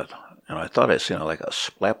thought I seen it like a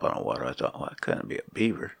splap on the water. I thought, well, it couldn't be a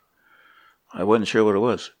beaver. I wasn't sure what it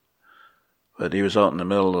was. But he was out in the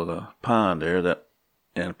middle of the pond there,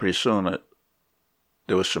 and pretty soon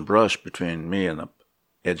there was some brush between me and the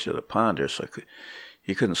edge of the pond there, so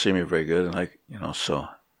he couldn't see me very good, and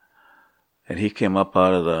and he came up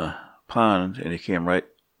out of the pond, and he came right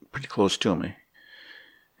pretty close to me,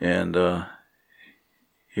 and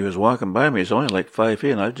he was walking by me. He's only like 5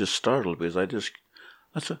 feet, and I was just startled because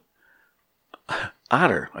that's a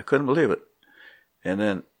otter. I couldn't believe it. And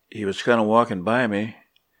then he was kind of walking by me,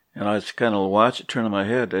 and I was kind of turning my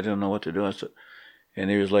head. I didn't know what to do. And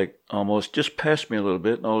he was like almost just past me a little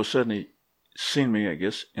bit, and all of a sudden he seen me, I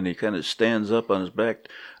guess, and he kind of stands up on his back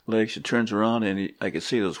legs. He turns around, and I could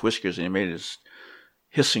see those whiskers, and he made this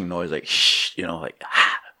hissing noise like shh, like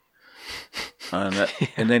ah.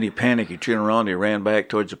 And then he panicked. He turned around. He ran back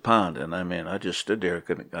towards the pond, and I just stood there.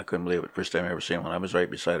 I couldn't believe it. First time I ever seen one. I was right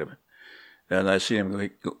beside him, and I see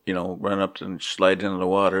him, run up and slide into the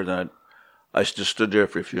water. Then I just stood there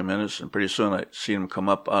for a few minutes, and pretty soon I seen him come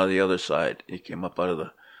up out of the other side. He came up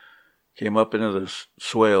into the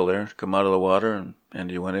swale there, come out of the water,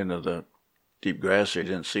 and he went into the deep grass. I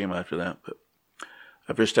didn't see him after that, but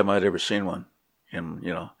the first time I'd ever seen one, and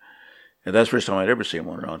that's the first time I'd ever seen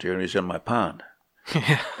one around here, and he's in my pond.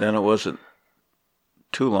 Then it wasn't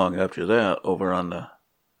too long after that, over on the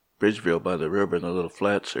Bridgeville by the river in the little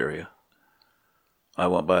flats area. I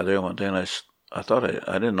went by there one day, and I thought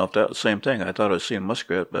I didn't know if that was the same thing. I thought I was seeing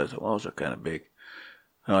muskrat, but I thought, well, those are kind of big.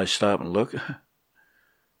 And I stopped and looked.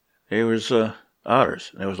 There was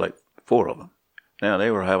otters. There was like 4 of them. Now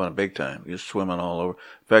they were having a big time, just swimming all over.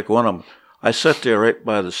 In fact, one of them, I sat there right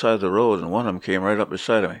by the side of the road, and one of them came right up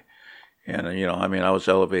beside of me. And I was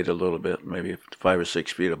elevated a little bit, maybe 5 or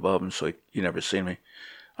 6 feet above him, so he never seen me.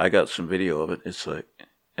 I got some video of it. It's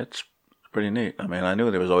pretty neat. I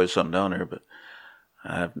knew there was always something down there, but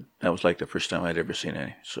that was like the first time I'd ever seen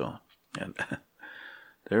any. So, and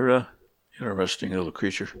they're a interesting little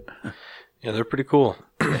creature. Yeah, they're pretty cool.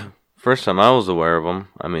 First time I was aware of them,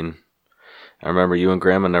 I remember you and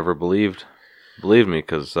Grandma never believed me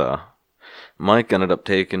because Mike ended up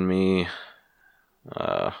taking me.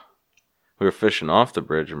 We were fishing off the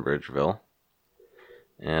bridge in Bridgeville,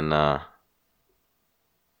 and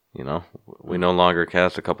we no longer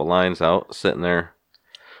cast a couple lines out, sitting there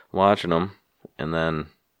watching them. And then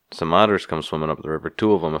some otters come swimming up the river.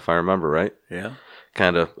 2 of them, if I remember right. Yeah.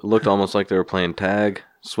 Kind of looked almost like they were playing tag,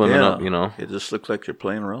 swimming up, It just looked like they're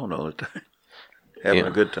playing around all the time. Having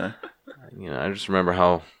a good time. I just remember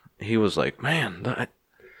how he was like, man,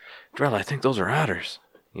 Drell, I think those are otters,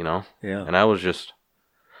 Yeah. And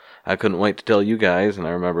I couldn't wait to tell you guys. And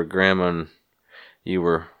I remember Grandma and you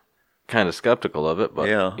were kind of skeptical of it, but,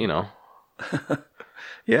 Yeah,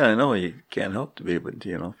 I know. You can't help to be, but,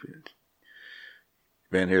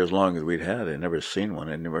 been here as long as we'd had. I never seen one.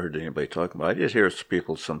 I never heard anybody talking about it. I just hear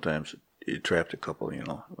people sometimes, you trapped a couple,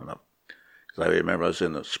 Because I remember I was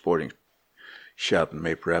in the sporting shop in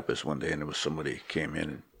Maple Rapids one day, and there was somebody came in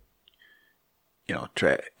and, it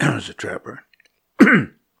was a trapper.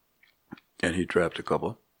 And he trapped a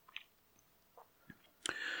couple.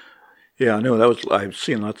 Yeah, I know I've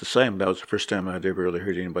seen lots the same. That was the first time I'd ever really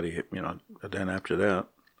heard anybody, then after that,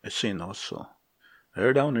 I've seen those, so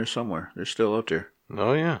they're down there somewhere. They're still out there.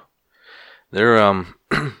 Oh, yeah. They're, I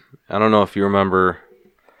don't know if you remember,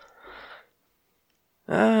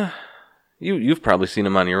 you've probably seen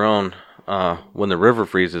them on your own, when the river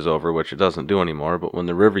freezes over, which it doesn't do anymore, but when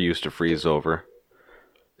the river used to freeze over,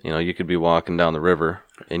 you could be walking down the river,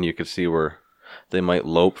 and you could see where they might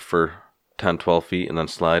lope for 10, 12 feet and then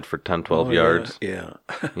slide for 10, 12 yards. Yeah.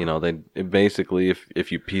 You know, basically,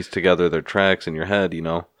 if you piece together their tracks in your head, you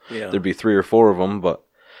know, Yeah. there'd be 3 or 4 of them, but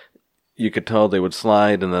you could tell they would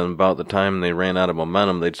slide, and then about the time they ran out of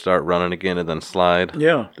momentum, they'd start running again and then slide.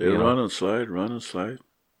 Yeah, they run and slide.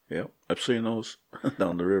 Yep, I've seen those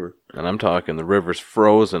down the river. And I'm talking the river's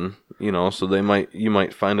frozen, you know, so you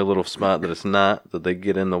might find a little spot that it's not, that they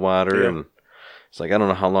get in the water, and it's like, I don't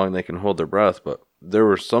know how long they can hold their breath, but there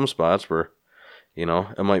were some spots where, you know,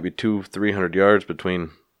 it might be 200-300 yards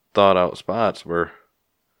between thawed out spots where,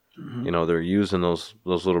 you know, they're using those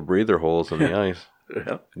little breather holes in the ice.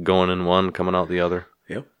 Yeah. Going in one, coming out the other.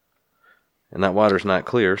 Yep. And that water's not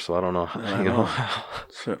clear, so I don't know. I know.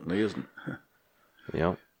 It certainly isn't.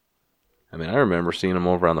 Yep. I mean, I remember seeing them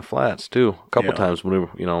over on the flats too. A couple times when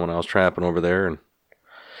when I was trapping over there, and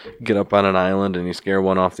get up on an island and you scare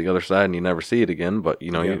one off the other side and you never see it again. But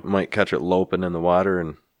you know, you might catch it loping in the water,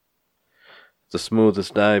 and it's the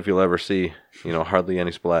smoothest dive you'll ever see. You know, hardly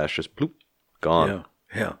any splash, just bloop, gone.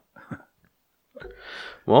 Yeah.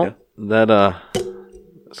 Well,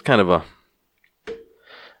 it's kind of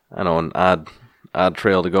an odd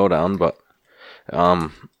trail to go down, but how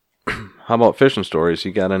about fishing stories?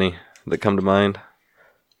 You got any that come to mind?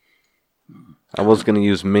 I was going to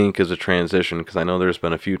use mink as a transition because I know there's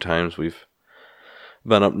been a few times we've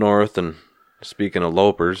been up north, and speaking of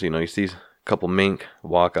lopers, you know, you see a couple mink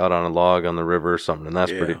walk out on a log on the river or something, and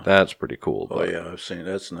that's pretty cool. Oh yeah, I've seen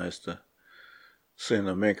that's nice to see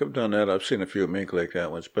the mink. I've done that. I've seen a few mink like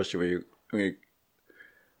that one, especially when you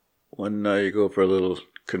go for a little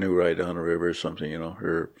canoe ride down the river or something, you know,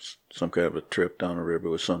 or some kind of a trip down the river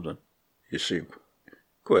with something. You see them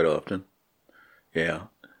quite often. Yeah.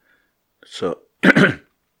 So,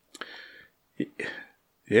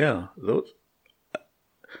 yeah, those.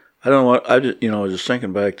 I don't know. I was just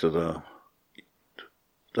thinking back to the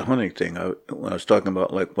hunting thing. When I was talking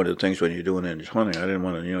about like one of the things when you're doing it is hunting, I didn't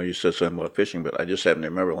want to. You said something about fishing, but I just happened to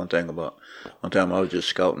remember one time I was just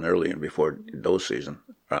scouting early and before doe season,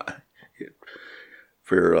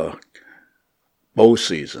 for bow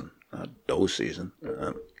season, not doe season.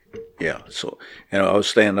 So I was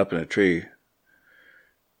standing up in a tree.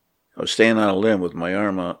 I was standing on a limb with my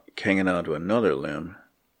arm out, hanging out to another limb,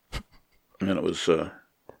 and it was I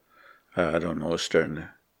don't know.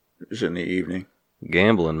 It was in the evening.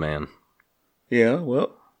 Gambling man. Yeah,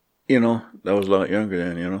 well, that was a lot younger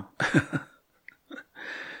then,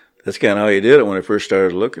 That's kind of how you did it when I first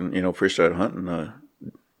started first started hunting,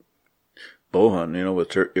 bow hunting,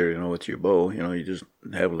 with your bow. You just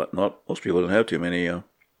have most people don't have too many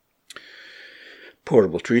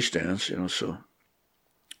portable tree stands, so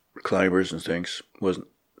climbers and things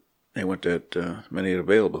they weren't that many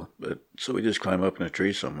available. But so we just climb up in a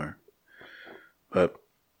tree somewhere. But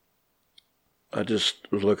I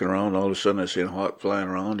just was looking around, all of a sudden I seen a hawk flying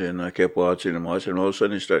around, and I kept watching, and all of a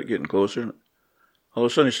sudden he started getting closer, and all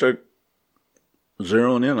of a sudden he started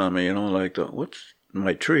zeroing in on me, like, what's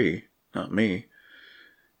my tree, not me.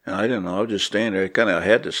 And I didn't know, I was just standing there. I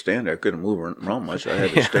had to stand there, I couldn't move around much, I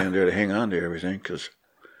had to stand there to hang on to everything,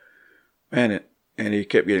 and he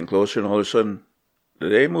kept getting closer, and all of a sudden,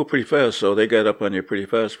 they moved pretty fast, so they got up on you pretty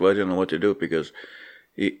fast, but I didn't know what to do, because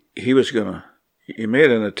he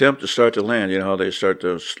made an attempt to start to land. How they start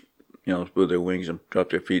to, move their wings and drop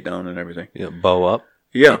their feet down and everything. Yeah, bow up.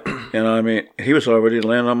 Yeah, and he was already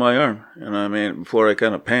landing on my arm. And before I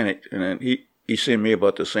kind of panicked, and then he seen me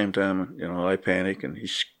about the same time. I panicked, and he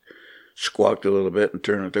squawked a little bit and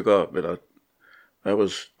turned and took off. But I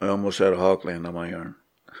almost had a hawk land on my arm.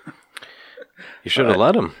 You should have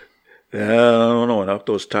let him. Yeah, I don't know enough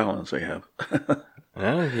those talons they have.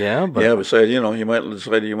 But besides, you might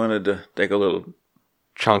decide you wanted to take a little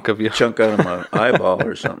chunk out of my eyeball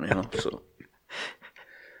or something, So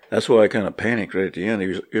that's why I kind of panicked right at the end. He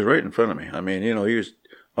was right in front of me. He was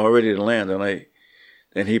all ready to land,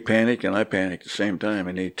 and he panicked and I panicked at the same time,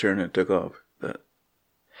 and he turned and took off. But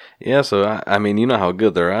yeah, so you know how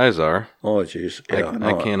good their eyes are. Oh, jeez, yeah,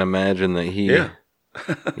 I can't imagine that he,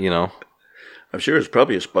 I'm sure it's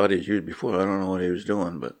probably a spot he's used before. I don't know what he was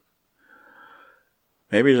doing, but.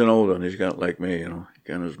 Maybe he's an old one. He's got like me, kind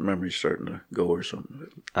of his memory's starting to go or something.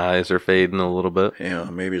 Eyes are fading a little bit. Yeah,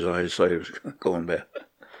 maybe his eyesight was going bad.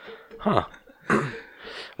 Huh.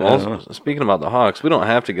 Well, speaking about the hawks, we don't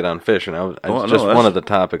have to get on fishing. It's just one of the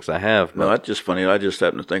topics I have. No, that's just funny. I just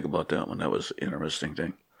happened to think about that one. That was an interesting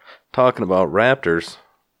thing. Talking about raptors,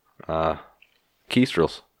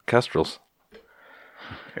 kestrels.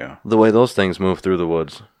 Yeah. The way those things move through the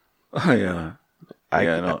woods. Oh, yeah.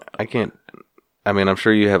 I can't. I'm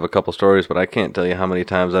sure you have a couple stories, but I can't tell you how many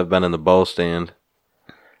times I've been in the bow stand,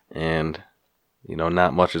 and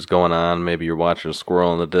not much is going on. Maybe you're watching a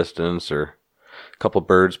squirrel in the distance or a couple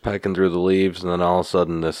birds pecking through the leaves, and then all of a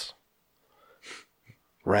sudden this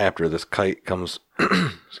raptor, this kite comes,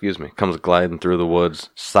 comes gliding through the woods,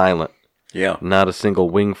 silent. Yeah. Not a single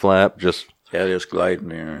wing flap, just... Yeah, just gliding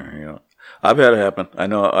there, I've had it happen. I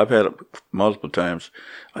know I've had it multiple times.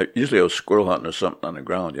 Usually I was squirrel hunting or something on the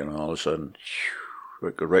ground, all of a sudden,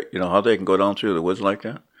 right, how they can go down through the woods like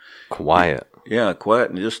that? Quiet. Yeah,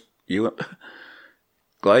 quiet, and you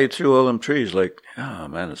glide through all them trees like, oh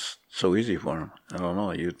man, it's so easy for them. I don't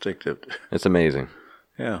know, you'd think that. It's amazing.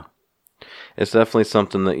 Yeah. It's definitely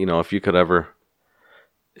something that,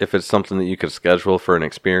 if it's something that you could schedule for an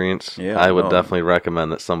experience, I would definitely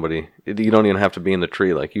recommend that somebody, you don't even have to be in the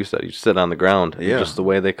tree, like you said. You sit on the ground, just the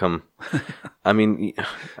way they come. I mean...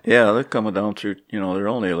 Yeah, they're coming down through, they're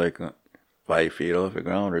only like 5 feet off the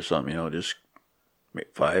ground or something, just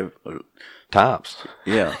 5. Tops.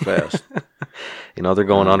 Yeah, fast. They're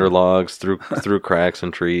going under logs, through cracks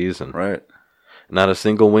and trees, and right. Not a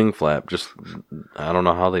single wing flap. Just, I don't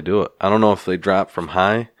know how they do it. I don't know if they drop from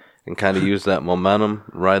high and kind of use that momentum,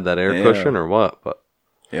 ride that air cushion, or what. But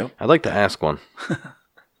I'd like to ask one.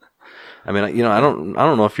 I mean, I don't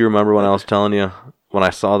know if you remember when I was telling you when I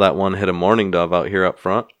saw that one hit a mourning dove out here up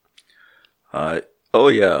front. Oh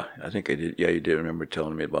yeah, I think I did. Yeah, you did remember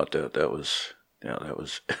telling me about that. That was.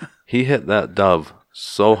 He hit that dove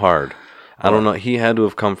so hard. I don't know. He had to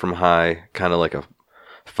have come from high, kind of like a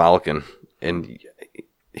falcon, and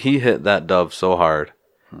he hit that dove so hard.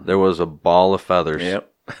 There was a ball of feathers. Yep.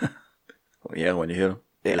 Yeah, when you hit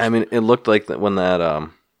him. I mean, it looked like that when that.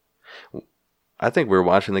 I think we were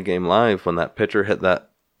watching the game live when that pitcher hit that.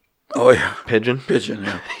 Oh yeah, pigeon.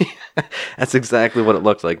 Yeah. That's exactly what it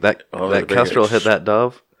looked like. That kestrel hit that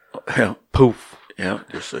dove. Yeah. Poof. Yeah,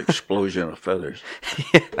 just an explosion of feathers.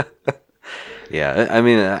 Yeah. I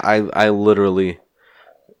mean, I literally,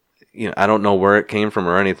 I don't know where it came from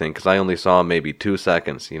or anything because I only saw maybe 2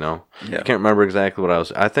 seconds. Yeah. I can't remember exactly what I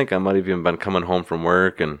was. I think I might have even been coming home from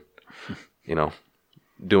work and,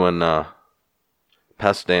 doing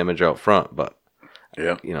pest damage out front. But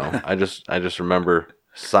I just remember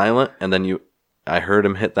silent, and then I heard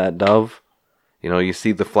him hit that dove. You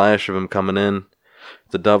see the flash of him coming in.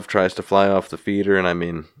 The dove tries to fly off the feeder, and I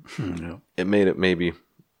mean, it made it maybe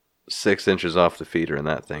 6 inches off the feeder, and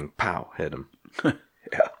that thing, pow, hit him.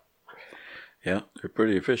 Yeah, they're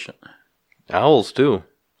pretty efficient. Owls, too.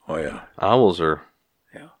 Oh, yeah. Owls are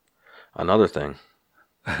another thing.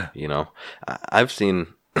 I've seen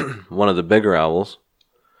one of the bigger owls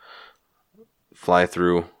fly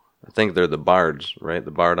through. I think they're the bards, right?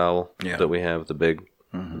 The barred owl that we have, the big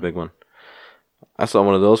one. I saw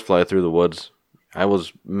one of those fly through the woods. I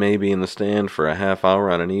was maybe in the stand for a half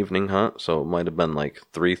hour on an evening hunt, so it might have been like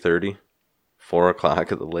 3:30, 4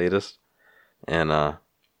 o'clock at the latest. And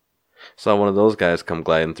saw one of those guys come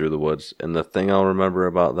gliding through the woods. And the thing I'll remember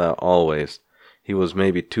about that always, he was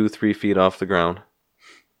maybe 2-3 feet off the ground.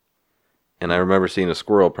 And I remember seeing a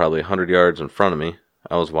squirrel probably 100 yards in front of me.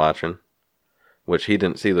 I was watching, which he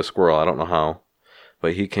didn't see the squirrel. I don't know how.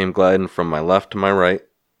 But he came gliding from my left to my right,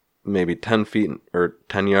 maybe 10 feet or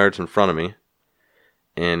 10 yards in front of me.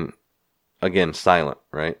 And again, silent,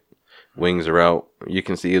 right? Wings are out. You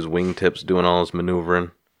can see his wingtips doing all his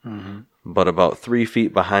maneuvering. Mm-hmm. But about 3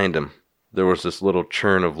 feet behind him, there was this little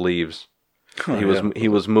churn of leaves. He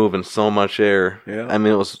was moving so much air. Yeah. I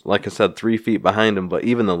mean, it was, like I said, 3 feet behind him, but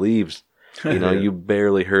even the leaves, you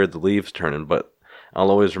barely heard the leaves turning. But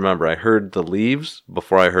I'll always remember, I heard the leaves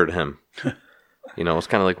before I heard him. It's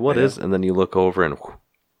kind of like, what is? And then you look over and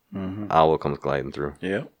owl comes gliding through.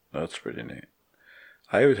 Yeah, that's pretty neat.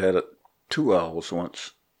 I had 2 owls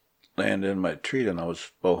once land in my tree, and I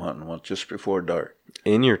was bow hunting once just before dark.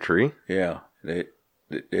 In your tree? Yeah. They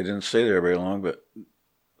didn't stay there very long, but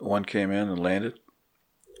one came in and landed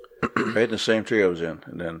right in the same tree I was in.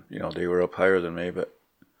 And then, they were up higher than me, but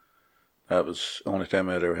that was the only time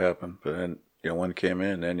that ever happened. But then, one came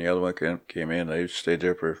in, and then the other one came in. They stayed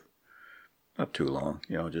there for not too long,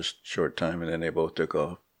 just a short time, and then they both took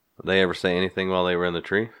off. Did they ever say anything while they were in the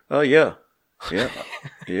tree? Oh, yeah. Yeah.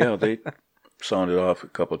 Yeah, they sounded off a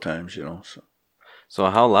couple of times, So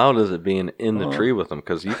how loud is it being in the tree with them?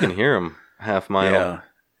 Because you can hear them half mile.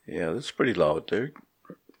 Yeah, that's pretty loud. They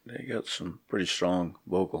got some pretty strong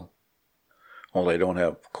vocal. Only they don't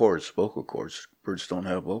have vocal cords. Birds don't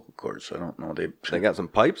have vocal cords. I don't know. They got some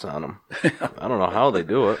pipes on them. I don't know how they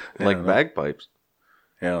do it. Like bagpipes.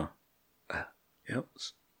 Yeah. Yep.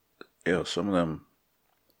 Yeah, some of them,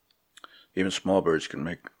 even small birds can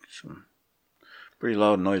make some pretty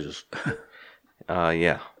loud noises.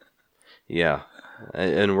 Yeah.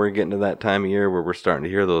 And we're getting to that time of year where we're starting to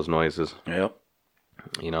hear those noises. Yep.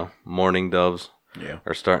 Mourning doves Yeah.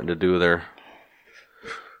 are starting to do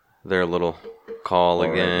their little call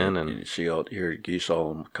again, and you see out here geese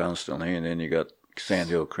all constantly, and then you got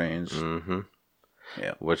sandhill cranes. Mm-hmm.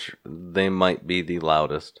 Yeah. Which they might be the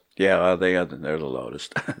loudest. Yeah, they're the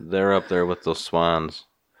loudest. They're up there with those swans.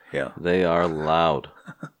 Yeah. They are loud.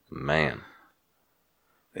 Man.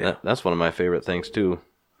 Yeah. That's one of my favorite things, too.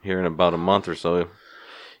 Here in about a month or so,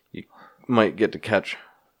 you might get to catch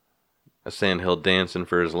a sandhill dancing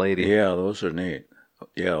for his lady. Yeah, those are neat.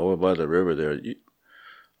 Yeah, over by the river there.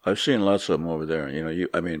 I've seen lots of them over there.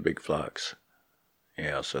 Big flocks.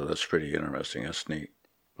 Yeah, so that's pretty interesting. That's neat.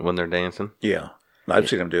 When they're dancing? Yeah. I've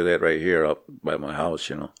seen them do that right here up by my house,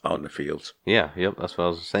 out in the fields. Yeah, yep, that's what I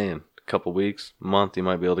was saying. A couple weeks, month, you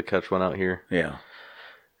might be able to catch one out here. Yeah.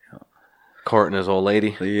 Courting his old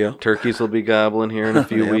lady. Yeah. Turkeys will be gobbling here in a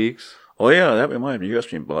few weeks. Oh, yeah, that reminds me. You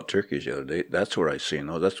asked me about turkeys the other day. That's where I seen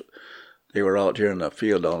those. They were out here in the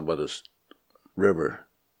field down by this river,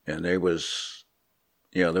 and there was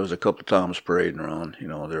a couple of toms parading around.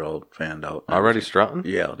 They're all fanned out. Already strutting?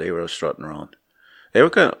 Yeah, they were strutting around.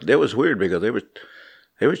 That was weird because they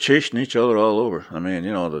were chasing each other all over. I mean,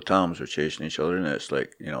 the toms were chasing each other, and it's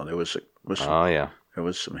like, there was some, oh, yeah. There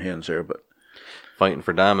was some hens there, but fighting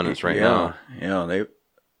for dominance right now. Yeah,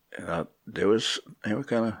 they were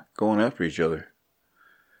kind of going after each other.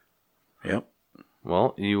 Yep.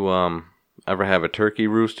 Well, you ever have a turkey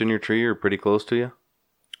roost in your tree or pretty close to you?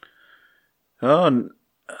 Oh,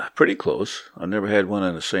 pretty close. I never had one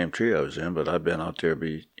in the same tree I was in, but I've been out there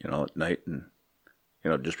at night and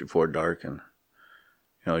just before dark, and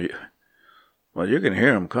you can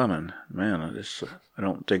hear them coming. Man, I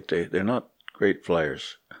don't think they're not great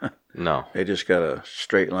flyers. No. They just got a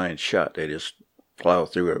straight line shot. They just plow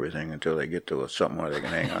through everything until they get to something where they can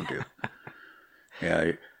hang on to.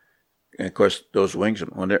 Yeah. And of course, those wings,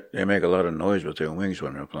 they make a lot of noise with their wings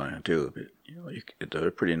when they're flying too. But,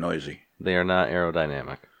 they're pretty noisy. They are not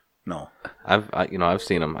aerodynamic. No. I've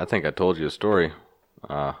seen them. I think I told you a story.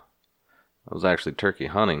 I was actually turkey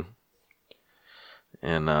hunting,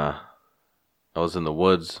 and I was in the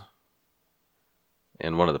woods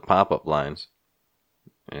in one of the pop-up lines,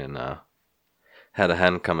 and had a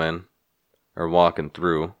hen come in, or walking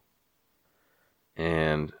through,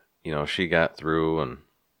 and she got through, and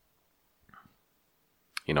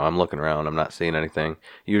I'm looking around, I'm not seeing anything.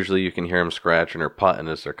 Usually you can hear them scratching or putting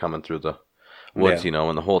as they're coming through the woods,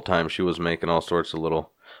 and the whole time she was making all sorts of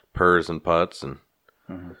little purrs and putts, and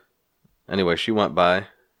anyway, she went by,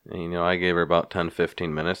 and I gave her about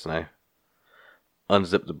 10-15 minutes, and I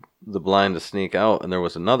unzipped the blind to sneak out, and there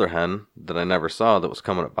was another hen that I never saw that was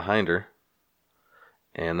coming up behind her,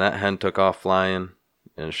 and that hen took off flying,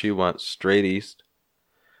 and she went straight east,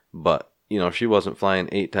 but she wasn't flying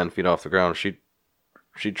 8-10 feet off the ground.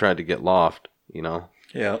 She tried to get loft,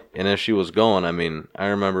 Yeah. and as she was going, I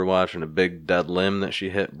remember watching a big dead limb that she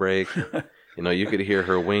hit break. You could hear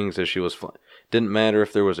her wings as she was flying. Didn't matter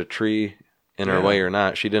if there was a tree in her way or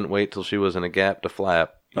not. She didn't wait till she was in a gap to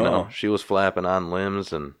flap. She was flapping on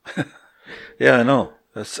limbs, and yeah, I know.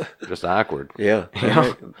 That's just awkward. Yeah,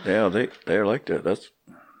 they're like that.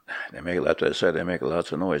 They make, like I said, they make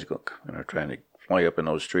lots of noise when they're trying to fly up in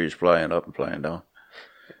those trees, flying up and flying down.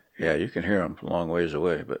 Yeah, you can hear them a long ways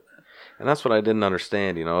away, and that's what I didn't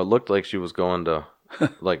understand. It looked like she was going to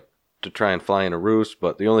to try and fly in a roost,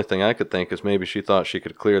 but the only thing I could think is maybe she thought she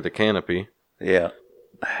could clear the canopy. Yeah.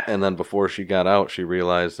 And then before she got out, she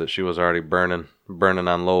realized that she was already burning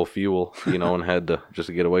on low fuel, and had to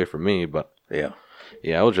just get away from me. But yeah,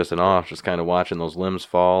 I was just in awe, just kind of watching those limbs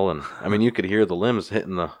fall, and you could hear the limbs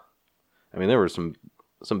hitting the. There were some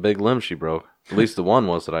big limbs she broke. At least the one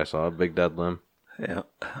was that I saw, a big dead limb. Yeah.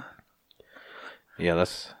 Yeah,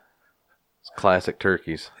 that's classic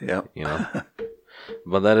turkeys. Yeah.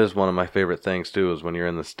 But that is one of my favorite things too, is when you're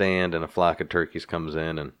in the stand and a flock of turkeys comes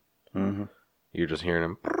in, and you're just hearing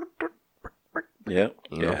them. Yeah.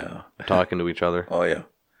 Talking to each other. Oh yeah.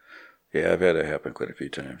 Yeah, I've had it happen quite a few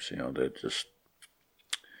times. They just.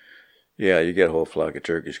 Yeah, you get a whole flock of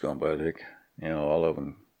turkeys going by. All of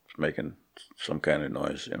them making some kind of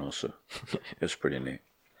noise. So it's pretty neat.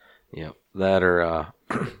 Yep. That or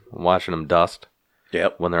watching them dust.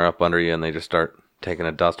 Yep. When they're up under you and they just start taking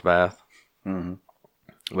a dust bath. Mm-hmm.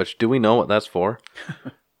 Which, do we know what that's for?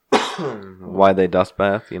 Why they dust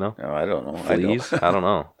bath, No, I don't know. Fleas? I don't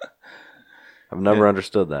know. I've never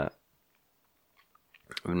understood that.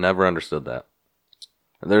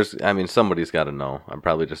 There's, somebody's got to know. I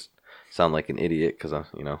probably just sound like an idiot because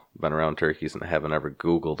I've, been around turkeys and I haven't ever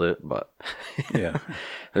Googled it, but yeah,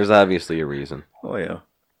 there's obviously a reason. Oh yeah.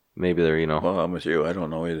 Maybe they're, Well, I'm with you. I don't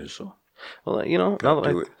know either, so. Well, you know, Got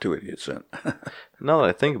two idiots in. now that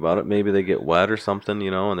I think about it, maybe they get wet or something,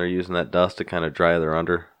 you know, and they're using that dust to kind of dry their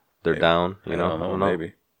down, you know. I don't know,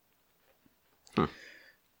 maybe.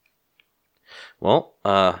 Well,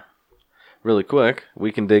 really quick,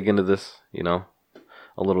 we can dig into this, you know,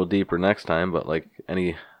 a little deeper next time, but like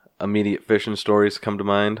any immediate fishing stories come to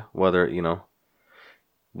mind, whether, you know,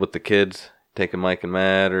 with the kids taking Mike and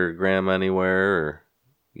Matt or Grandma anywhere, or,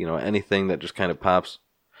 you know, anything that just kind of pops,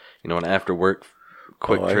 you know, an after work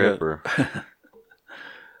quick trip or.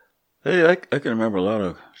 Hey, I can remember a lot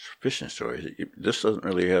of fishing stories. This doesn't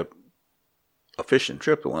really have a fishing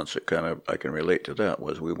trip. The ones that kind of I can relate to that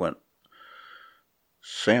was we went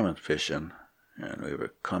salmon fishing, and we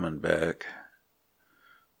were coming back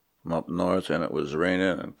from up north, and it was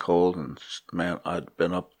raining and cold, and man, I'd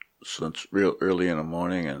been up since real early in the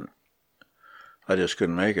morning, and I just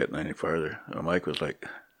couldn't make it any farther. And Mike was like,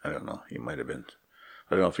 I don't know, he might have been,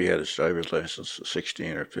 I don't know if he had his driver's license at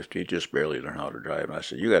 16 or 50, he just barely learned how to drive. And I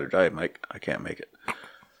said, you got to drive, Mike, I can't make it.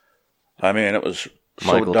 I mean, it was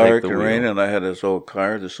so dark and raining, and I had this old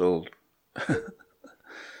car,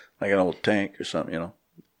 like an old tank or something, you know.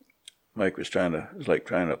 Mike was trying to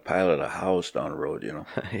pilot a house down the road, you know.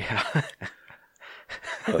 Yeah.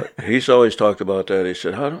 But he's always talked about that. He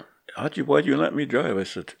said, why'd you let me drive? I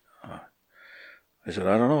said, I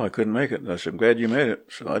don't know, I couldn't make it. And I said, I'm glad you made it.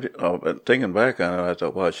 So thinking back on it, I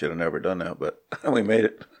thought, well, I should have never done that, but we made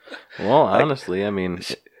it. Well, honestly, I mean,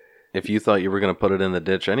 if you thought you were going to put it in the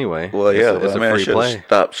ditch anyway, well, yeah, it's a free I should play. have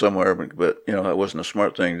stopped somewhere, but you know, that wasn't a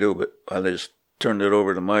smart thing to do. But I just turned it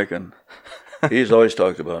over to Mike, and he's always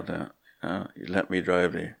talked about that. He let me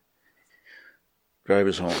drive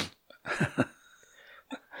us home.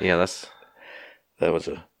 Yeah, that was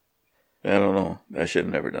I don't know. I should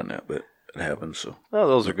have never done that, but it happened. So. Well,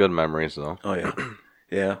 those are good memories, though. Oh yeah,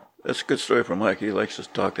 yeah. That's a good story for Mike. He likes to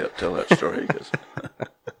tell that story.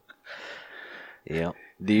 Yeah.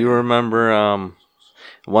 Do you remember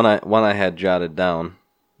one I had jotted down?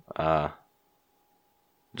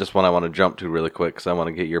 Just one I want to jump to really quick because I want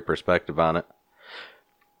to get your perspective on it.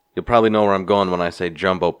 You'll probably know where I'm going when I say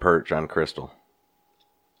jumbo perch on Crystal.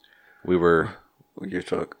 You're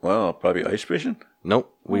talking, well, probably ice fishing?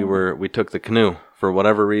 Nope. We took the canoe. For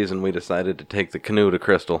whatever reason, we decided to take the canoe to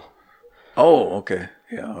Crystal. Oh, okay.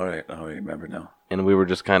 Yeah, all right. I remember now. And we were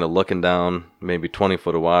just kind of looking down maybe 20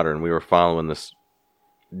 foot of water, and we were following this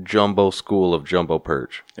jumbo school of jumbo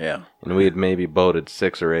perch. Yeah. And we had maybe boated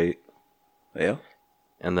 6 or 8. Yeah.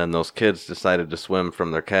 And then those kids decided to swim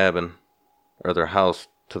from their cabin or their house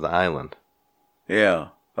to the island. Yeah.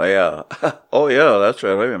 Oh, yeah. Oh, yeah, that's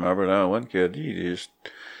right. I remember now. One kid, he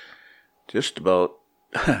just about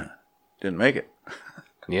didn't make it.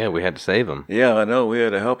 Yeah, we had to save him. Yeah, I know. We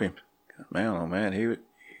had to help him. Man, oh, man, he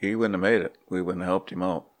wouldn't have made it. We wouldn't have helped him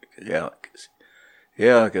out. Yeah,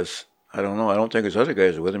 because I don't know. I don't think his other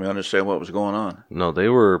guys were with him. I understand what was going on. No, they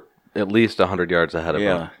were at least 100 yards ahead of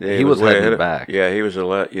him. Yeah, he was heading back. Yeah, he was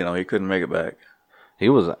he couldn't make it back.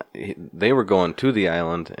 They were going to the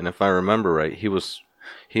island, and if I remember right, he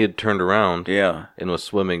had turned around and was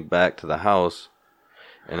swimming back to the house.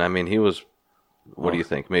 And I mean, he was, what do you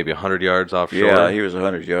think, maybe 100 yards offshore? Yeah, he was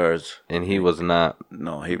 100 yards. And he was not.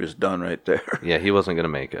 No, he was done right there. Yeah, he wasn't going to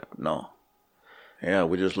make it. No. Yeah,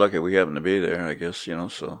 we're just lucky we happened to be there, I guess, you know,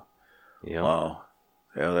 so. Yeah. Wow.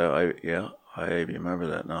 I remember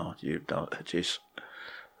that now. Jeez.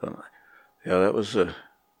 Yeah, that was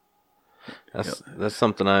That's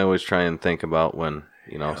something I always try and think about when,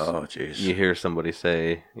 you know, you hear somebody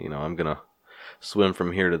say, you know, I'm going to swim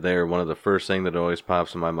from here to there. One of the first things that always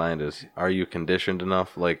pops in my mind is, are you conditioned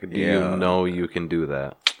enough? Like, do you know you can do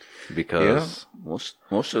that? Because most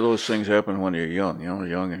of those things happen when you're young, you know,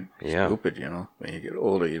 young and stupid, you know. When you get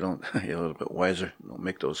older, you're a little bit wiser. You don't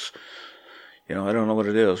make those, you know, I don't know what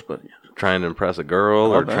it is, but trying to impress a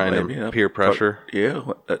girl or trying to peer pressure. Yeah,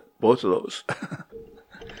 both of those.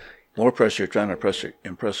 More pressure trying to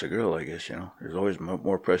impress a girl, I guess, you know. There's always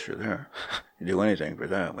more pressure there. You do anything for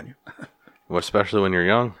that when you... Well, especially when you're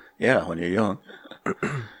young. Yeah, when you're young.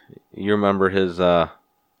 You remember his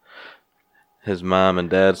mom and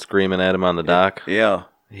dad screaming at him on the dock? Yeah.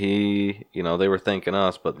 They were thanking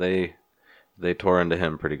us, but they tore into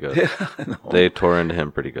him pretty good. Yeah, I know. They tore into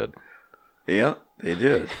him pretty good. Yeah, they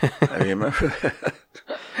did. I remember that.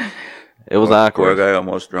 It was awkward. Poor guy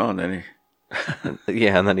almost drowned, didn't he?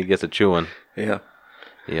 Yeah, and then he gets a chewing. Yeah.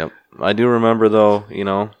 Yep. I do remember, though, you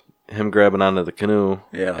know, him grabbing onto the canoe.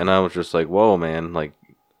 Yeah. And I was just like, whoa, man, like,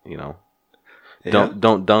 you know,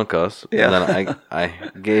 don't dunk us. Yeah. And then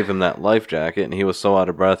I gave him that life jacket, and he was so out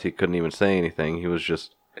of breath he couldn't even say anything. He was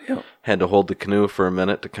just Yep. had to hold the canoe for a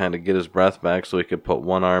minute to kind of get his breath back so he could put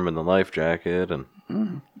one arm in the life jacket. And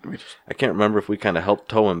I can't remember if we kind of helped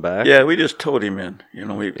tow him back. Yeah, we just towed him in. I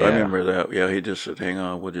Yeah. remember that. Yeah, he just said, hang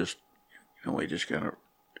on, we just kind of...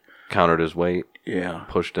 Countered his weight, Yeah,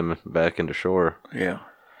 pushed him back into shore. yeah,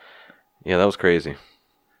 Yeah, that was crazy.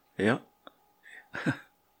 yeah.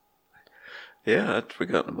 Yeah, I'd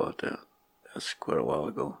forgotten about that. That's quite a while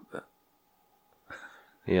ago.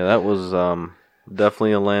 Yeah, that was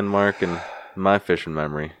definitely a landmark in my fishing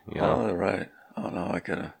memory. You know? Oh, right. Oh, no, I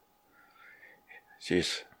could have...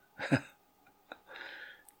 Jeez.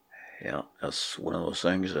 Yeah, that's one of those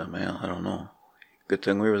things that, man, I don't know. Good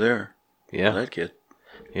thing we were there. Yeah. That kid.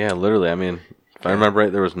 Yeah, literally. I mean, if I remember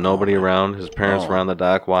right, there was nobody around. His parents were Oh. on the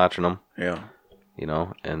dock watching him, Yeah. you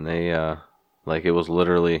know, and they, like, it was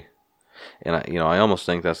literally, and I almost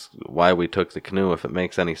think that's why we took the canoe, if it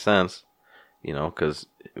makes any sense, you know, because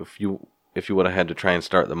if you would have had to try and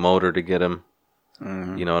start the motor to get him,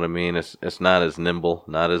 you know what I mean? It's not as nimble,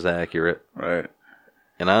 not as accurate, Right.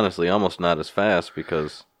 and honestly, almost not as fast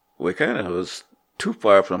because, We kind of was too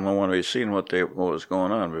far from the one we seen what was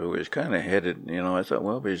going on, but we was kind of headed, I thought,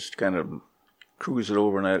 well, we just kind of cruising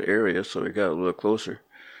over in that area, so we got a little closer,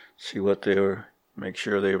 see what they were, make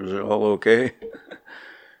sure they was all okay.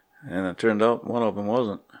 And it turned out one of them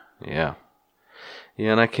wasn't. yeah.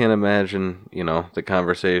 Yeah, and I can't imagine, the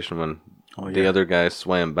conversation when the other guys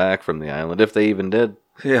swam back from the island, if they even did.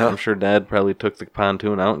 Yeah. I'm sure Dad probably took the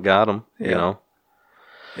pontoon out and got him,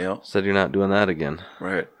 Yeah. Said you're not doing that again.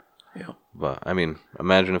 Right. Yeah. But, I mean,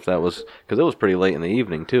 imagine if that was, because it was pretty late in the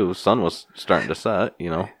evening, too. Sun was starting to set,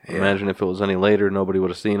 Yeah. Imagine if it was any later, nobody would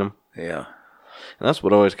have seen him. Yeah. And that's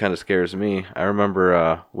what always kind of scares me. I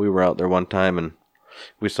remember we were out there one time and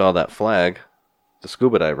we saw that flag, the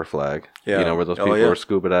scuba diver flag. Yeah. Where those Oh, people yeah. were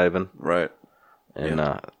scuba diving. Right. And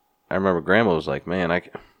I remember Grandma was like, man,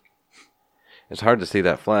 it's hard to see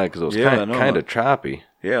that flag because it was Yeah, I know. kind of choppy.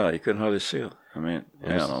 Yeah, you couldn't hardly see it. I mean,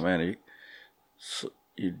 I don't know, man.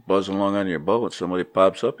 You buzzing along on your boat, somebody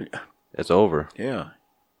pops up. It's over. Yeah.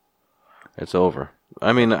 It's over.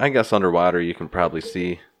 I mean, I guess underwater you can probably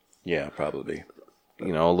see, Yeah, probably.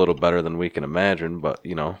 a little better than we can imagine, but,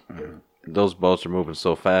 those boats are moving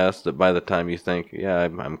so fast that by the time you think, yeah,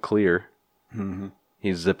 I'm clear,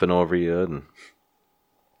 he's zipping over you, and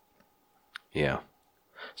yeah,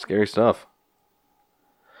 scary stuff.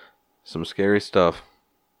 Some scary stuff.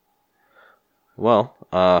 Well,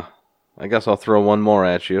 I guess I'll throw one more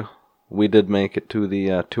at you. We did make it to the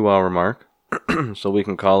 2-hour mark, so we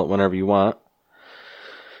can call it whenever you want.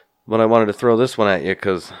 But I wanted to throw this one at you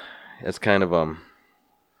because it's kind of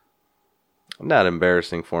not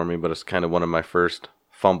embarrassing for me, but it's kind of one of my first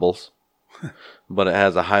fumbles. But it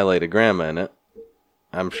has a highlight of Grandma in it.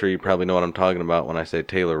 I'm sure you probably know what I'm talking about when I say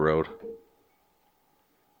Taylor Road.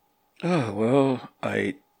 Oh, well,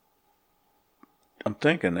 I'm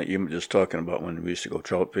thinking that you were just talking about when we used to go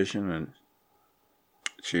trout fishing, and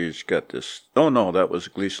she's got this... Oh, no, that was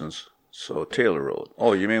Gleason's. So, Taylor Road.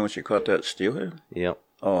 Oh, you mean when she caught that steelhead? Yep.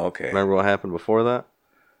 Oh, okay. Remember what happened before that?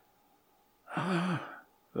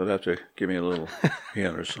 You'll have to give me a little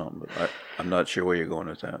hint or something, but I'm not sure where you're going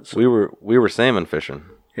with that. So. We were salmon fishing.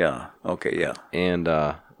 Yeah, okay, yeah. And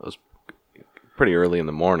it was pretty early in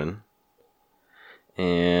the morning.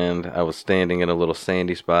 And I was standing in a little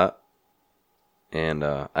sandy spot. And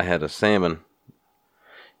I had a salmon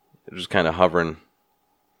just kind of hovering,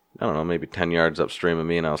 I don't know, maybe 10 yards upstream of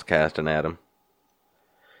me, and I was casting at him.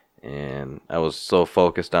 And I was so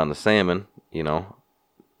focused on the salmon,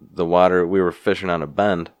 the water, we were fishing on a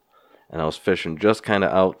bend, and I was fishing just kind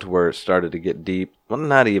of out to where it started to get deep. Well,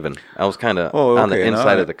 not even. I was kind of on the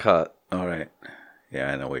inside of the cut. All right.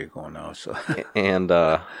 Yeah, I know where you're going now. So. And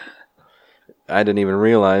I didn't even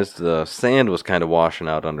realize the sand was kind of washing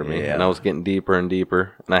out under me, and I was getting deeper and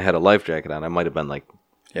deeper, and I had a life jacket on. I might have been like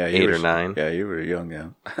 8 or 9. Yeah, you were young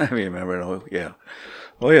then. I remember. Oh, yeah.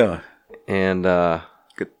 Oh, yeah. And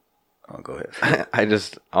Good. Oh, go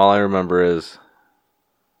ahead. all I remember is,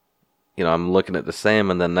 I'm looking at the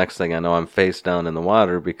salmon, then next thing I know, I'm face down in the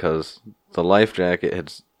water because the life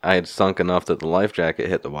jacket I had sunk enough that the life jacket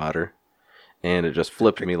hit the water, and it just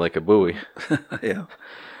flipped me like a buoy. Yeah.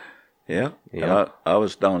 Yeah. Yeah. I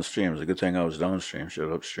was downstream. It's a good thing I was downstream,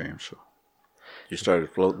 shut upstream. So you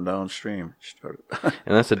started floating downstream. And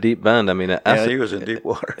that's a deep bend. I mean, he was in deep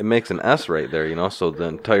water. It makes an S right there, so the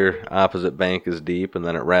entire opposite bank is deep, and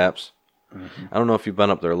then it wraps. Mm-hmm. I don't know if you've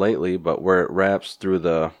been up there lately, but where it wraps through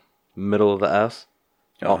the middle of the S,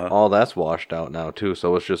 all that's washed out now too.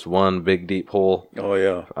 So it's just one big deep hole. Oh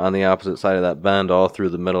yeah. On the opposite side of that bend, all through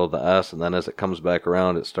the middle of the S, and then as it comes back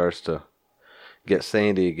around, it starts to, get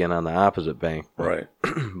sandy again on the opposite bank. Right.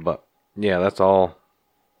 But yeah, that's all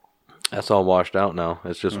washed out now.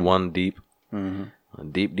 It's just one deep, a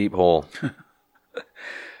deep hole.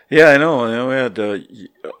 Yeah, I know. You know, we had.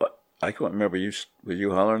 I can't remember. Was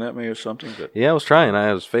you hollering at me or something? But Yeah, I was trying.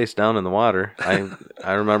 I was face down in the water.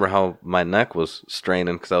 I remember how my neck was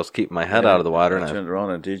straining because I was keeping my head out of the water, I and turned around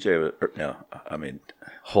and DJ was.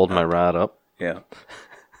 hold my rod up. Yeah.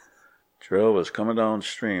 Trail was coming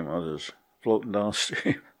downstream. I was just floating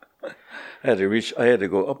downstream. I had to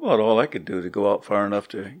go about all I could do to go out far enough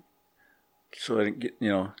so I didn't get,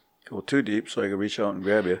 go too deep so I could reach out and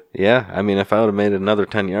grab you. Yeah, I mean, if I would have made it another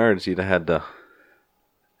 10 yards, I'd have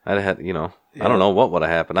had, I don't know what would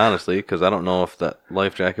have happened, honestly, because I don't know if that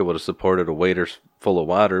life jacket would have supported a wader full of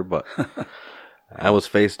water, but I was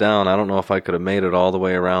face down. I don't know if I could have made it all the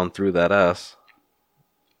way around through that S,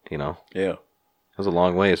 Yeah. It was a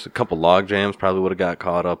long ways. A couple log jams probably would have got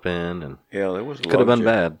caught up in, and yeah, there was could have been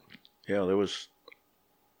bad. Yeah, there was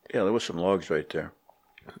some logs right there.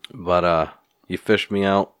 But you fished me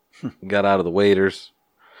out, got out of the waders,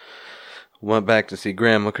 went back to see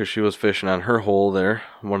Grandma because she was fishing on her hole there,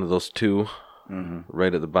 one of those two,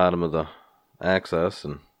 right at the bottom of the access,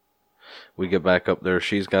 and we get back up there.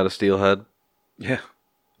 She's got a steelhead. Yeah.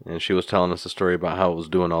 And she was telling us a story about how it was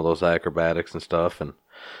doing all those acrobatics and stuff, and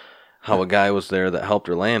how a guy was there that helped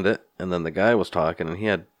her land it, and then the guy was talking, and he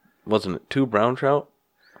had, wasn't it 2 brown trout?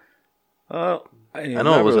 I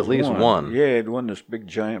know it was at least one. Yeah, it won this big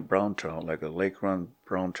giant brown trout, like a lake run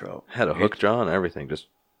brown trout. Had a hook jaw and everything, just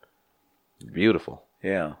beautiful.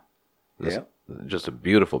 Yeah. Just a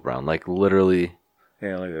beautiful brown, like literally.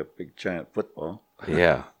 Yeah, like a big giant football.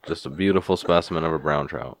 Yeah, just a beautiful specimen of a brown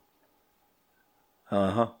trout.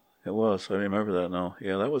 It was. I remember that now.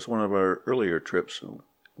 Yeah, that was one of our earlier trips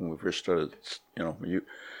when we first started. You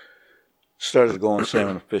started going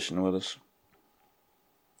salmon fishing with us.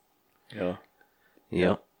 Yeah.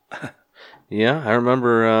 Yeah. Yeah, I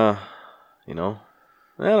remember. I don't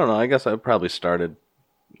know. I guess I probably started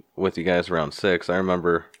with you guys around 6. I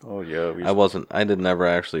remember. Oh yeah. I didn't ever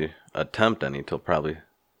actually attempt any till probably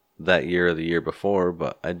that year or the year before,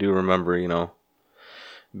 but I do remember,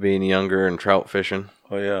 being younger and trout fishing.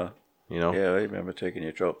 Oh yeah. Yeah, I remember taking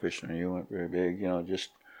you trout fishing and you weren't very big,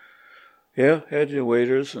 had your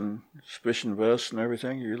waders and fishing vests and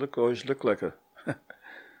everything. You always look like a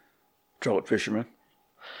trout fisherman.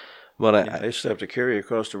 But I used to have to carry you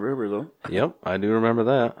across the river though. Yep, I do remember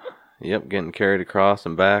that. Yep, getting carried across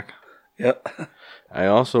and back. Yep. I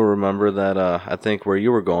also remember that I think where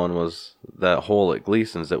you were going was that hole at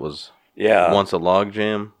Gleason's that was once a log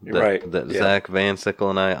jam. That Zach Van Sickle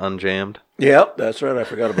and I unjammed. Yep, that's right. I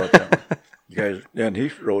forgot about that. You guys, and he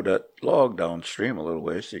rode that log downstream a little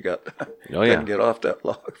ways. You couldn't get off that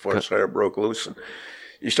log before the fire broke loose, and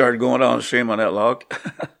you started going downstream on that log.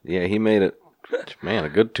 Yeah, he made it, man, a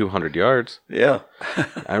good 200 yards. Yeah.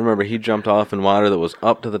 I remember he jumped off in water that was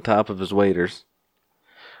up to the top of his waders.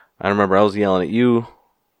 I remember I was yelling at you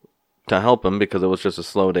to help him because it was just a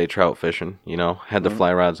slow day trout fishing, had the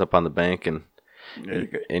fly rods up on the bank, and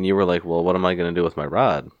you were like, well, what am I going to do with my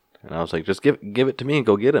rod? And I was like, just give it to me and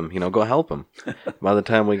go get him, go help him. By the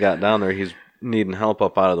time we got down there, he's needing help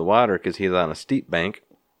up out of the water because he's on a steep bank.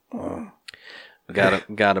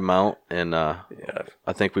 Got him out, and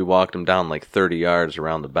I think we walked him down like 30 yards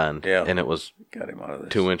around the bend, and it was got him out of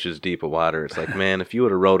this. 2 inches deep of water. It's like, man, if you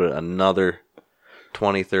would have rode it another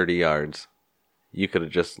 20, 30 yards, you could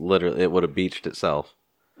have just literally, it would have beached itself.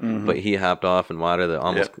 Mm-hmm. But he hopped off in water that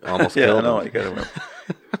almost killed him. No, you got to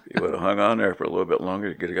you would have hung on there for a little bit longer.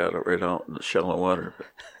 You could have got right out in the shallow water.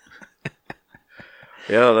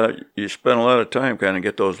 But you spend a lot of time kind of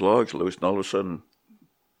get those logs loose, and all of a sudden,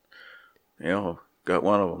 got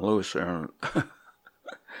one of them loose there,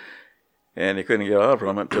 and he couldn't get out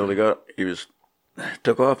from it until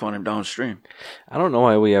took off on him downstream. I don't know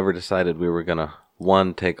why we ever decided we were gonna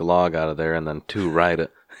 1, take a log out of there, and then 2, ride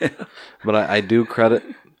it. But I do credit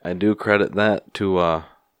that to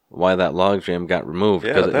why that log jam got removed.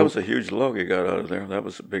 Yeah, that was a huge log you got out of there. That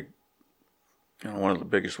was a big, one of the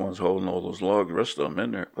biggest ones holding all those logs. The rest of them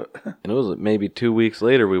in there, but and it was maybe 2 weeks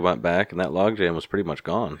later we went back, and that log jam was pretty much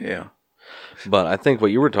gone. Yeah. But I think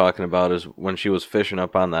what you were talking about is when she was fishing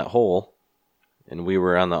up on that hole, and we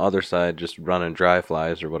were on the other side just running dry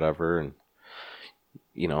flies or whatever, and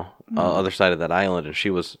other side of that island, and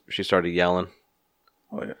she started yelling.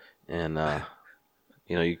 Oh yeah. And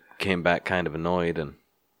you came back kind of annoyed, and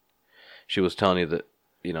she was telling you that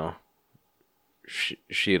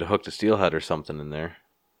she had hooked a steelhead or something in there,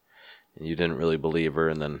 and you didn't really believe her,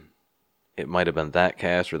 and then it might have been that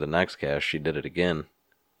cast or the next cast she did it again.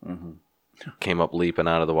 Mm-hmm. came up leaping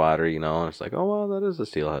out of the water, you know, and it's like, oh, well, that is a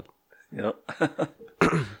steelhead. Yep.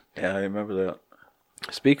 Yeah, I remember that.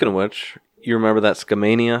 Speaking of which, you remember that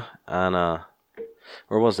Skamania on,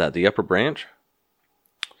 where was that, the Upper Branch?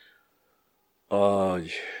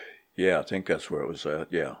 Yeah, I think that's where it was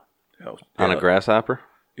at. Yeah. On a grasshopper?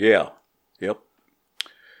 Yeah. Yep.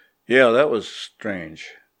 Yeah, that was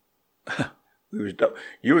strange.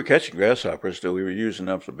 You were catching grasshoppers, so we were using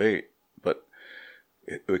up the bait, but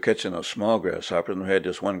we were catching those small grasshoppers, and we had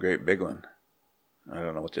this one great big one. I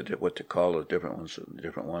don't know what to call the different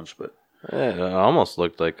ones, but It almost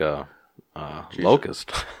looked like a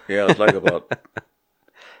locust. Yeah, it's like about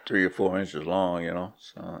 3 or 4 inches long, you know,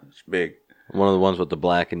 so it's big. One of the ones with the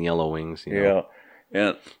black and yellow wings, you know.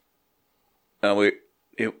 Yeah, and we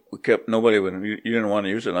kept, nobody would, you didn't want to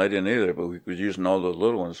use it, and I didn't either, but we was using all those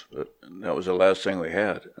little ones, but that was the last thing we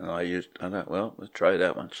had, and I thought, well, let's try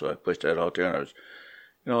that one, so I pushed that out there, and I was,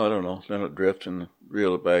 you know, I don't know, then it drifts and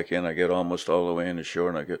reel it back in, I get almost all the way in the shore,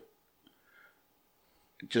 and I get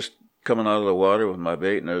just coming out of the water with my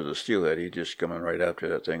bait, and there's a steelhead. He just coming right after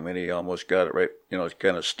that thing. Then he almost got it right. You know, it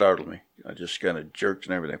kind of startled me. I just kind of jerked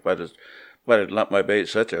and everything. If I'd let my bait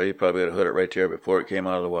sit there, he probably would have hit it right there before it came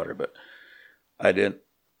out of the water. But I didn't.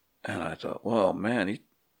 And I thought, well, man,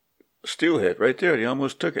 steelhead right there. He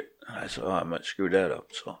almost took it. And I said, oh, I might screw that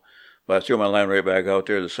up. So, but I threw my line right back out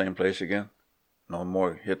there, the same place again. No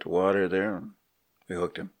more hit the water there, and we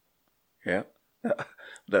hooked him. Yeah,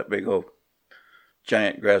 that big old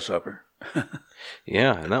giant grasshopper.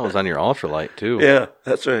 Yeah, and that was on your ultralight too. Yeah,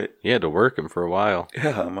 that's right. You had to work him for a while.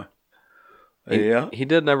 Yeah. He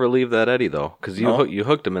did never leave that eddy though, because you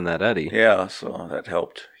hooked him in that eddy. Yeah, so that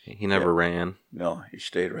helped. He never ran. No, he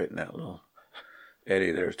stayed right in that little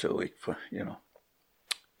eddy there till we, you know.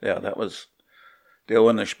 Yeah, that was. They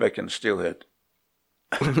wasn't expecting steelhead.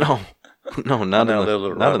 No, not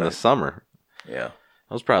in the summer. Yeah,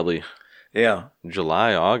 that was probably. Yeah,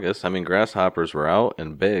 July, August. I mean, grasshoppers were out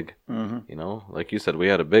and big. Mm-hmm. You know, like you said, we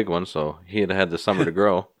had a big one, so he had the summer to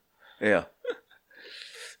grow. Yeah.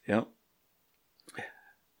 Yep.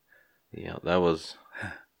 Yeah, that was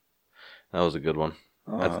a good one.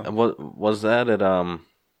 Was that at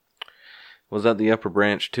was that the Upper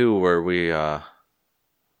Branch too, where we? I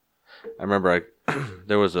remember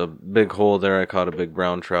there was a big hole there. I caught a big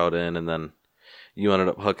brown trout in, and then you ended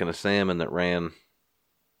up hooking a salmon that ran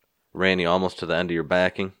you almost to the end of your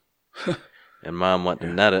backing, and Mom went to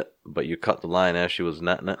net it, but you cut the line as she was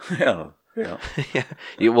netting it. Yeah. Yeah.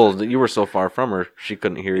 You were so far from her, she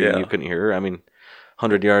couldn't hear you, and you couldn't hear her. I mean,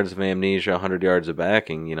 100 yards of amnesia, 100 yards of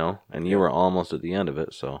backing, you know, and you were almost at the end of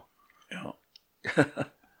it, so. Yeah.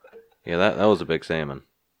 Yeah, that was a big salmon.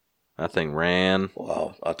 That thing ran.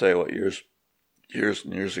 Wow. I'll tell you what, years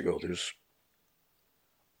and years ago,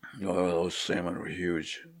 those salmon were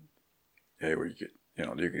huge. They were, you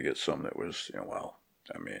could get some that was, wow.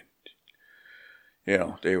 I mean,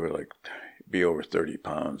 they were like, be over 30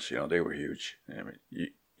 pounds. They were huge. I mean,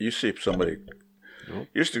 you see somebody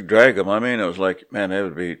used to drag them. I mean, it was like, man, that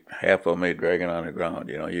would be half of them they dragging on the ground.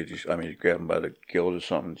 You grab them by the gills or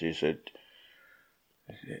something. She said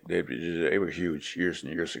they were huge years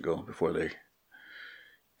and years ago before they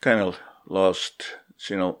kind of lost,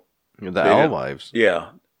 the alewives. Yeah.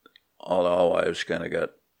 All the alewives kind of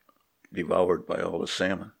got devoured by all the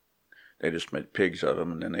salmon. They just made pigs out of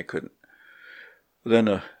them, and then they couldn't. Then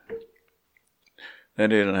they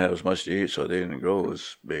didn't have as much to eat, so they didn't grow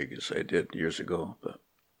as big as they did years ago. But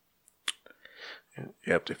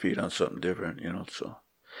you have to feed on something different, so.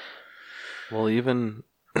 Well, even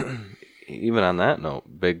on that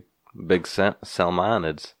note, big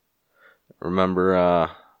salmonids. Remember,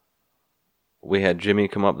 we had Jimmy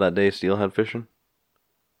come up that day steelhead fishing?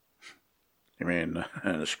 You mean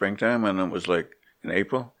in the springtime when it was like in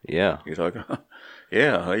April? Yeah. You talking about?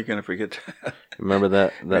 Yeah, how are you going to forget that? Remember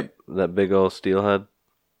that big old steelhead?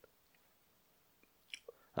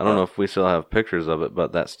 I don't know if we still have pictures of it,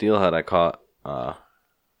 but that steelhead I caught,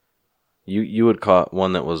 you had caught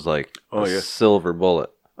one that was like silver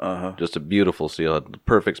bullet. Uh-huh. Just a beautiful steelhead.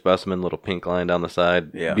 Perfect specimen, little pink line down the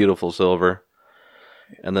side. Yeah. Beautiful silver.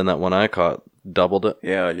 And then that one I caught doubled it.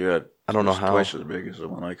 Yeah, you had I don't know how. Twice as big as the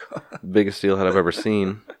one I caught. Biggest steelhead I've ever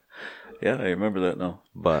seen. Yeah, I remember that now.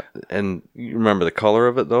 And you remember the color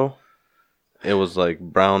of it though? It was like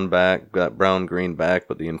brown back, that brown green back,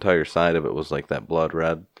 but the entire side of it was like that blood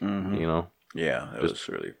red. Mm-hmm. Yeah, it was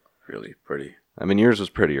really, really pretty. I mean, yours was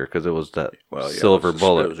prettier because it was that silver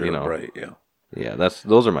bullet. It was really bright, yeah. Yeah,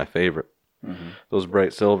 those are my favorite. Mm-hmm. Those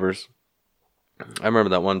bright silvers. I remember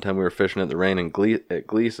that one time we were fishing at the Rain at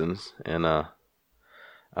Gleason's, and I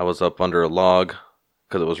was up under a log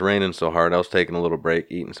because it was raining so hard. I was taking a little break,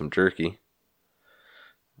 eating some jerky,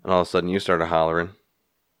 and all of a sudden you started hollering.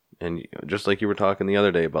 And just like you were talking the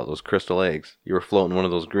other day about those crystal eggs, you were floating one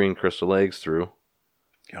of those green crystal eggs through.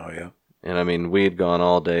 Oh, yeah. And I mean, we had gone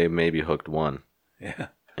all day, maybe hooked one. Yeah.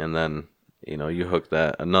 And then, you hooked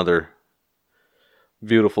another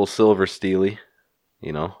beautiful silver steely.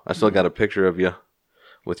 I still got a picture of you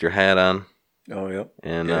with your hat on. Oh, yeah.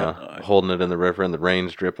 And holding it in the river and the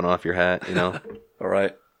rain's dripping off your hat, All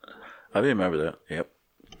right. I remember that. Yep.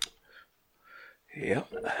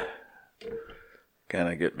 Yep. Kind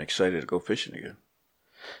of getting excited to go fishing again.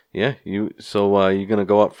 Yeah. So you going to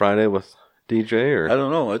go up Friday with DJ or? I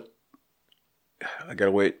don't know. I got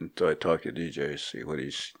to wait until I talk to DJ, see what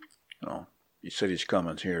he's, he said he's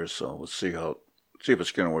coming here, so we'll see if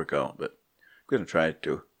it's going to work out, but I'm going to try it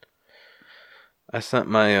too. I sent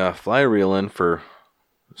my fly reel in for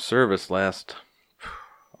service last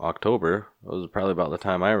October. It was probably about the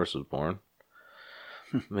time Iris was born.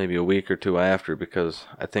 Maybe a week or two after, because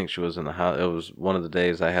I think she was in the house. It was one of the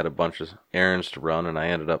days I had a bunch of errands to run, and I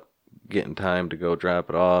ended up getting time to go drop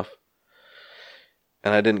it off.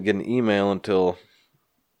 And I didn't get an email until,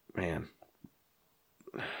 it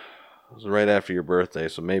was right after your birthday,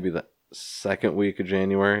 so maybe the second week of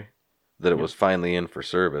January, that it was finally in for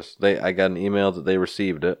service. I got an email that they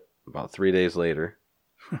received it about 3 days later,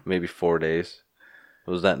 maybe 4 days.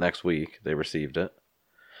 It was that next week they received it.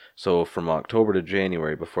 So from October to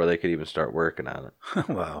January, before they could even start working on it.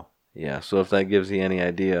 Wow. Yeah, so if that gives you any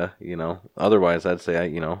idea, otherwise I'd say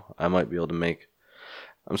I might be able to make,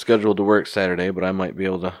 I'm scheduled to work Saturday, but I might be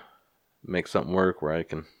able to make something work where I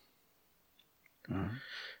can,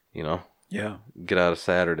 Yeah. get out of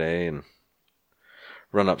Saturday and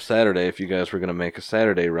run up Saturday if you guys were going to make a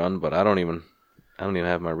Saturday run, but I don't even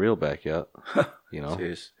have my reel back yet,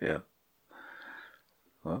 Jeez, yeah.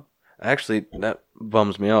 Well, actually, that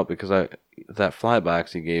bums me out because that fly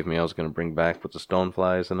box you gave me, I was going to bring back with the stone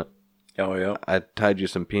flies in it. Oh, yeah. I tied you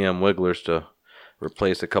some PM wigglers to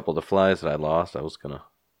replace a couple of the flies that I lost. I was going to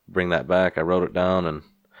bring that back. I wrote it down, and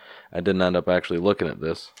I didn't end up actually looking at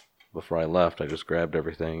this before I left. I just grabbed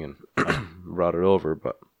everything and brought it over,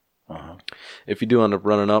 but if you do end up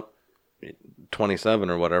running up 27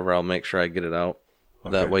 or whatever, I'll make sure I get it out.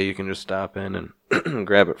 Okay. That way you can just stop in and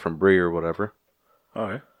grab it from Bree or whatever. All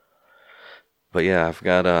right. But yeah, I've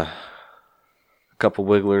got a couple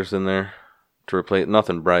wigglers in there to replace.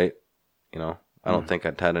 Nothing bright, I don't think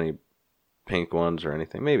I tied any pink ones or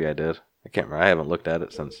anything. Maybe I did. I can't remember. I haven't looked at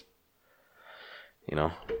it since,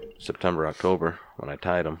 September, October when I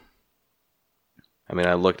tied them. I mean,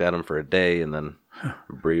 I looked at them for a day and then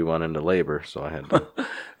Bree went into labor, so I had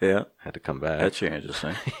to had to come back. That changes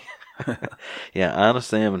things. Yeah, on a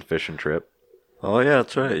salmon fishing trip. Oh yeah,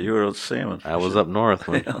 that's right. You were a salmon fishing. I was up north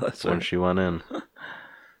when she went in.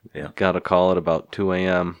 Yeah. Got a call at about 2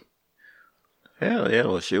 a.m. Yeah.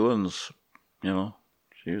 Well, she was,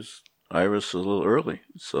 Iris was a little early,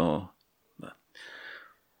 so that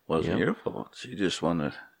wasn't your fault. She just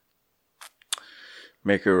wanted to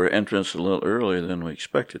make her entrance a little earlier than we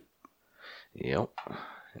expected. Yep.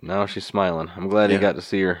 Now she's smiling. I'm glad you got to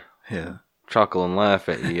see her. Yeah. Chuckle and laugh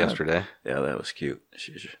at you yesterday. Yeah, that was cute.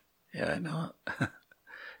 I know.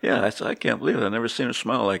 Yeah, I can't believe it. I've never seen her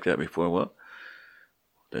smile like that before. Well,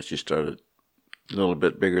 then she started a little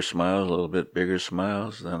bit bigger smiles, a little bit bigger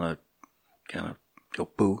smiles. Then I kind of go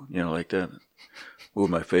boo, like that. Move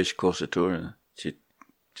my face closer to her, and she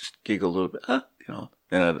just giggled a little bit,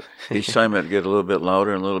 And each time I'd get a little bit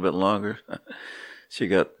louder and a little bit longer. She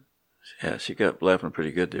got laughing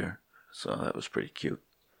pretty good there. So that was pretty cute.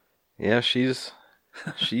 Yeah, she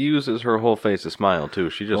uses her whole face to smile too.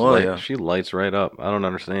 She just she lights right up. I don't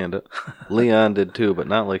understand it. Leon did too, but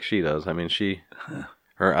not like she does. I mean,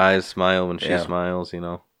 her eyes smile when she smiles.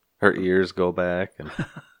 Her ears go back, and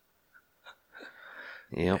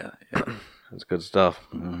yep, that's good stuff.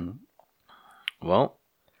 Mm-hmm. Well,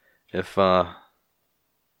 if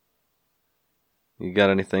you got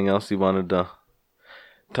anything else you wanted to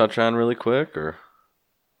touch on really quick, or?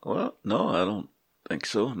 Well, no, I don't think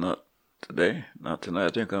so. Not today, not tonight. I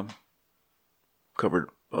think I'm covered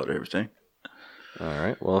about everything. All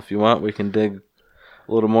right. Well, if you want, we can dig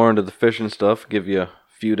a little more into the fishing stuff. Give you a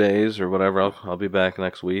few days or whatever. I'll be back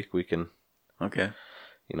next week. We can,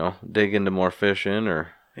 dig into more fishing, or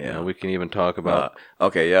we can even talk about.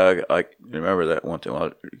 Okay. Yeah, I remember that one thing.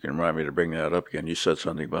 You can remind me to bring that up again. You said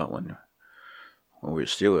something about when we were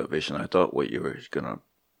steelhead fishing. I thought what you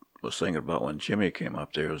was thinking about when Jimmy came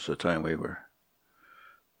up there was the time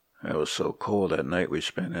it was so cold that night we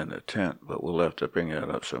spent in the tent, but we'll have to bring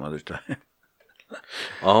that up some other time.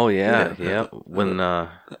 Oh, yeah. When,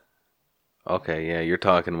 okay, yeah, you're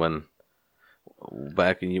talking when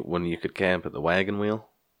you could camp at the wagon wheel?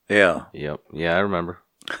 Yeah. Yep. Yeah, I remember.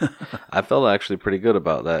 I felt actually pretty good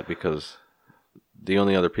about that because the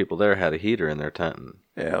only other people there had a heater in their tent. And,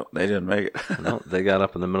 Yeah, they didn't make it. no, they got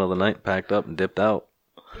up in the middle of the night, packed up, and dipped out.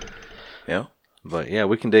 Yeah. But yeah,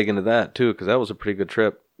 we can dig into that too because that was a pretty good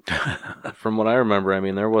trip. From what I remember, I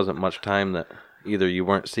mean, there wasn't much time that either you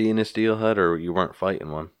weren't seeing a steelhead or you weren't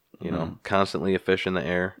fighting one. You know, constantly a fish in the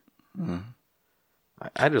air. Mm-hmm.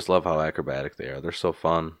 I just love how acrobatic they are. They're so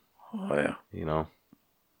fun. Oh, yeah. You know.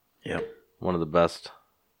 Yep. One of the best.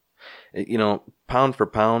 You know, pound for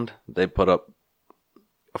pound, they put up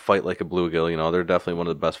a fight like a bluegill. You know, they're definitely one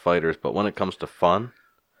of the best fighters. But when it comes to fun,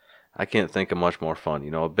 I can't think of much more fun.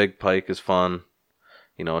 You know, a big pike is fun.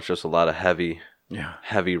 You know, it's just a lot of heavy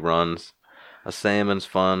runs. A salmon's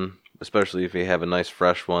fun, especially if you have a nice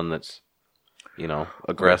fresh one that's, you know,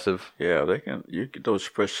 aggressive. Yeah, they can. Those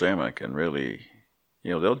fresh salmon can really,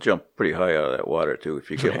 they'll jump pretty high out of that water too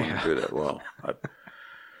if you get one to do that well.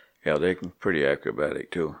 Yeah, they can pretty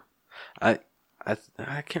acrobatic too. I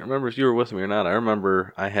can't remember if you were with me or not. I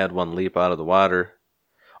remember I had one leap out of the water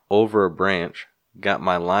over a branch, got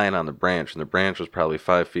my line on the branch, and the branch was probably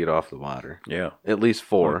 5 feet off the water. Yeah. At least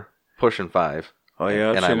 4, pushing 5. Oh, yeah,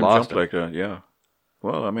 and I've seen I them lost jump like that, yeah.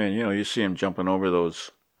 Well, I mean, you see them jumping over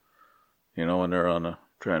those, when they're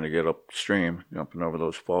trying to get upstream, jumping over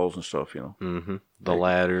those falls and stuff, Mm-hmm. The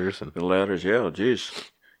ladders. And the ladders, yeah, geez.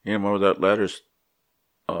 You remember that ladders,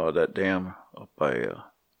 that dam up by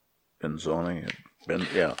Benzoni?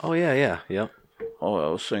 Yeah. Oh, yeah, yep. Oh,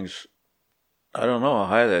 those things, I don't know how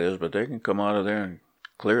high that is, but they can come out of there and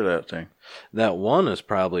clear that thing. That one is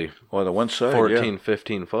probably the one side, 14,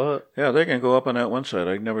 15 foot. Yeah, they can go up on that one side.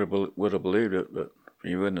 I never would have believed it, but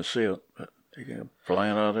you wouldn't see it. But they can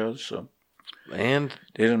flying out of there, so. And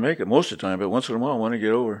they didn't make it most of the time, but once in a while, I want to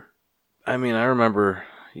get over. I mean, I remember,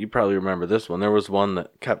 you probably remember this one. There was one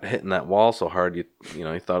that kept hitting that wall so hard, you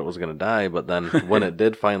thought it was going to die, but then when it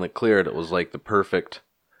did finally clear it, it was like the perfect.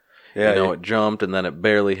 Yeah, it jumped and then it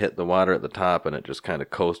barely hit the water at the top and it just kind of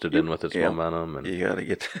coasted in with its momentum. And you got to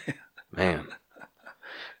get man.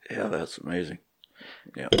 Yeah, that's amazing.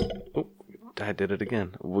 Yeah. Oh, I did it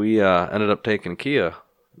again. We ended up taking Kia,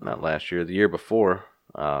 not last year, the year before.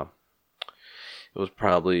 It was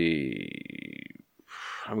probably,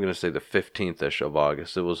 I'm going to say the 15th-ish of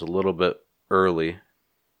August. It was a little bit early,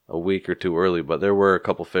 a week or two early, but there were a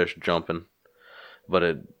couple fish jumping. But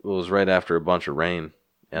it was right after a bunch of rain.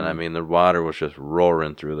 And, I mean, the water was just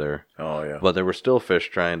roaring through there. Oh, yeah. But there were still fish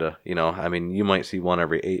trying to, I mean, you might see one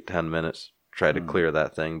every 8-10 minutes try to clear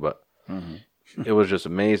that thing. But it was just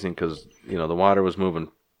amazing because, the water was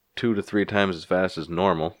moving 2 to 3 times as fast as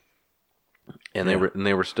normal. And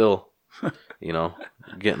they were still,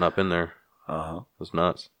 getting up in there. Uh-huh. It was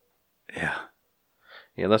nuts. Yeah.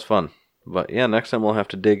 Yeah, that's fun. But, yeah, next time we'll have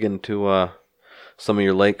to dig into some of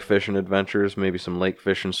your lake fishing adventures, maybe some lake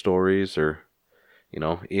fishing stories or...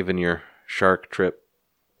 even your shark trip,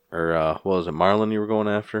 or what was it, marlin you were going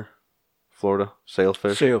after? Florida?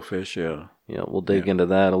 Sailfish? Sailfish, yeah. Yeah, we'll dig into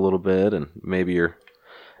that a little bit, and maybe your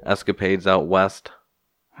escapades out west.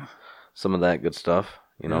 Some of that good stuff,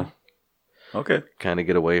 Okay. Kind of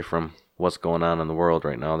get away from what's going on in the world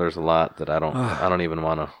right now. There's a lot that I don't even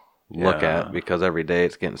want to look at because every day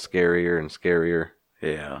it's getting scarier and scarier.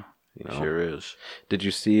 Yeah, sure is. Did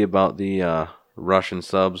you see about the Russian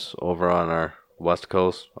subs over on our West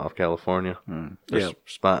Coast off California? They're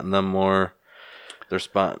spotting them more.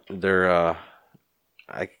 They're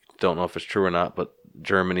I don't know if it's true or not, but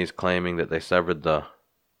Germany's claiming that they severed the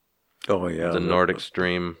Nordic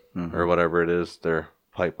Stream or whatever it is, their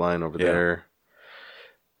pipeline over there.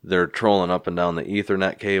 They're trolling up and down the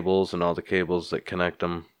Ethernet cables and all the cables that connect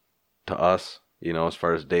them to us, as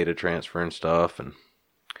far as data transfer and stuff. And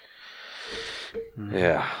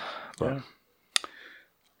but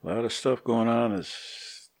a lot of stuff going on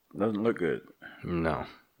doesn't look good. No,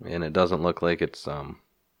 and it doesn't look like it's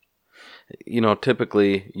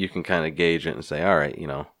typically you can kind of gauge it and say, all right,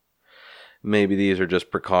 maybe these are just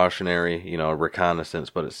precautionary, reconnaissance,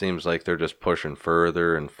 but it seems like they're just pushing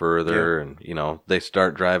further and further, and they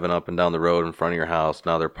start driving up and down the road in front of your house.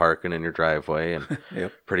 Now they're parking in your driveway, and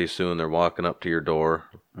pretty soon they're walking up to your door.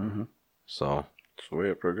 So it's the way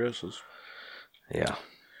it progresses. Yeah.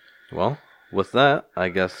 Well, with that, I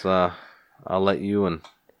guess I'll let you and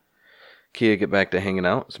Kia get back to hanging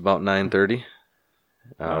out. It's about 9:30.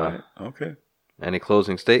 All right. Okay. Any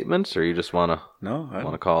closing statements, or you just want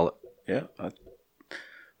to call it? Yeah.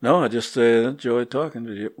 I just enjoyed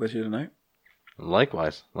talking with you tonight.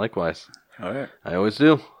 Likewise. All right. I always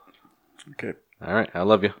do. Okay. All right. I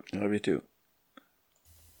love you. I love you too.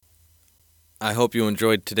 I hope you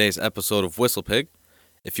enjoyed today's episode of Whistle Pig.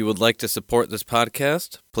 If you would like to support this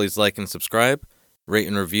podcast, please like and subscribe, rate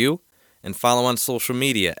and review, and follow on social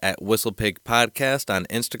media at WhistlePig Podcast on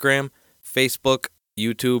Instagram, Facebook,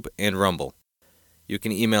 YouTube, and Rumble. You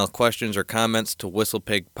can email questions or comments to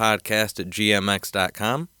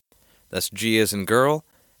whistlepigpodcast@gmx.com. That's G as in girl,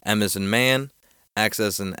 M as in man, X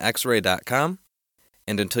as in x-ray.com.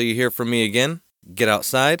 And until you hear from me again, get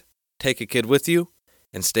outside, take a kid with you,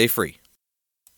 and stay free.